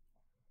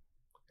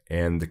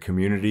 and the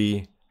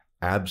community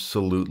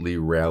absolutely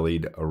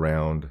rallied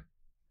around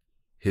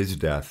his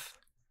death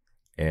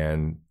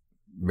and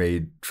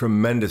made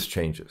tremendous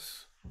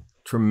changes.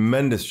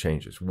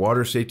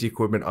 Water safety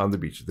equipment on the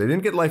beach. They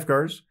didn't get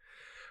lifeguards,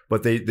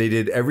 but they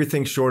did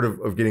everything short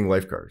of getting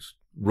lifeguards.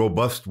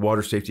 Robust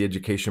water safety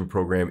education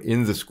program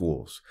in the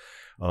schools.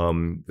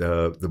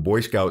 The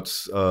Boy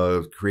Scouts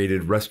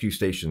created rescue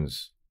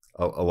stations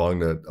along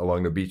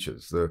the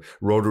beaches. The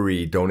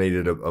Rotary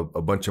donated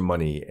a bunch of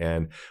money,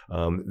 and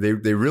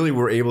they really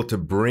were able to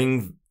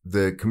bring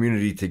the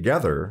community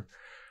together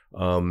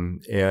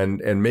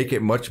and make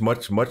it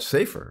much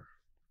safer.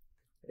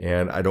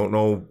 And I don't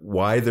know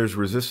why there's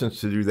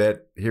resistance to do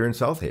that here in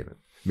South Haven.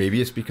 Maybe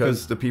it's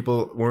because the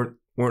people weren't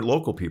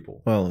local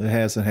people. Well, it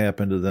hasn't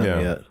happened to them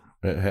yet.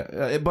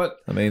 But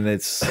I mean,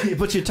 it's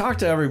but you talk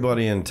to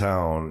everybody in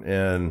town,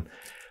 and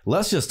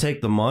let's just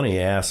take the money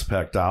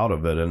aspect out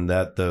of it, and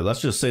that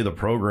let's just say the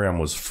program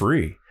was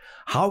free.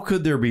 How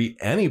could there be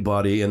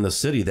anybody in the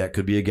city that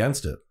could be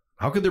against it?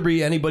 How could there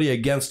be anybody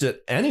against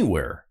it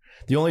anywhere?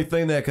 The only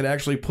thing that could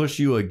actually push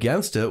you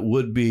against it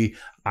would be,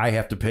 I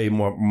have to pay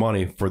more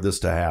money for this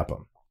to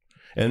happen.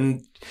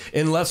 And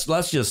let's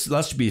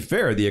be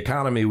fair, the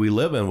economy we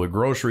live in with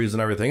groceries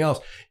and everything else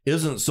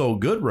isn't so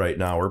good right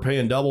now. We're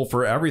paying double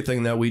for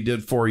everything that we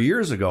did 4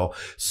 years ago.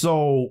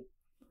 So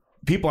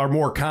people are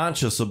more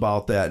conscious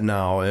about that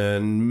now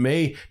and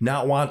may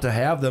not want to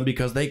have them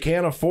because they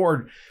can't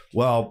afford.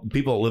 Well,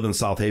 people that live in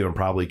South Haven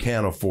probably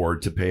can't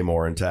afford to pay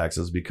more in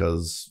taxes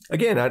because,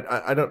 again,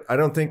 I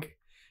don't think,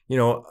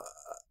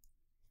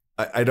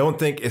 I don't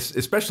think,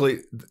 especially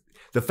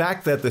the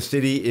fact that the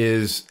city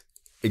is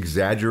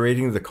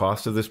exaggerating the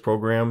cost of this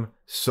program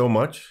so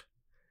much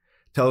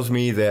tells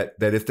me that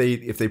if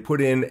they put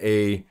in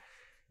a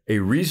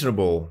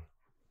reasonable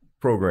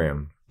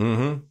program,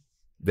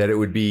 that it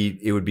would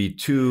be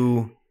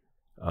too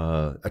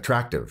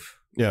attractive.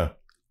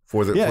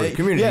 For the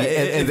community.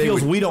 And they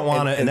feels we don't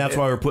want it, and that's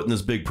why we're putting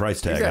this big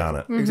price tag on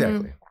it.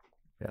 Exactly.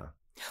 Yeah.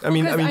 I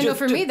know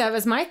for me that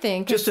was my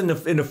thing. Just in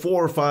the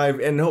 4 or 5,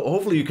 and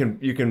hopefully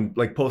you can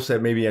like post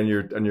that maybe on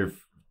your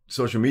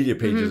social media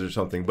pages or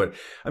something. But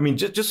I mean,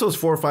 just those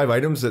 4 or 5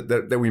 items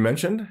that we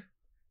mentioned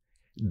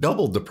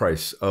doubled the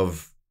price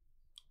of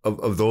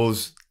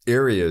those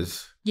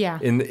areas.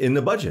 In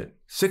the budget,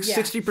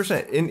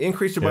 60%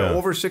 increased it by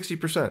over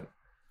 60%.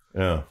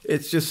 Yeah,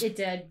 it's just it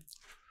did.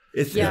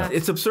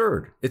 It's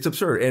absurd. It's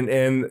absurd.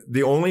 And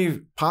the only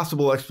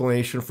possible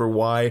explanation for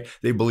why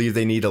they believe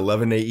they need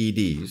 11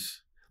 AEDs.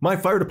 My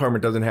fire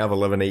department doesn't have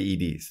 11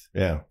 AEDs.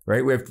 Yeah.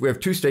 Right. We have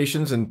 2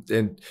 stations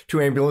and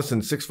 2 ambulances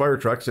and 6 fire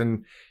trucks,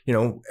 and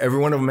every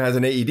one of them has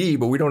an AED,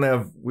 but we don't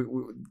have.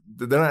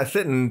 They're not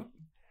sitting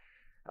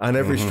on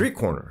every street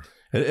corner.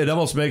 It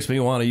almost makes me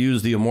want to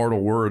use the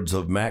immortal words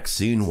of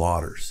Maxine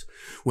Waters.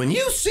 When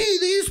you see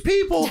these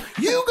people,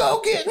 you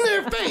go get in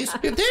their face.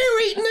 If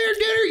they're eating their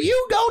dinner,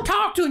 you go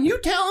talk to them. You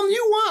tell them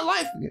you want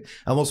life.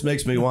 Almost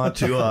makes me want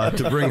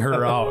to bring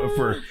her out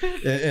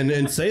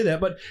and say that.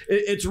 But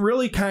it's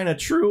really kind of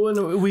true.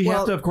 And we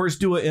have to, of course,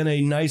 do it in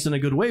a nice and a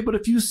good way. But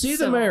if you see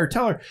the mayor,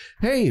 tell her,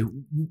 hey,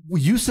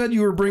 you said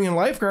you were bringing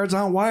lifeguards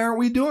on. Why aren't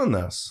we doing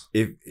this?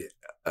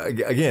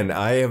 Again,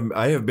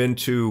 I have been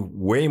to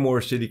way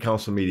more city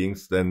council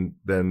meetings than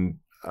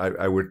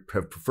I would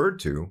have preferred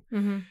to.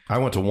 I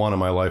went to one in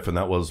my life, and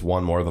that was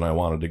one more than I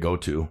wanted to go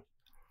to.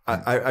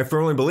 I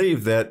firmly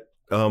believe that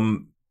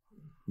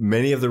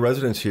many of the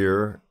residents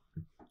here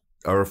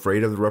are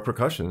afraid of the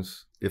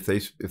repercussions if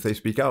they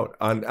speak out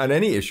on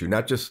any issue,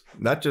 not just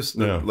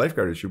the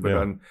lifeguard issue, but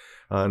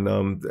on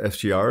the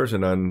SGRs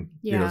and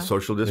on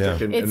social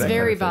district. And it's that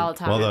very kind of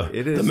volatile. Well,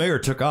 the mayor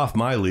took off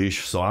my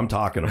leash, so I'm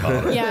talking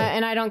about it.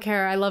 And I don't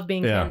care. I love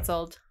being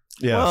canceled.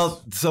 Yeah.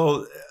 Well,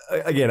 so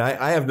again,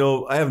 I have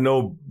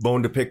no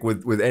bone to pick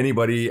with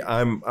anybody.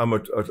 I'm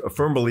a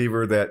firm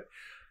believer that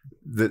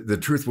the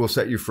truth will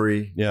set you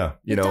free. Yeah.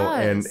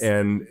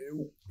 And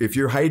if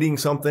you're hiding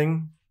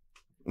something,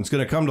 it's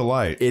going to come to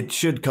light. It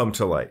should come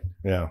to light.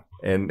 Yeah.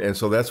 And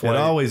so that's why it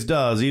always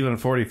does, even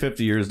 40,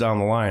 50 years down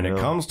the line. It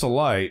comes to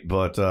light,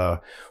 but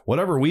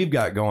whatever we've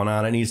got going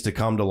on, it needs to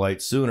come to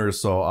light sooner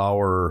so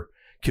our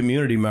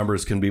community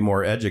members can be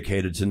more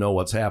educated to know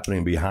what's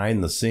happening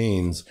behind the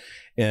scenes.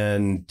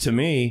 And to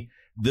me,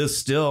 this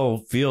still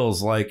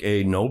feels like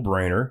a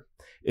no-brainer.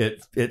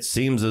 It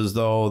seems as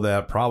though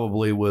that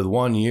probably with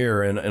 1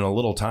 year and a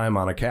little time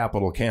on a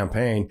capital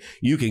campaign,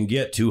 you can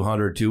get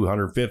 $200,000,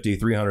 $250,000,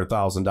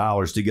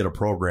 $300,000 to get a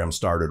program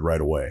started right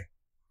away.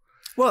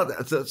 Well,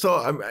 so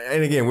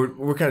and again,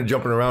 we're kind of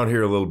jumping around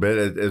here a little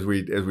bit as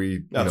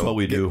we that's what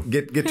we do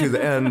get to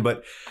the end.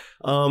 But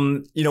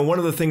one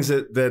of the things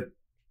that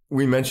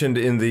we mentioned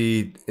in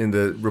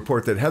the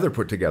report that Heather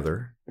put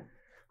together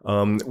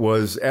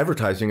was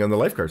advertising on the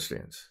lifeguard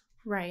stands.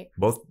 Right.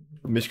 Both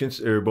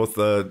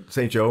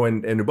St. Joe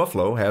and New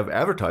Buffalo have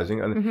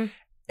advertising on,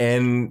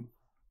 and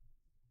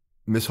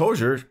Ms.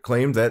 Hosier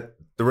claimed that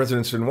the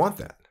residents didn't want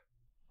that.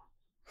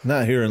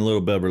 Not here in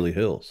Little Beverly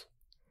Hills.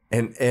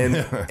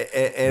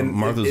 and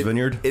Martha's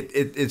Vineyard.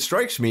 It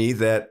strikes me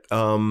that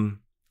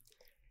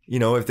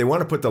if they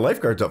want to put the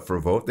lifeguards up for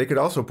a vote, they could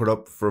also put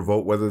up for a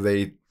vote whether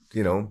they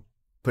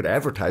put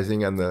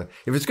advertising on the,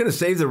 if it's going to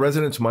save the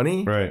residents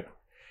money. Right.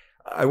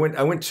 I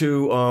went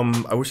to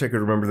I wish I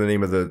could remember the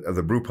name of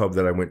the brew pub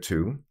that I went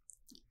to,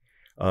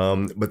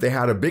 but they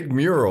had a big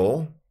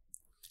mural.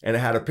 And it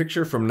had a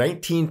picture from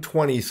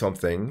 1920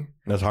 something.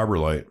 That's Harbor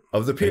Light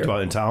of the pier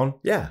in town.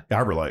 Yeah,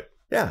 Harbor Light.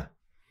 Yeah,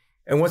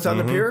 and what's on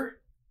the pier?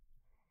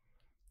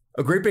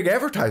 A great big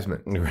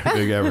advertisement.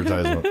 Big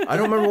advertisement. I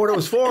don't remember what it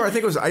was for. I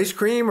think it was ice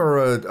cream or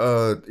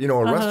a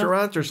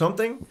restaurant or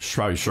something. It's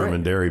probably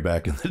Sherman Dairy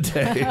back in the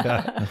day.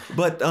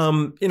 But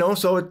so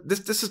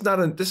this is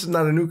not a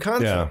new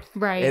concept. Yeah.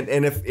 Right.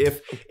 And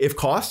if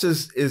cost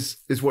is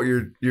what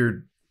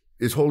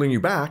is holding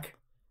you back,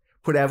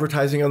 put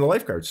advertising on the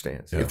lifeguard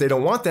stands. Yeah. If they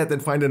don't want that, then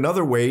find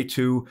another way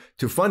to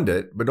fund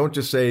it. But don't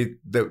just say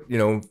that,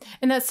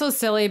 And that's so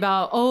silly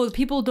about,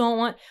 people don't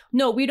want.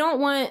 No, we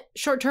don't want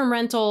short-term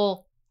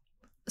rental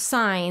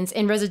signs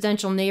in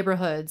residential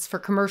neighborhoods for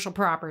commercial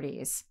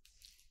properties.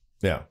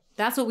 Yeah.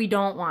 That's what we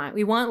don't want.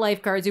 We want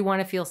lifeguards. We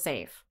want to feel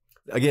safe.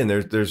 Again,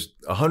 there's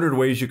 100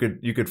 ways you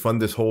could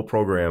fund this whole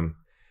program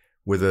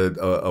with a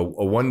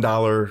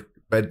 $1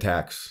 bed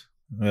tax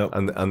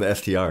on the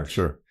STR.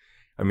 Sure.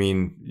 I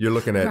mean, you're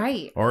looking at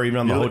or even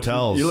on the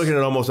hotels. You're looking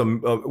at almost on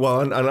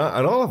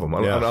all of them.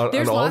 On all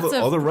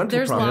the rental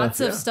there's properties. lots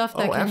of stuff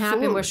that can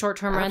happen with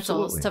short-term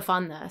rentals to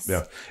fund this.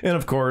 Yeah, and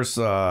of course,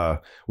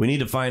 we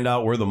need to find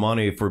out where the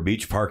money for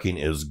beach parking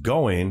is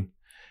going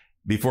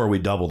before we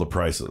double the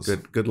prices.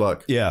 Good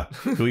luck. Yeah,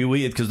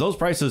 because those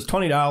prices,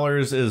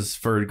 $20 is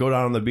for go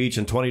down on the beach,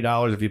 and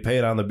 $20 if you pay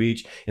it on the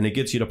beach, and it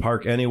gets you to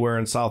park anywhere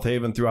in South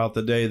Haven throughout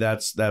the day.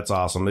 That's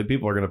awesome. The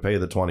people are going to pay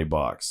the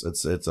 $20.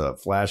 It's a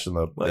flash in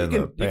the.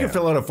 You can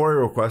fill out a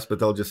FOIA request, but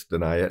they'll just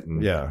deny it.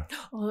 And yeah.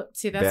 Well,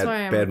 see, that's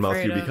why I'm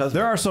badmouth you because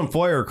there are some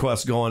FOIA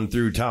requests going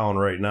through town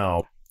right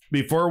now.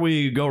 Before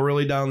we go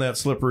really down that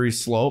slippery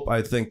slope,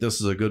 I think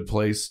this is a good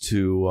place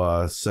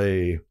to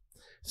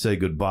say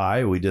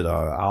goodbye. We did an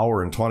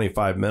hour and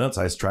 25 minutes.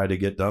 I tried to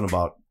get done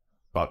about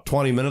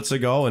 20 minutes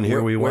ago, and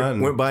here we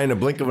went. Went by in a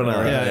blink of an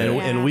eye.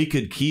 And we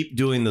could keep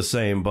doing the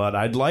same, but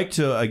I'd like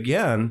to,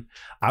 again,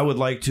 I would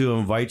like to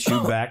invite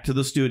you back to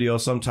the studio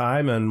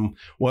sometime, and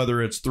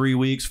whether it's 3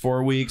 weeks,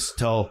 4 weeks,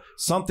 till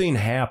something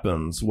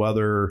happens,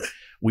 whether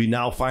we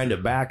now find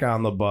it back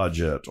on the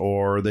budget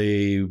or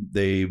they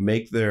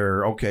make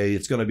their,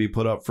 it's going to be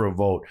put up for a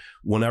vote.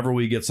 Whenever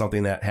we get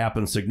something that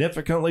happens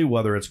significantly,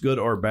 whether it's good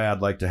or bad,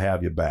 I'd like to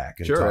have you back.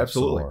 And sure,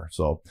 absolutely.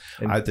 So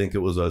I think it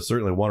was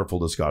certainly a wonderful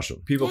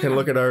discussion. People can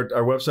look at our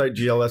website,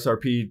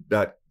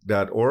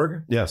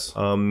 GLSRP.org. Yes.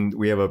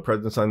 We have a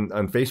presence on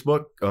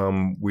Facebook.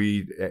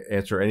 We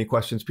answer any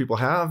questions people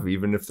have,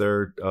 even if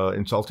they're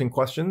insulting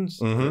questions.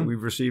 Mm-hmm.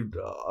 We've received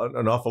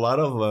an awful lot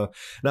of,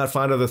 not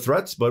fond of the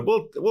threats, but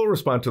we'll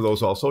respond to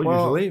those also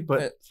usually.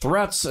 But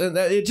threats,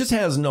 it just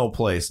has no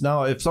place.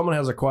 Now, if someone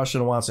has a question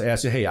and wants to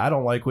ask you, hey, I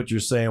don't like what you're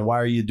saying, why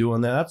are you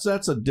doing that?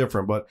 That's a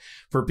different. But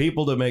for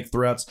people to make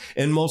threats,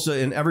 and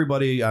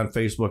everybody on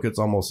Facebook, it's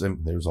almost,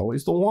 there's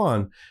always the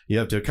one you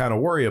have to kind of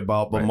worry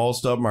about, but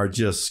most of them are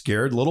just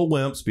scared little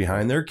wimps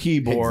behind their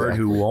keyboard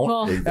who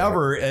won't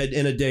ever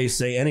in a day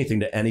say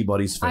anything to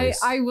anybody's face.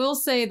 I will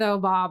say though,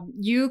 Bob,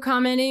 you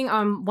commenting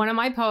on one of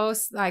my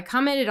posts, I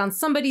commented on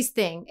somebody's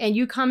thing and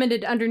you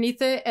commented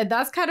underneath it, and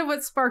that's kind of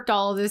what sparked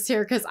all of this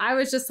here, because I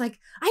was just like,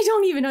 I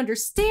don't even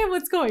understand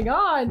what's going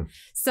on.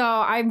 So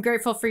I'm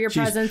grateful for your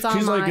presence online.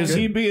 She's like, is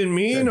he being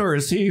mean or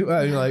is he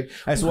like?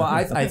 I said, well,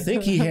 I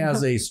think he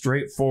has a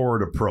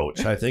straightforward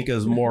approach. I think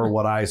is more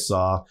what I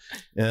saw,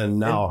 and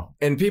now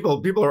and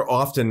people are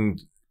often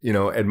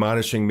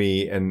admonishing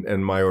me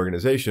and my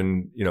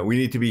organization. We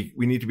need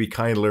to be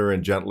kinder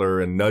and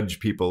gentler and nudge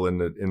people in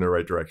the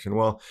right direction.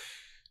 Well,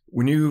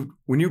 when you've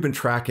been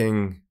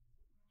tracking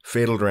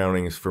fatal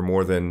drownings for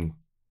more than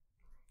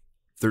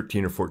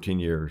 13 or 14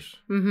 years,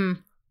 mm-hmm.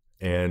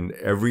 and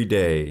every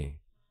day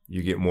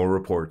you get more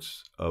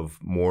reports of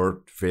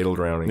more fatal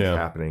drownings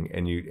happening,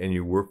 and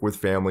you work with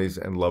families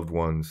and loved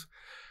ones,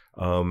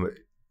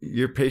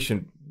 your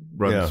patient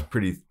runs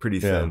pretty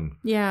thin.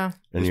 Yeah.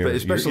 And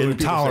especially your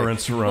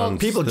intolerance runs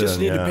people thin, just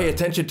need to pay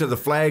attention to the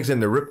flags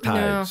and the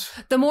riptides.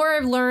 No. The more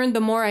I've learned,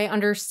 the more I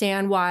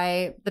understand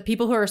why the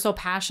people who are so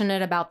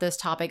passionate about this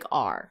topic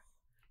are.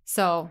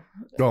 So,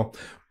 well,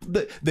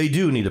 they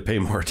do need to pay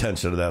more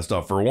attention to that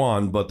stuff for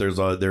one, but there's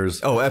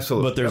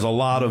absolutely. But there's a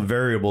lot of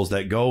variables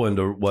that go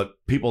into what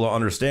people don't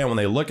understand when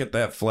they look at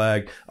that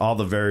flag. All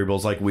the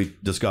variables, like we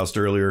discussed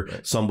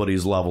earlier,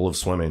 somebody's level of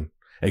swimming.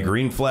 A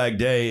green flag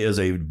day is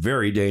a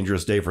very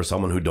dangerous day for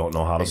someone who don't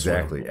know how to swim.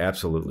 Exactly,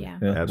 absolutely. Yeah.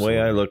 Absolutely. The way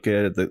I look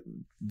at it,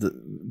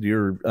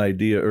 your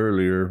idea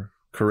earlier,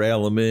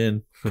 corral them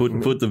in,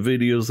 put the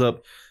videos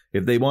up.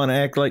 If they want to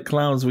act like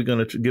clowns, we're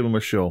going to give them a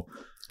show.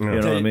 You know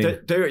what I mean?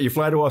 You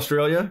fly to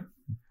Australia,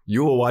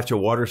 you will watch a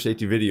water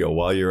safety video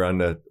while you're on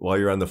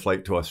the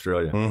flight to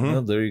Australia. Mm-hmm.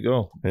 Well, there you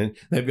go. And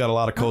they've got a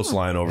lot of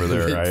coastline over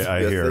there.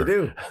 I Yes, hear they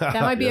do. That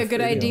might be a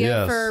good idea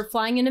Yes. for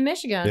flying into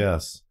Michigan.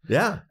 Yes.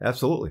 Yeah,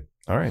 absolutely.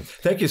 All right.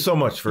 Thank you so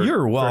much for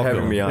You're welcome.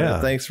 having me on. Yeah.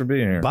 Thanks for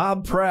being here.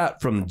 Bob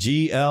Pratt from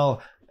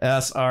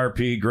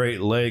GLSRP Great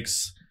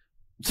Lakes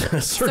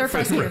Surf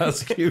and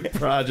Rescue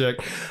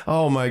Project.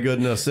 Oh my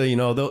goodness! So, you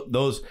know,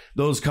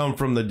 those come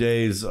from the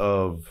days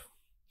of.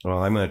 Well,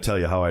 I'm going to tell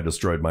you how I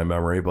destroyed my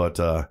memory, but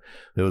it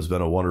has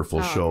been a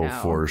wonderful show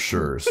for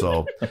sure.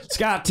 So,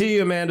 Scott T,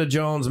 Amanda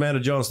Jones,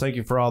 thank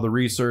you for all the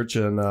research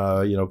and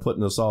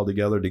putting this all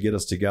together to get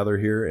us together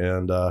here.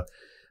 And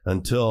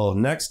until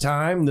next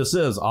time, this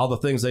is All the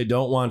Things They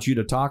Don't Want You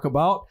to Talk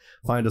About.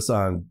 Find us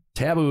on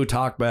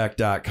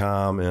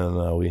tabootalkback.com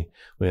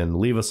and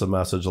leave us a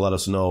message. Let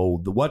us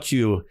know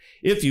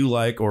if you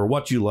like or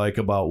what you like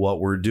about what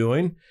we're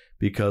doing,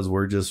 because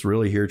we're just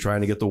really here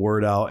trying to get the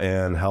word out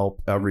and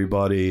help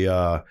everybody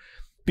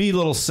be a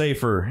little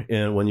safer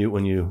when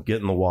you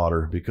get in the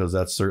water, because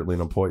that's certainly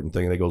an important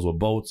thing. That goes with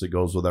boats. It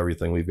goes with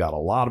everything. We've got a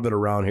lot of it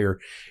around here,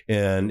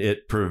 and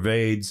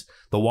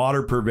the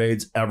water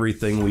pervades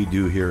everything we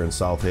do here in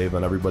South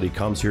Haven. Everybody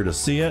comes here to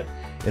see it,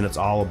 and it's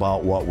all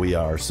about what we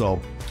are. So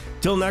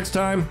till next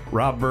time,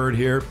 Rob Byrd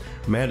here,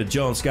 Amanda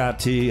Jones, Scott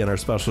T, and our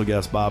special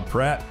guest, Bob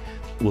Pratt.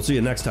 We'll see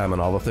you next time on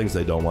All the Things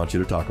They Don't Want You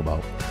to Talk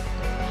About.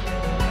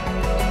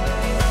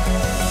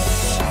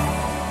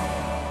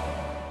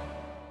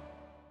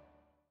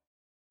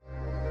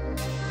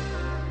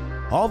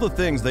 All the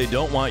Things They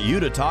Don't Want You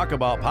to Talk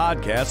About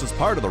podcast is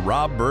part of the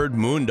Rob Byrd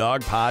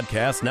Moondog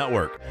Podcast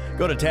Network.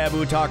 Go to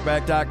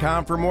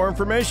tabootalkback.com for more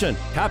information.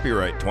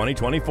 Copyright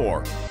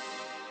 2024.